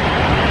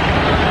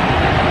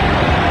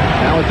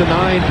 Now it's a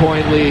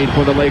 9-point lead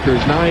for the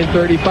Lakers.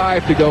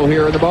 9:35 to go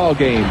here in the ball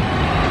game.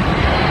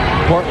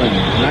 Portland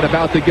not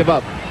about to give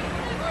up.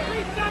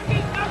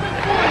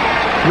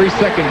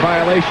 3-second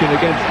violation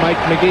against Mike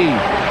McGee.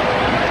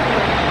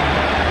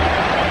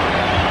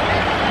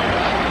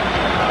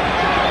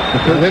 The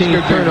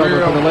 13th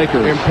turnover for the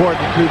Lakers.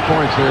 Important 2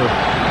 points here.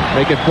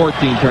 Make it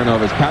 14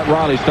 turnovers. Pat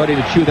Riley starting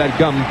to chew that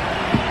gum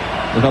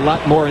with a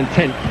lot more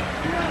intent.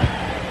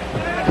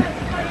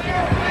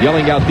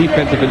 Yelling out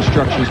defensive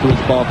instructions to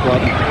his ball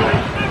club.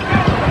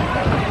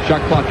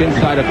 Shot clock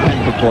inside of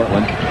 10 for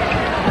Portland.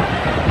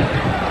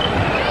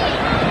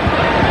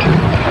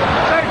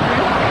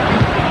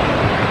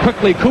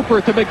 Quickly,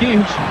 Cooper to McGee,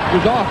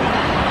 who's off.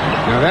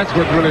 Now that's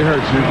what really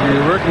hurts you.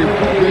 You're working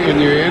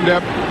and you end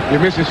up, you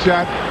miss a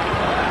shot,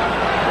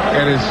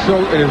 and it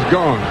is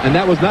gone. And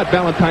that was not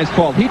Valentine's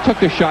fault. He took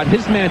the shot.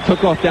 His man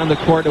took off down the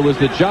court. It was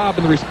the job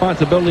and the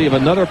responsibility of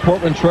another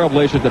Portland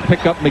Trailblazer to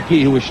pick up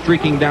McGee, who was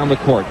streaking down the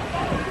court.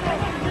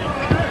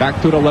 Back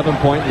to an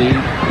 11-point lead.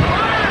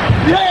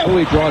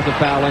 Bowie draws a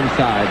foul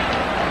inside.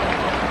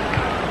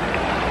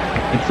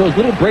 It's those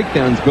little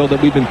breakdowns, Bill,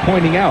 that we've been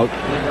pointing out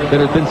that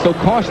have been so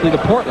costly to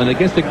Portland.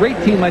 Against a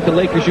great team like the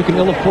Lakers, you can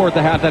ill afford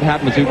to have that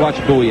happen as we watch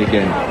Bowie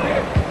again.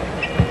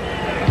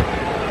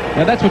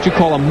 Now, that's what you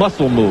call a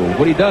muscle move.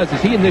 What he does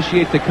is he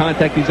initiates the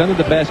contact. He's under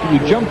the basket. You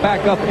jump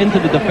back up into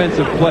the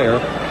defensive player.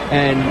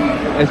 And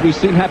as we've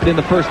seen happen in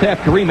the first half,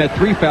 Kareem had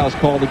 3 fouls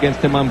called against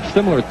him on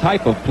similar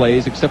type of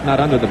plays, except not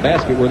under the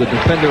basket, where the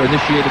defender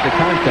initiated the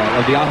contact,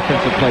 or the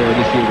offensive player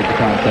initiated the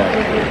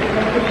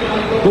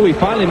contact. Bowie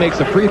finally makes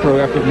a free throw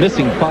after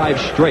missing 5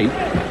 straight.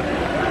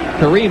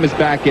 Kareem is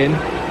back in.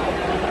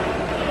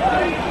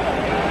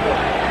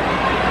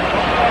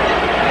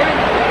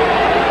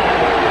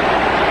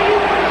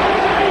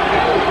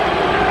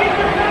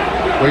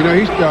 Well, you know,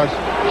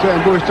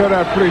 Sam Bowie started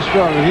out pretty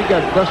strong, and he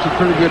got busted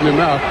pretty good in the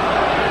mouth.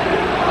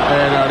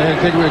 And they had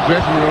to take him to the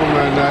dressing room,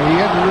 and he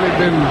hasn't really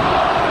been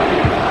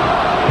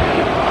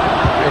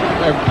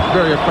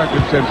very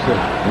effective since then.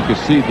 You can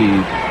see the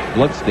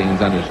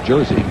bloodstains on his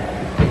jersey.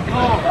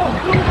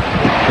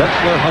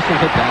 Drexler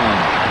hustles it down.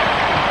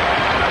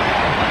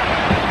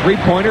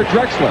 3-pointer,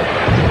 Drexler.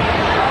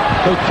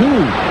 So 2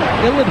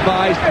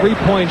 ill-advised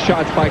 3-point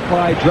shots by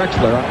Clyde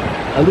Drexler.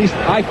 At least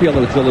I feel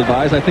that it's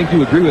ill-advised. I think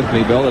you agree with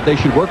me, Bill, that they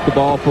should work the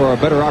ball for a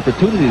better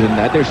opportunity than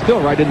that. They're still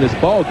right in this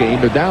ball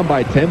game. They're down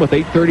by 10 with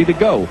 8:30 to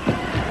go.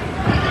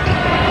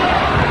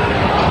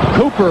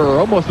 Cooper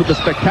almost with a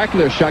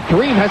spectacular shot.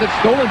 Kareem has it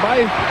stolen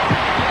by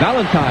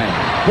Valentine.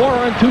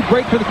 4-on-2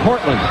 break for the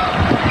Portland.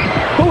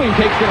 Bowie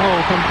takes it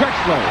home from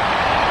Drexler.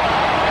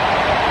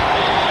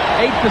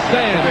 8 to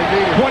Sam.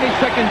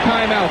 20-second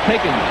timeout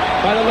taken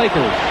by the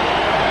Lakers.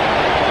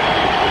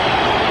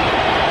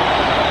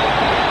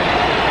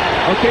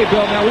 Okay,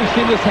 Bill, now we've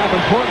seen this happen.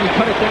 Portland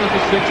cut it down to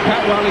 6.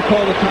 Pat Riley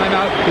called a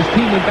timeout. His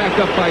team went back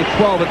up by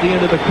 12 at the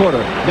end of the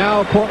quarter.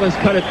 Now Portland's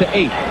cut it to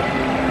 8.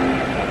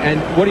 And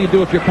what do you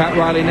do if you're Pat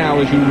Riley now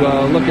as you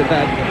look at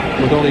that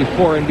with only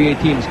 4 NBA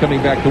teams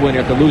coming back to win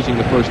after losing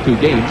the first 2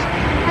 games?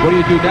 What do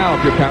you do now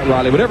if you're Pat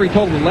Riley? Whatever he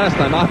told them last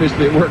time,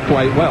 obviously it worked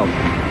quite well.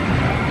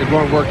 It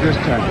won't work this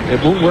time.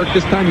 It won't work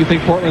this time? You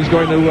think Portland's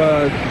going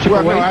to chip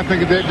away? No, I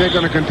think they're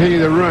going to continue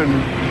to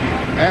run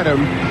at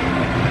him.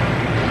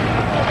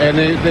 And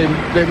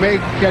they may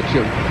catch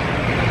him.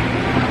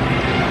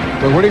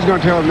 But what he's going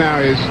to tell them now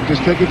is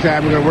just take your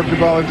time. We're going to work the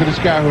ball into the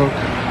skyhook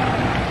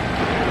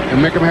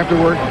and make them have to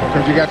work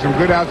because you got some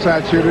good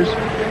outside shooters.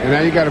 And now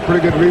you got a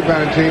pretty good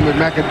rebounding team with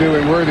McAdoo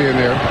and Worthy in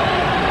there.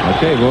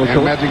 Okay, well,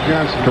 and Magic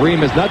Johnson. Kareem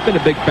has not been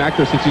a big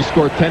factor since he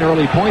scored 10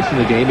 early points in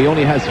the game. He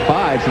only has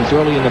 5 since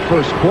early in the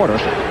first quarter.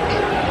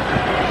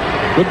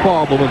 Good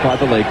ball movement by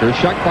the Lakers.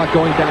 Shot clock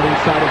going down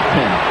inside of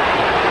 10.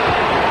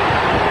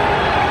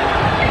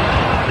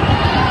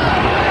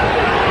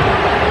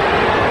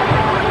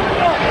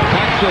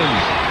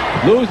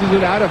 Loses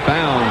it out of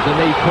bounds, and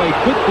they play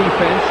good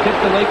defense, get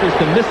the Lakers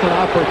to miss an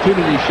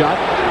opportunity shot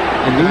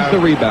and lose the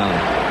rebound.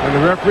 And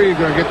the referee is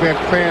going to get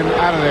that fan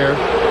out of there,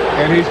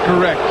 and he's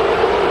correct.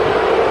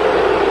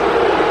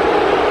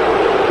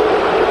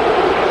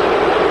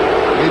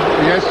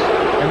 Yes,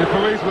 and the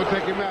police will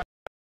take him out.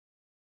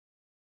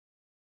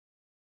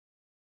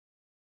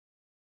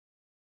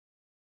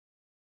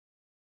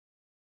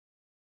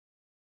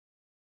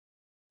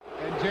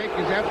 And Jake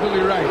is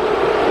absolutely right.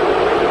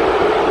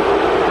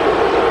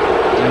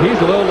 And he's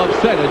a little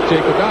upset at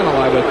Jake O'Donnell,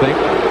 I would think.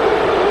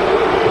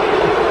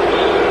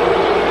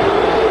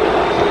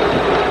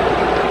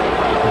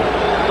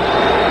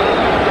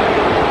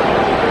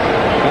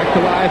 Back to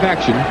live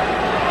action.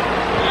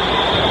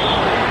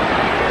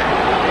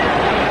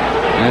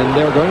 And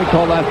they're going to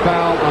call that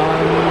foul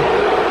on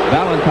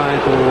Valentine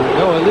for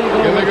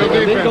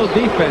illegal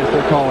defense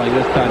they're calling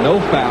this time.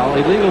 No foul.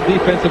 Illegal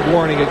defensive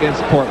warning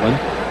against Portland.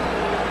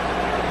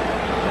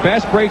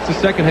 Fast breaks the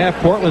second half.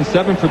 Portland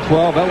 7 for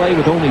 12. LA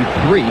with only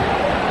 3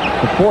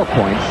 for 4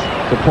 points.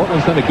 So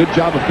Portland's done a good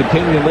job of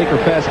containing the Laker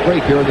fast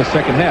break here in the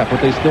second half,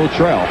 but they still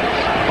trail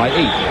by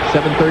 8.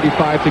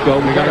 7:35 to go.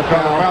 We got a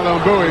foul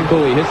on Bowie.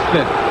 Bowie, his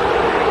 5th.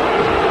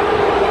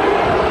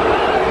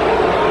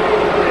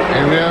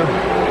 And they'll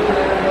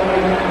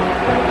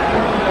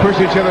push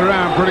each other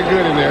around pretty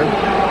good in there.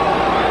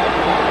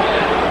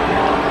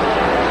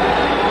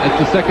 It's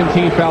the second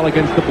team foul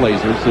against the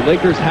Blazers. The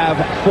Lakers have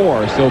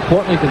 4, so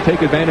Portland can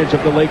take advantage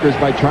of the Lakers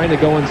by trying to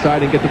go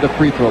inside and get to the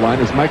free throw line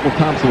as Michael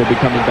Thompson will be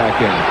coming back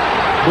in.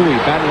 Bowie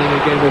battling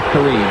again with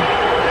Kareem.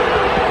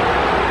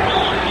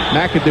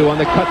 McAdoo on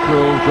the cut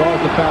through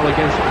draws the foul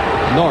against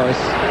Norris.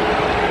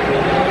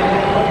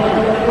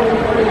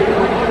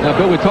 Now,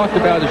 Bill, we talked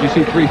about, as you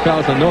see, 3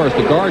 fouls on Norris,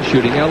 the guard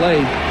shooting.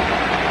 LA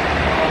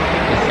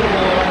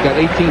got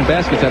 18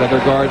 baskets out of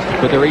their guards,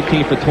 but they're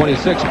 18 for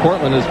 26.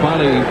 Portland has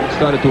finally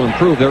started to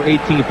improve. They're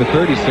 18 for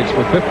 36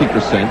 for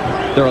 50%.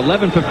 They're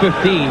 11 for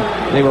 15.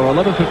 They were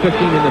 11 for 15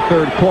 in the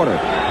third quarter,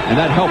 and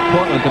that helped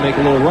Portland to make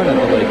a little run at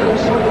the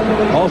Lakers.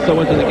 Also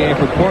into the game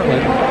for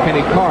Portland,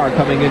 Kenny Carr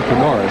coming in for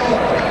Norris.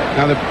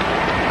 Now the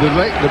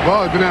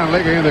ball has been on the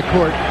Laker end of the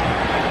court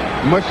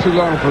much too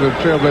long for the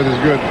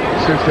Trailblazers good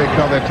since they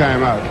called that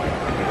timeout.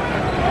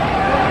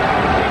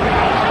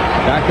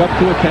 Back up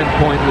to a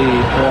 10-point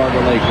lead for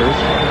the Lakers.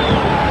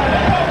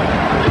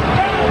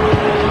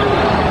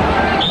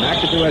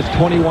 McAdoo has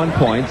 21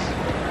 points.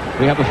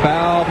 We have a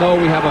foul. No,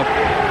 we have a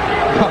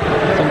cup,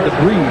 some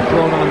debris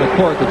thrown on the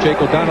court that Jake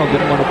O'Donnell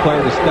didn't want a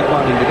player to step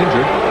on and get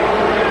injured.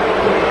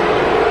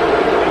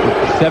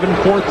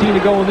 7:14 to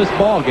go in this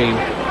ball game.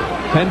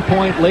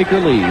 10-point Laker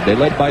lead. They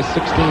led by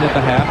 16 at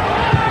the half.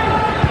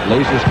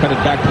 Blazers cut it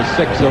back to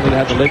 6, only to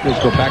have the Lakers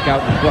go back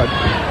out in front.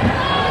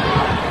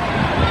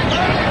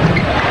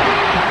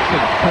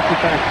 Cuts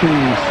it back to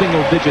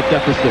single-digit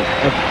deficit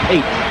of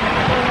 8.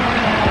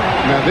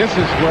 Now this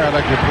is where I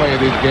like to play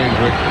these games,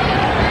 Rick.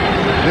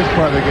 This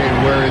part of the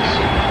game where it's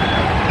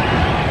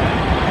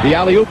the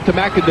alley-oop to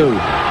McAdoo.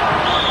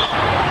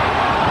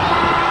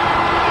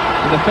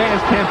 And the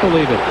fans can't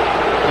believe it.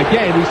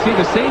 Again, we see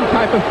the same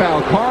type of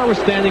foul. Carr was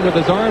standing with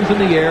his arms in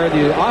the air.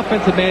 The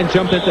offensive man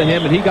jumped into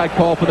him, and he got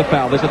called for the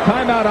foul. There's a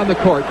timeout on the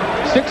court.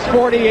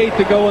 6:48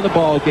 to go in the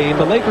ball game.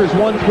 The Lakers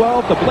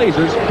 112, the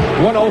Blazers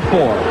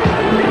 104.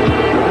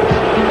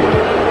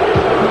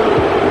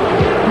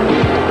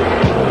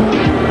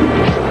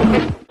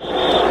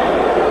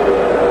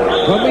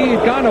 When we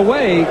had gone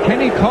away,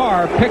 Kenny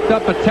Carr picked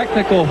up a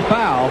technical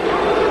foul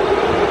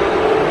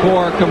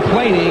for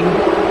complaining,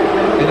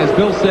 and as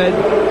Bill said,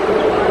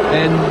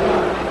 and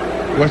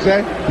what's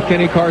that?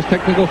 Kenny Carr's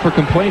technical for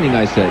complaining,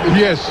 I said.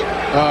 Yes.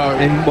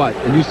 And what?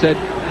 And you said,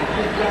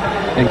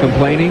 and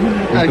complaining?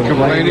 And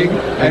complaining.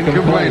 And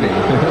complaining.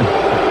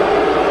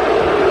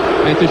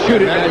 And to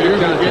shoot it, that Magic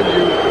usually Johnson. give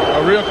you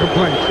a real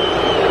complaint.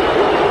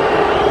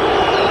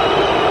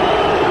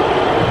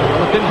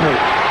 Well, it didn't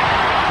hurt,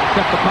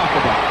 except the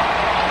pocketbook.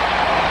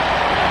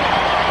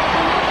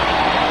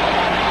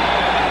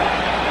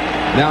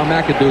 Now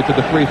McAdoo to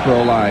the free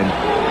throw line.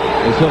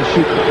 As he'll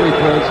shoot the free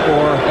throws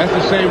for... That's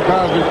the same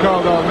foul we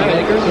called all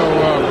night. So,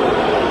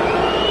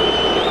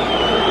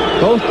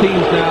 both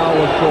teams now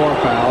with 4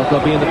 fouls.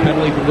 They'll be in the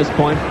penalty from this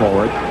point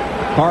forward.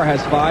 Carr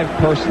has 5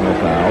 personal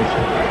fouls.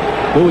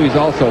 Bowie's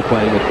also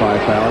playing with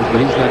 5 fouls, but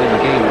he's not in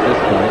the game at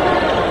this point.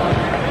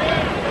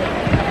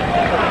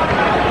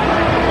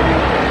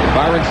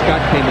 Byron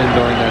Scott came in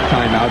during that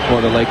timeout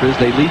for the Lakers.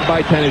 They lead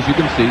by 10, as you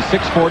can see.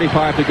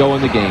 6:45 to go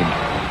in the game.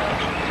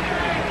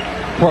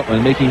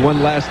 Portland making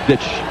one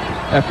last-ditch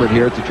effort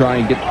here to try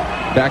and get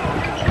back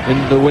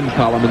in the win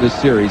column in this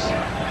series.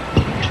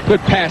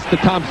 Good pass to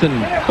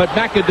Thompson, but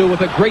McAdoo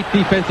with a great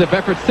defensive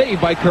effort,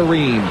 saved by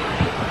Kareem.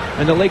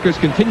 And the Lakers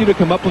continue to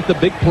come up with the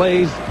big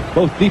plays,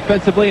 both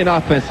defensively and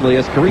offensively,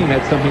 as Kareem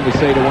had something to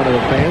say to one of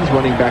the fans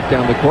running back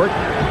down the court.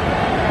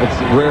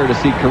 It's rare to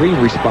see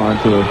Kareem respond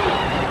to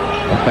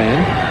a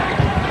fan.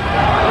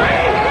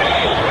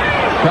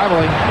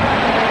 Traveling.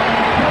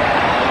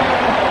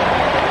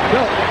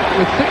 Well,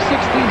 with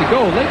 6:16 to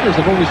go, Lakers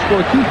have only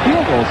scored 2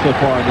 field goals so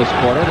far in this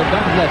quarter. They've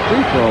gotten that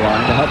free throw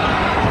line to help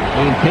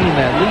maintain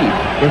that lead.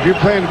 But if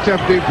you're playing a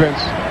tough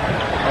defense,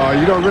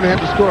 you don't really have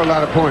to score a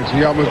lot of points.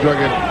 He almost drug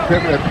it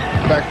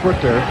back foot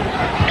there.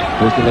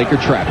 Here's the Laker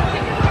trap.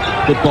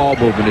 Good ball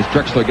movement as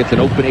Drexler gets an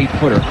open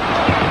 8-footer.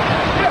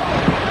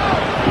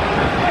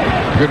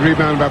 Good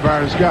rebound by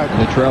Byron Scott. And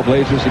the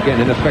Trailblazers,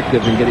 again,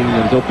 ineffective in getting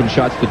those open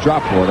shots to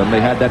drop for them.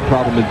 They had that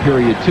problem in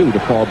period 2 to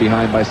fall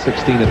behind by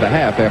 16 at the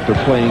half after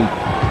playing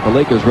the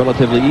Lakers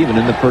relatively even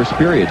in the first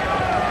period.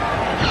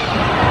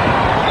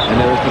 And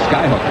there's the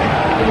skyhook.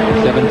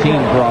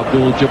 17 for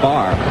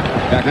Abdul-Jabbar.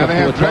 Back now up they to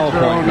have a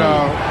 12-point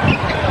on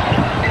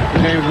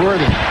James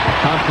Worthy.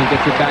 Thompson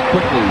gets it back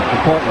quickly for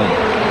Portland.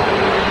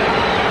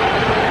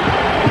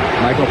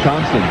 Michael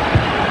Thompson.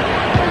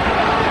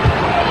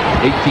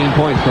 18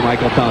 points for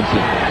Michael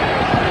Thompson.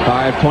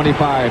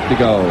 5:25 to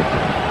go.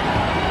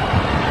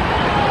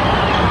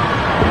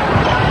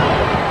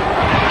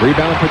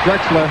 Rebound for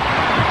Drexler.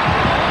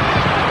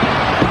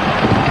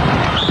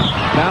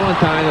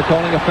 Valentine, they're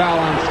calling a foul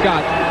on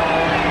Scott.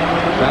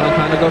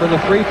 Valentine to go to the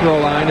free throw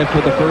line, and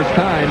for the first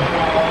time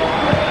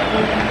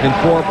in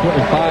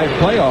 5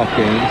 playoff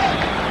games,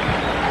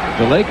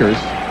 the Lakers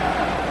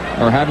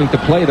are having to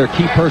play their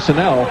key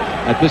personnel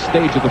at this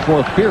stage of the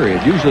 4th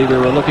period. Usually they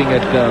were looking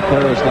at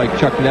players like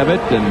Chuck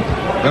Nevitt and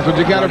that's what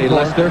you got him for.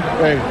 Lester.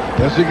 Hey,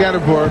 that's what you got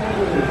him for.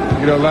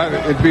 You know,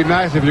 it'd be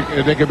nice if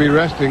they could be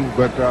resting,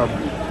 but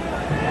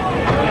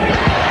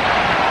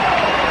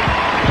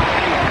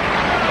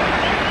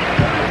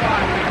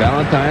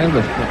Valentine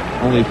with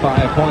only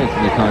 5 points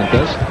in the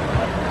contest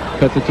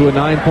cuts it to a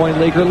 9-point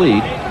Laker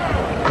lead,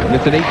 and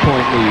it's an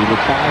 8-point lead with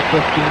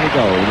 5:15 to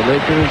go. The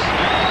Lakers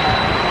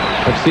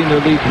have seen their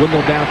lead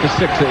dwindle down to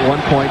 6 at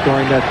one point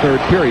during that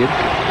 3rd period.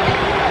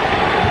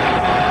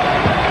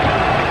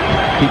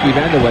 Kiki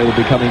Vandeweghe will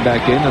be coming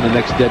back in on the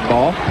next dead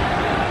ball.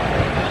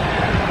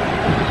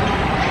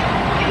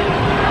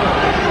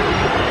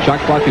 Shot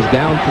clock is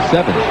down to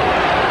 7.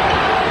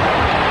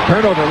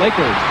 Turnover,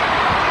 Lakers.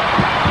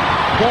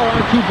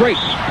 4-on-2 break.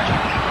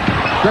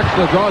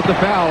 Drexler draws the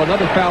foul.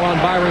 Another foul on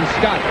Byron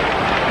Scott.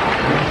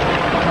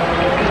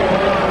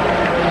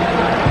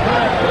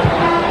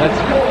 That's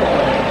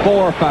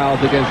 4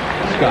 fouls against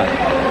Scott.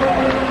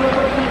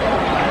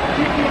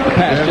 The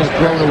pass just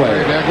thrown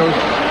away. There goes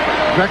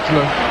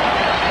Drexler.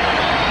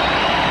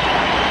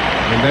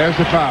 And there's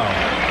the foul.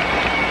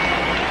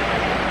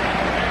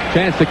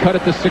 Chance to cut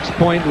it to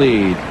 6-point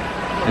lead.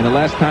 And the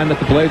last time that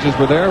the Blazers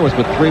were there was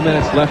with 3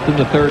 minutes left in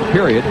the 3rd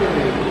period.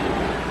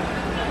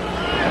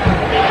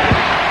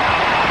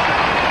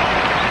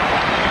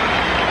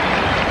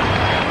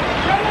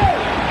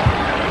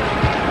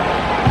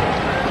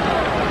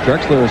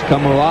 Drexler has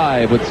come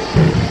alive with 15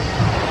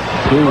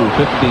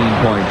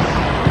 points.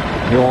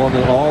 They're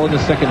all in the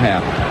second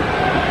half.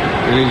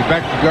 And he's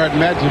back to guard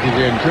Magic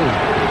again, too.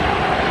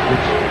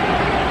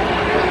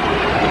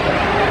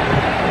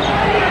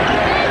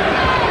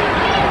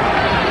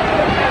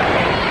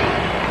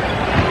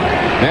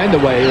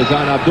 Vandeweghe is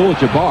on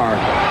Abdul-Jabbar.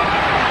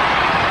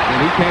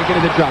 And he can't get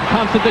it to drop.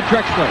 Thompson to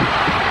Drexler.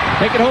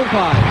 Take it home,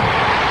 Clyde.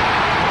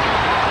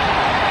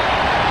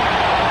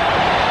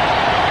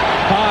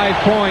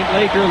 5-point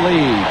Laker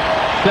lead.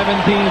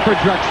 17 for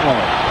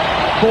Drexler.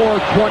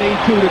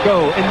 4:22 to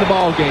go in the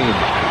ball game.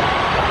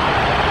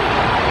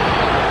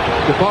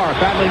 Jabbar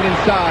battling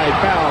inside.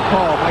 Foul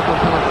call. Michael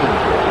Thompson.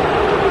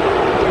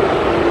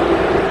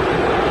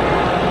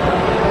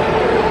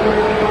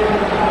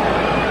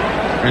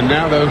 And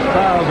now those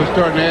fouls are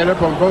starting to add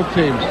up on both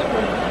teams.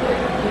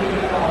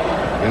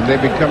 And they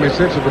become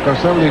essential because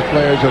some of these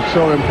players are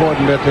so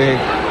important that the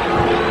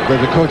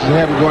coaches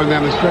have them going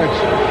down the stretch.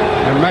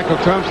 And Michael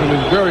Thompson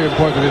is very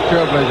important to this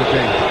Trailblazer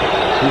team.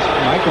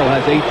 Michael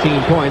has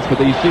 18 points, but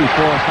you see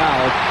 4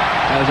 fouls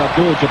as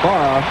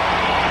Abdul-Jabbar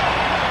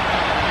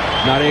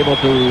not able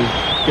to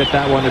get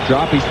that one to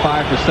drop. He's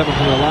 5 for 7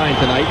 from the line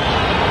tonight.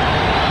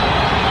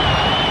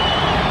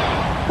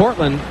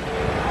 Portland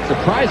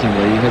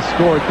surprisingly, has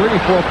scored 34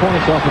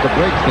 points off of the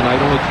breaks tonight,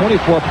 only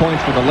 24 points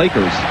for the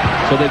Lakers.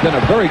 So they've done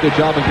a very good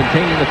job in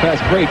containing the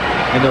fast break,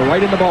 and they're right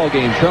in the ball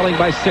game, trailing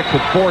by 6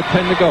 with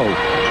 4:10 to go.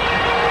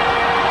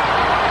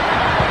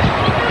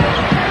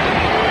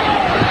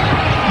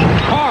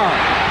 Carr.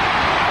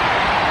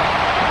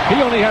 He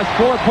only has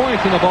 4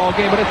 points in the ball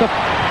game, but it's a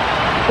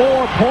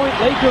 4-point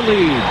Laker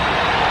lead.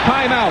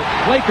 Timeout,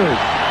 Lakers.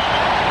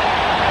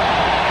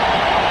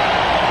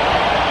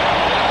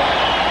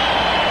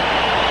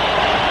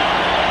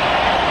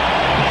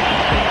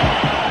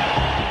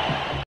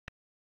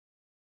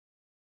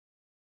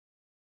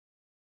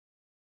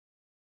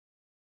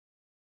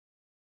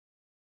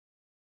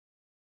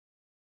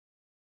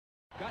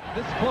 Got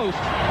this close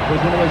was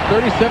when it was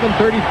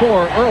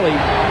 37-34 early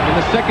in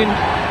the second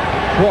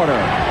quarter.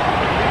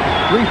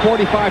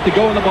 3:45 to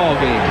go in the ball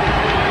game.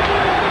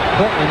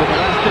 Portland with a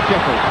last-ditch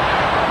effort.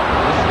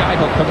 The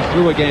skyhook comes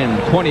through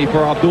again. 20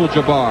 for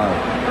Abdul-Jabbar.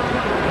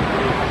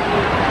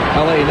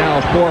 LA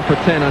now 4 for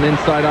 10 on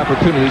inside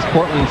opportunities.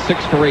 Portland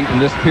 6 for 8 in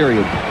this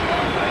period.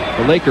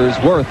 The Lakers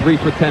were 3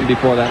 for 10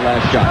 before that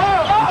last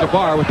shot.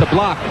 Jabbar with the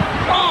block.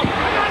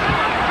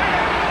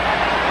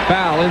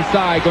 Foul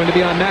inside, going to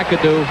be on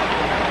McAdoo.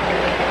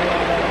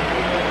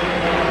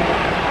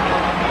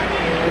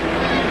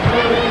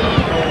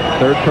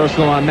 Third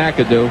personal on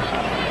McAdoo.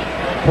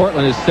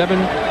 Portland is 7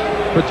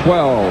 for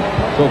 12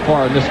 so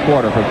far in this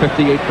quarter for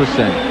 58%.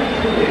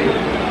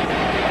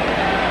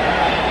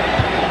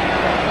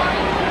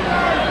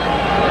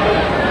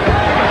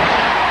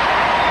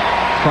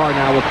 Carr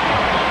now with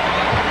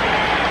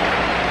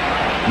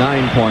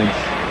 9 points.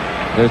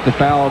 There's the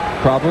foul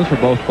problems for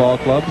both ball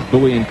clubs.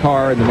 Bowie and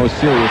Carr in the most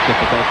serious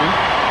difficulty.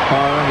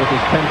 Carr with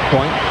his 10th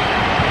point.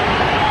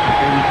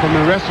 And from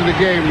the rest of the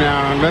game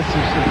now, unless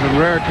it's in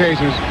rare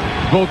occasions,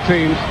 both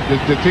teams,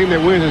 the team that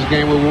wins this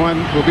game will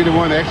be the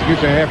one that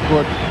executes their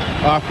half-court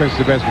offense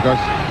the best, because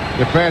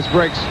the fast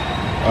breaks,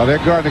 they're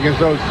guarding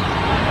against those.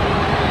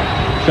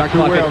 Shot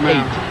clock at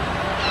 8.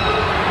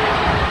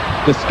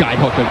 The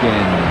skyhook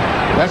again.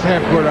 That's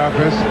half-court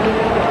offense.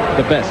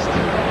 The best.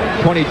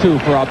 22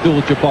 for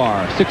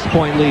Abdul-Jabbar.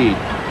 6-point lead.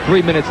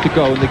 3 minutes to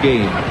go in the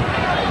game.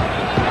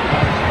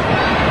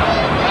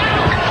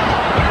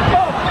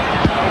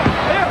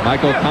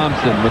 Michael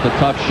Thompson with a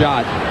tough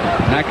shot.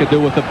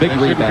 McAdoo with a big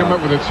rebound. They shouldn't come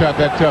up with a shot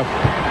that tough.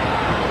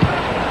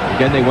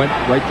 Again, they went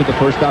right to the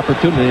first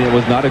opportunity. It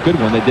was not a good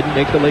one. They didn't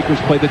make the Lakers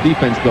play the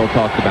defense Bill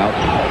talked about.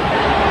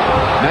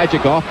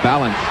 Magic off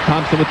balance.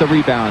 Thompson with the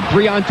rebound.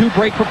 3-on-2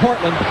 break for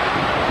Portland.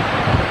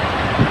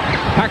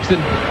 Paxson.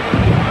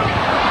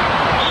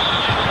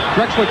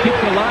 Drexler keeps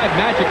it alive.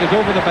 Magic is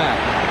over the back.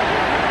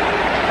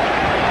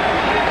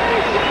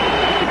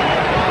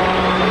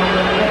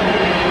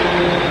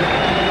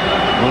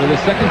 Only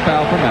the second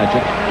foul for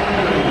Magic.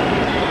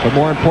 But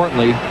more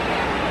importantly,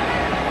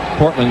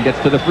 Portland gets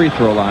to the free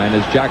throw line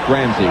as Jack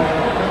Ramsey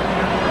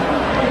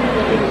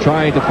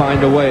trying to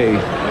find a way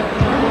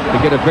to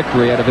get a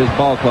victory out of his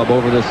ball club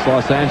over this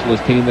Los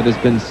Angeles team that has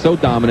been so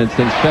dominant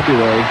since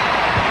February,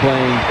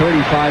 playing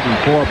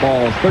 35-4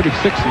 balls,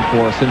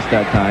 36-4 since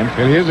that time.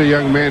 And here's a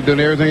young man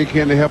doing everything he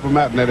can to help him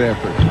out in that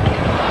effort.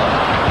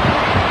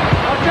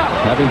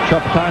 Having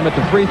tough time at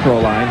the free throw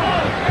line.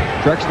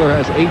 Drexler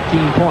has 18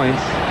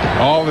 points.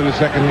 All in the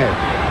second half.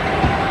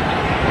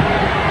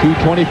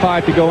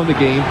 2:25 to go in the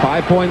game.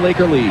 5-point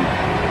Laker lead.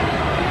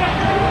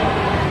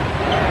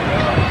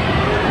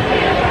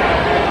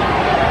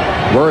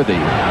 Worthy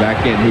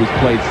back in, who's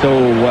played so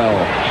well.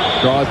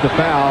 Draws the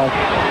foul.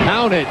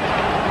 Count it.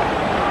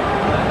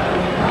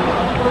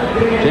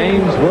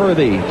 James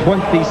Worthy,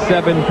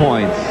 27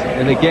 points.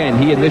 And again,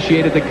 he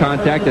initiated the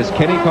contact as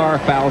Kenny Carr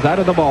fouls out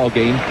of the ball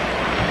game.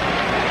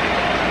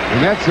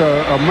 And that's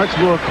a much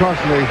more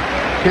costly,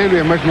 can be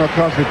a much more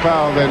costly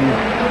foul than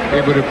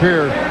it would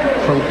appear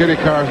from Kenny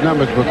Carr's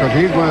numbers, because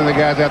he's one of the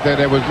guys out there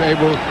that was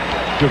able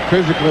to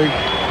physically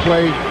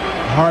play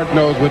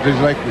hard-nosed with his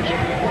Lakers.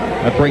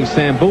 That brings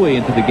Sam Bowie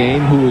into the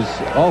game, who is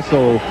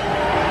also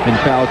in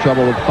foul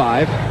trouble with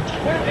 5.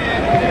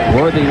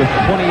 Worthy with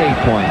 28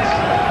 points.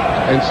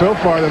 And so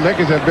far, the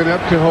Lakers have been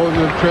up to holding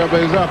the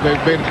Trailblazers up. They've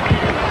made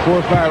 4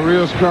 or 5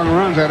 real strong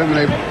runs at them, and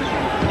they've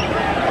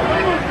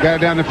got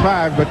it down to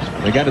 5, but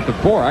they got it to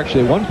 4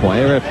 actually at one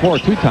point. They were at 4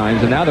 2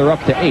 times, and now they're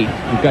up to 8.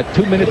 We've got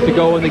 2 minutes to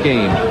go in the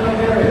game.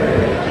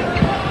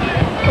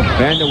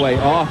 Vandeweghe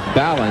off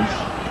balance.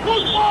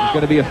 There's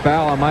going to be a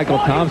foul on Michael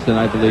Thompson,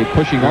 I believe,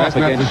 pushing off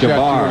against Jabbar. That's not the shot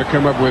you want to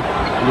come up with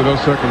those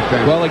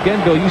circumstances. Well,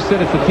 again, Bill, you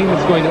said it's the team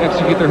that's going to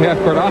execute their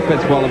half-court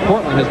offense well, and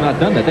Portland has not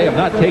done that. They have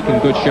not taken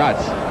good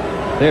shots.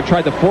 They have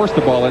tried to force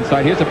the ball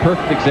inside. Here's a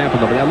perfect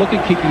example of it. Now look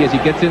at Kiki as he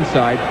gets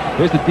inside.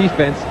 There's the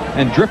defense,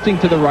 and drifting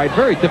to the right.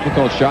 Very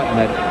difficult shot in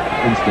that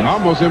instance.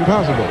 Almost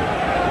impossible.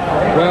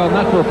 Well,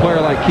 not for a player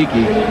like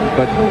Kiki,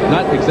 but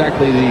not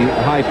exactly the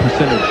high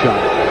percentage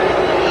shot.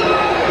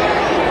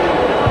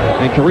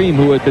 And Kareem,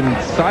 who had been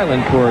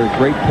silent for a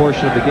great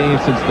portion of the game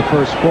since the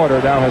first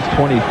quarter, now has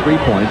 23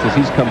 points as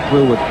he's come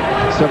through with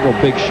several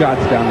big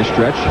shots down the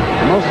stretch.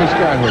 Mostly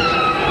skyhooks.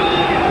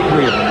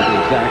 3 of them to be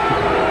exact.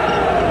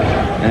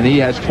 and he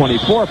has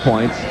 24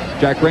 points.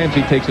 Jack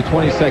Ramsey takes a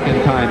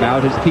 20-second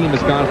timeout. His team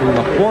has gone from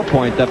a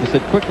 4-point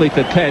deficit quickly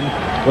to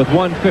 10 with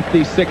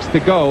 1:56 to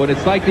go. And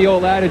it's like the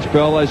old adage,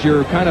 Bill, as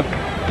you're kind of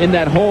in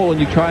that hole and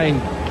you try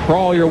and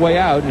crawl your way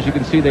out. As you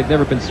can see, they've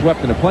never been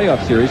swept in a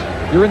playoff series.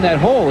 You're in that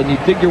hole and you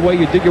dig your way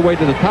to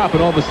the top,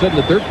 and all of a sudden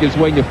the dirt gives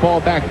way and you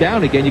fall back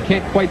down again. You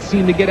can't quite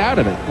seem to get out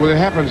of it. Well, it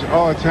happens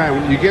all the time.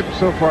 When you get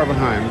so far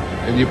behind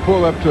and you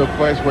pull up to a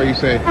place where you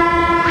say,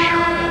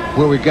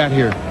 "Well, we got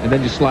here," and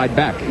then you slide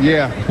back.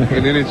 Yeah,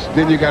 and then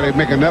you got to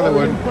make another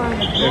one,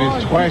 and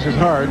it's twice as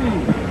hard.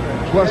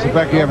 Plus the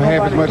fact you have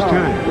half as much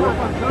time.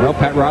 Well,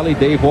 Pat Riley,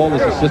 Dave Wall,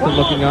 his assistant,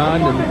 looking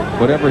on, and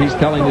whatever he's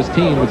telling his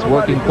team, it's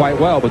working quite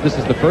well. But this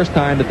is the first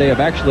time that they have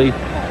actually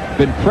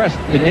been pressed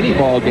in any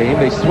ball game.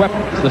 They swept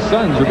the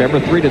Suns, remember,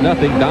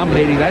 3-0,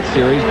 dominating that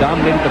series,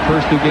 dominated the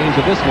first 2 games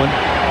of this one.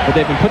 But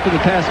they've been put to the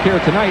task here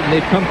tonight, and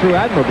they've come through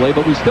admirably.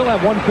 But we still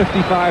have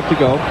 1:55 to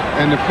go.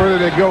 And the further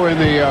they go in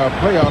the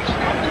playoffs,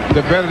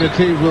 the better the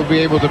teams will be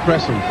able to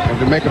press them and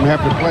to make them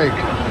have to play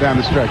down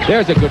the stretch.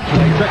 There's a good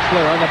play.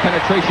 Drexler on the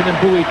penetration, and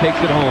Bowie takes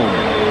it home.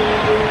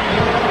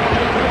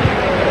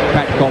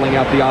 Pat calling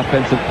out the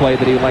offensive play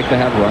that he would like to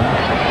have run.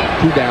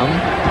 2 down.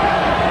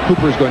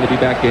 Cooper's going to be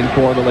back in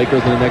for the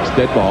Lakers in the next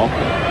dead ball.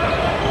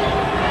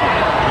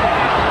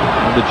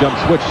 And the jump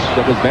switch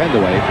that was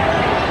Vandeweghe.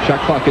 Shot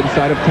clock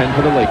inside of 10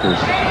 for the Lakers.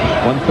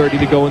 1:30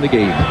 to go in the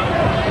game.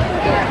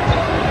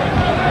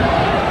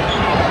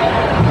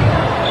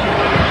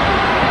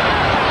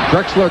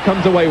 Drexler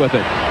comes away with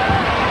it.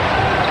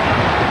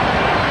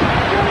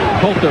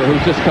 Coulter,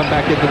 who's just come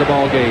back into the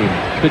ball game.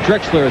 To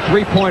Drexler,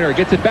 3-pointer,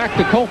 gets it back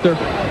to Coulter.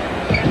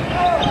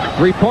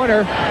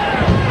 3-pointer.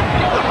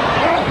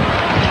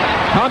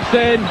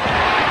 Thompson.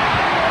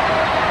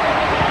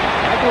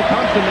 Michael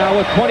Thompson now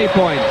with 20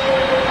 points.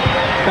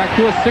 Back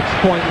to a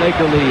 6-point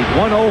Laker lead.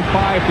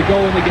 1:05 to go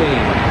in the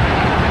game.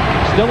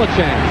 Still a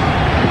chance.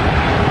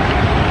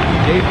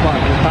 Dave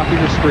Clark on top of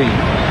your screen.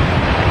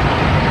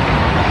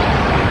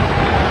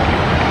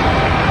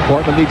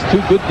 Portland needs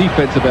 2 good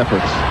defensive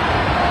efforts.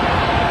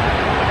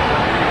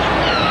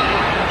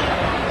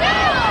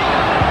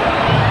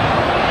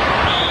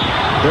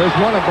 There's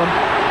one of them.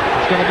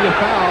 It's going to be a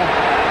foul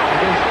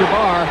against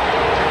Jabbar.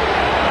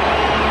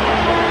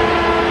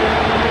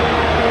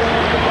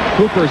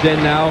 Cooper's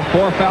in now.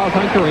 4 fouls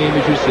on Kareem,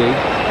 as you see.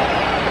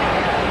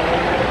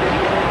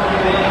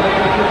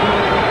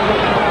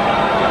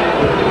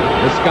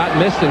 Scott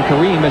missed, and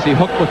Kareem, as he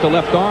hooked with the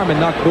left arm and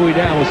knocked Bowie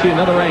down. We'll see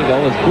another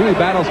angle as Bowie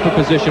battles for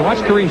position. Watch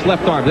Kareem's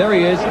left arm. There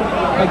he is.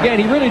 Again,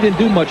 he really didn't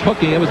do much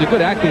hooking. It was a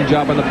good acting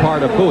job on the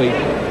part of Bowie.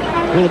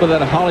 A little bit of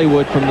that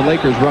Hollywood from the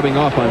Lakers rubbing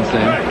off on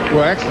Sam.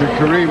 Well, actually,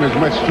 Kareem is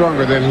much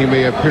stronger than he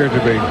may appear to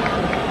be.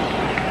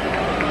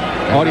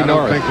 Audie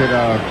Norris. I don't think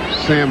that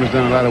Sam has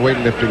done a lot of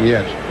weightlifting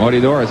yet. Audie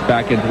Norris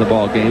back into the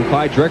ball game.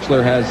 Clyde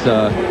Drexler has,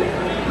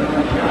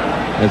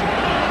 as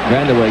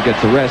Vandeweghe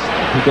gets a rest,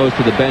 he goes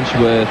to the bench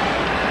with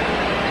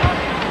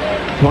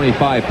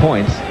 25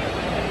 points.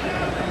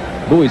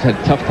 Bowie's had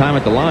a tough time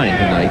at the line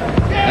tonight.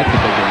 That's a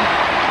big one.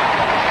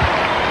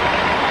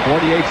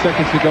 48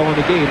 seconds to go in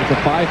the game. It's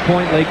a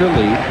 5-point Laker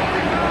lead.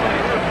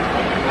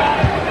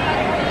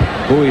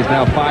 Bowie is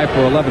now 5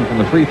 for 11 from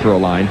the free throw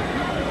line.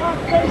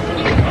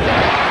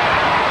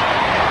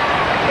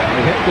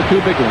 They hit the 2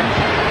 big ones.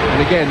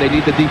 And again, they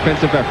need the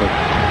defensive effort.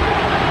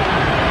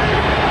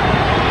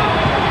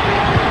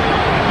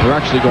 They're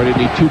actually going to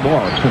need 2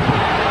 more.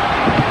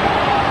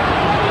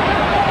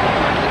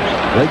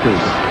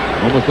 Lakers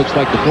almost looks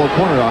like the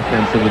 4-corner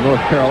offense of the North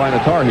Carolina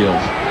Tar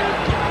Heels.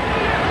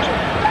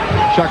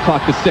 Shot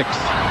clock to 6.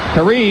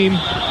 Kareem.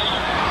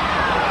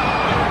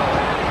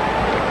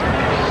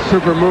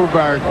 Super move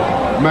by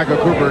Michael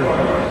Cooper,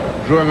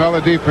 drawing all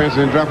the defense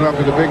and dropping off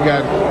to the big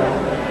guy,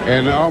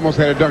 and almost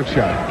had a dunk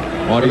shot.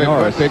 Audie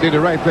Norris. They did the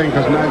right thing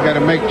because now he's got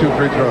to make 2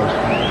 free throws.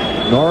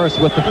 Norris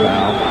with the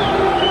foul.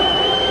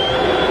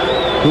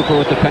 Cooper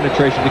with the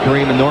penetration to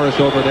Kareem, and Norris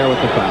over there with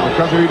the foul.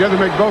 Because if he doesn't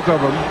make both of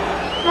them,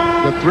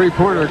 the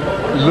 3-pointer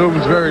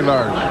looms very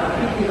large.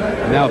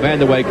 Now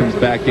Vandeweghe comes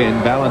back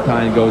in.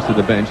 Valentine goes to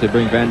the bench. They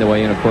bring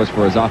Vandeweghe in, of course,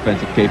 for his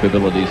offensive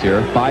capabilities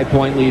here.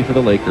 5-point lead for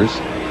the Lakers.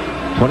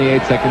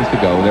 28 seconds to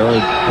go. There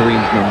are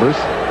Kareem's numbers.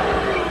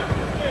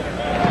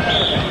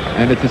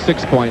 And it's a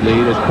 6-point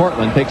lead as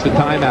Portland takes a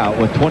timeout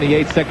with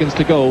 28 seconds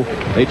to go.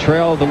 They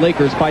trail the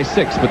Lakers by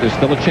 6, but there's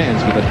still a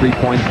chance with a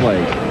 3-point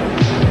play.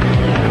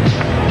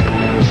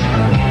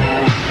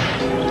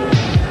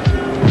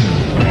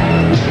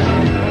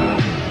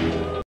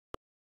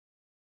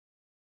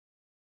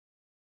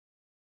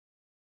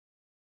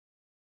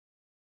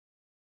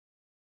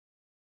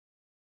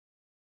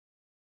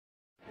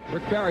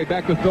 Rick Barry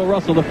back with Bill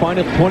Russell. The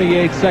final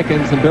 28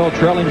 seconds, and Bill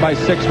trailing by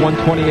 6,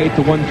 128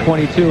 to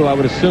 122. I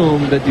would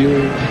assume that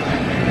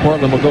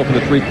Portland will go for the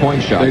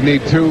 3-point shot. They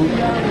need 2.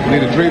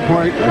 Need a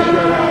 3-point, a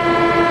shutout.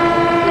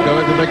 They'll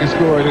let them make a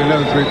score and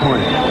another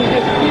 3-point.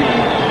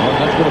 Well,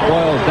 that's what it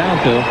boils down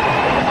to.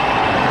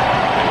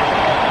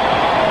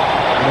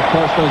 And of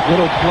course, those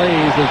little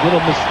plays, those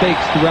little mistakes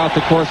throughout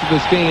the course of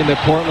this game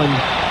that Portland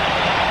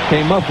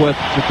came up with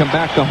to come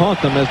back to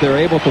haunt them as they're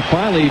able to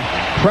finally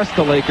press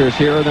the Lakers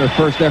here in their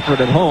first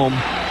effort at home.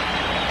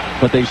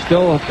 But they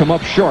still have come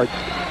up short,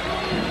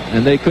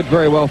 and they could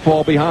very well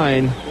fall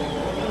behind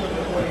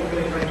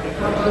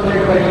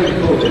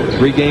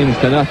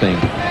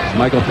 3-0.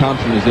 Michael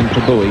Thompson is in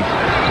for Bowie.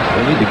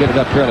 They need to get it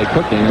up fairly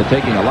quickly, and they're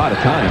taking a lot of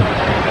time.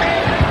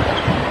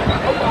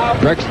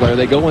 Drexler,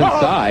 they go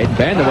inside.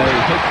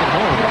 Vandeweghe takes it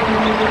home.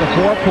 It's a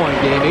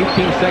 4-point game,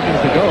 18 seconds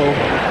to go.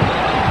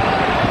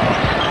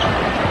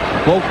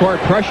 Full court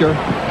pressure.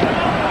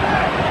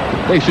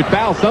 They should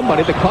foul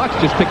somebody. The clock's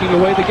just ticking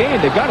away the game.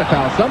 They've got to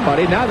foul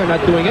somebody. Now they're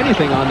not doing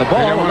anything on the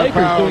ball. The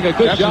Lakers doing a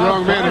good job. That's the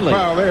wrong man to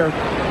foul there.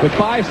 With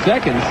 5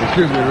 seconds.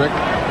 Excuse me, Rick.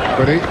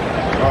 But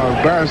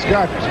Byron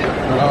Scott,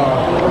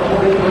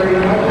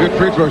 good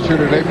free throw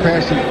shooter. They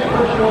passed him,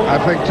 I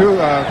think, to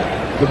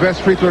the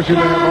best free throw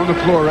shooter they have on the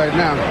floor right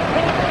now.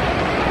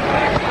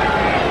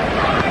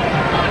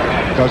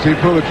 Because he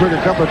pulled the trigger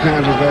a couple of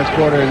times this last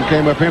quarter and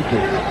came up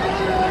empty.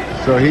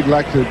 So he'd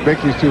like to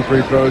make these 2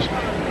 free throws.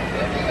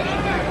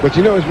 But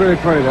you know, it's really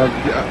funny.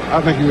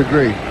 I think you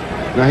agree.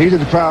 Now he's at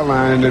the foul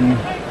line, and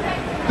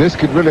this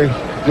could really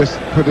just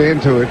put an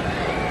end to it.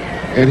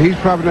 And he's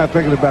probably not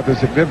thinking about the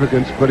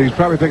significance, but he's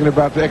probably thinking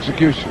about the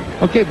execution.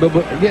 Okay, but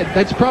yeah,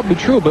 that's probably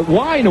true. But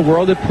why in the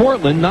world did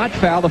Portland not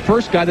foul the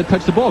first guy that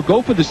touched the ball?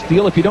 Go for the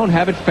steal. If you don't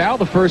have it, foul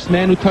the first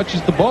man who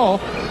touches the ball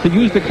to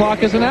use the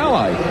clock as an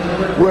ally.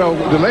 Well,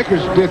 the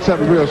Lakers did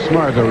something real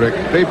smart, though, Rick.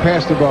 They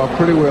passed the ball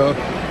pretty well.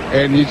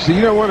 And you see,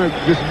 you don't want to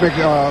just make...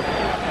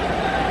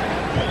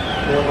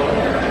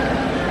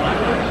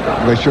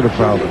 They should have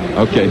fouled him.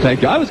 Okay,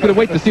 thank you. I was going to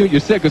wait to see what you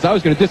said because I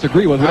was going to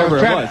disagree with whoever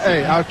it was.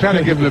 Hey, I was trying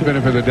to give him the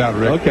benefit of the doubt,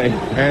 Rick. Okay.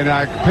 And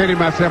I painted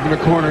myself in the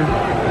corner.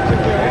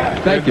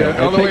 Thank you.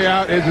 The other way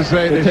out is to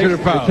say they should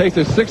have fouled. It takes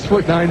a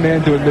 6'9"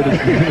 man to admit it.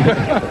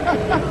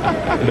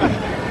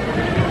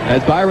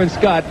 As Byron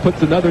Scott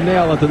puts another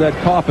nail into that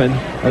coffin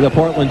of the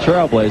Portland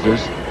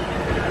Trailblazers.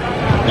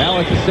 Now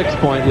it's a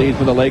 6-point lead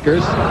for the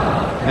Lakers,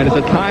 and it's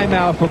a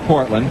timeout for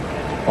Portland.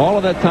 All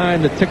of that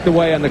time that ticked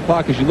away on the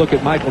clock as you look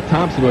at Michael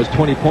Thompson, who has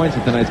 20 points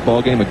in tonight's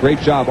ball game. A great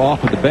job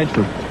off of the bench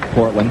for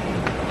Portland.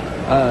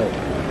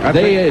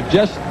 They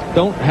just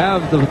don't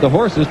have the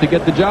horses to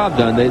get the job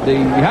done.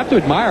 You have to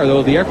admire,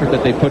 though, the effort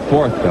that they put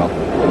forth, Bill.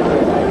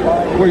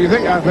 Well, I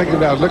think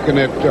I was looking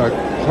at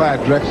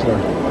Clyde Drexler.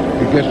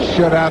 He gets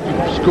shut out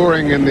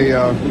scoring in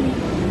the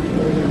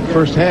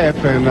first half,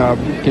 and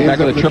came back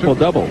with a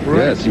triple-double.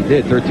 Yes, he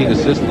did. 13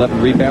 assists,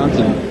 11 rebounds,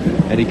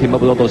 and he came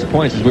up with all those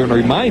points. As we want to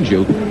remind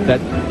you that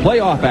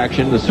playoff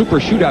action, the Super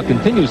Shootout,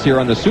 continues here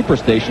on the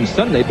Superstation.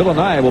 Sunday, Bill and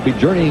I will be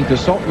journeying to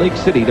Salt Lake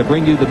City to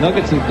bring you the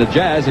Nuggets and the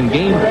Jazz in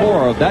Game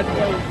 4 of that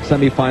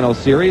semifinal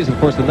series. Of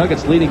course, the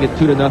Nuggets leading it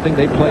 2-0.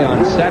 They play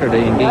on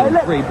Saturday in Game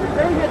 3.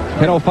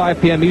 10:05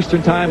 p.m.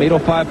 Eastern Time,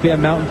 8:05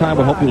 p.m. Mountain Time.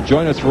 We hope you'll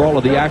join us for all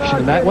of the action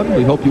in that one.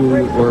 We hope you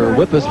were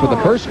with us for the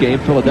first game.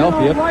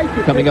 Philadelphia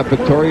coming up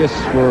victorious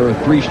for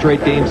 3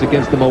 straight games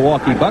against the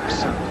Milwaukee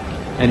Bucks.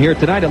 And here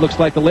tonight, it looks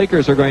like the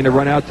Lakers are going to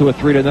run out to a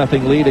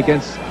 3-0 lead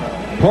against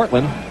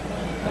Portland.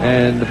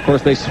 And, of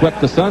course, they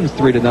swept the Suns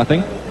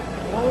 3-0.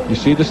 You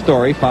see the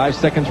story. 5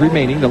 seconds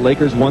remaining. The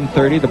Lakers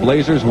 130, the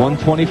Blazers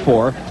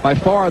 124. By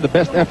far the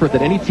best effort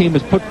that any team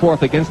has put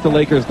forth against the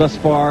Lakers thus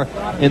far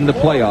in the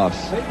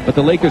playoffs. But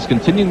the Lakers,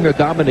 continuing their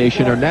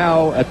domination, are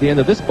now at the end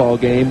of this ball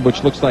game,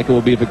 which looks like it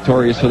will be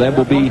victorious for them,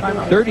 will be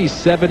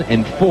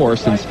 37-4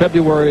 since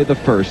February the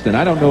 1st. And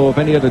I don't know of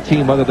any other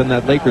team other than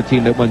that Laker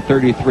team that went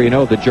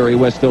 33-0 that Jerry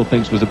West still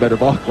thinks was a better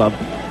ball club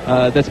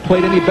that's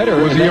played any better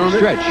in that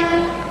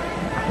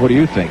stretch. What do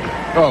you think?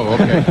 Oh,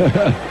 okay.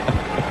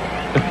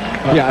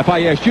 Yeah, if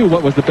I asked you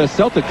what was the best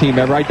Celtic team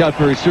ever, I doubt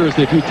very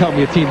seriously if you tell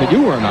me a team that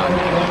you were on.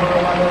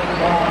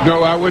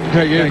 No, I wouldn't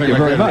tell you anything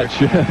like that.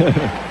 Thank you very much.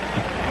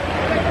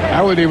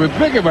 I wouldn't even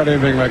think about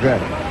anything like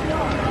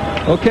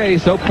that. Okay,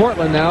 so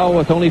Portland now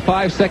with only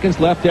 5 seconds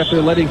left after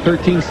letting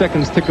 13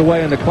 seconds tick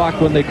away on the clock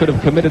when they could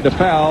have committed a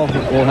foul.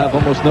 Will have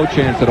almost no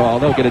chance at all.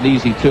 They'll get an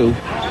easy 2.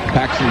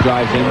 Paxson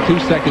drives in, 2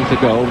 seconds to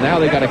go. Now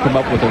they got to come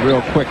up with a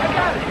real quick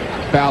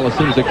foul as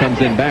soon as it comes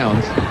in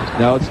bounds.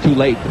 No, it's too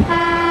late.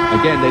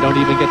 Again, they don't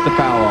even get the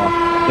foul off.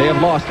 They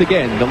have lost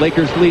again. The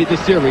Lakers lead the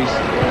series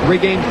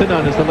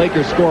 3-0 as the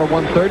Lakers score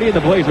 130 and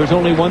the Blazers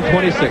only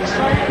 126.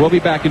 We'll be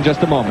back in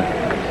just a moment.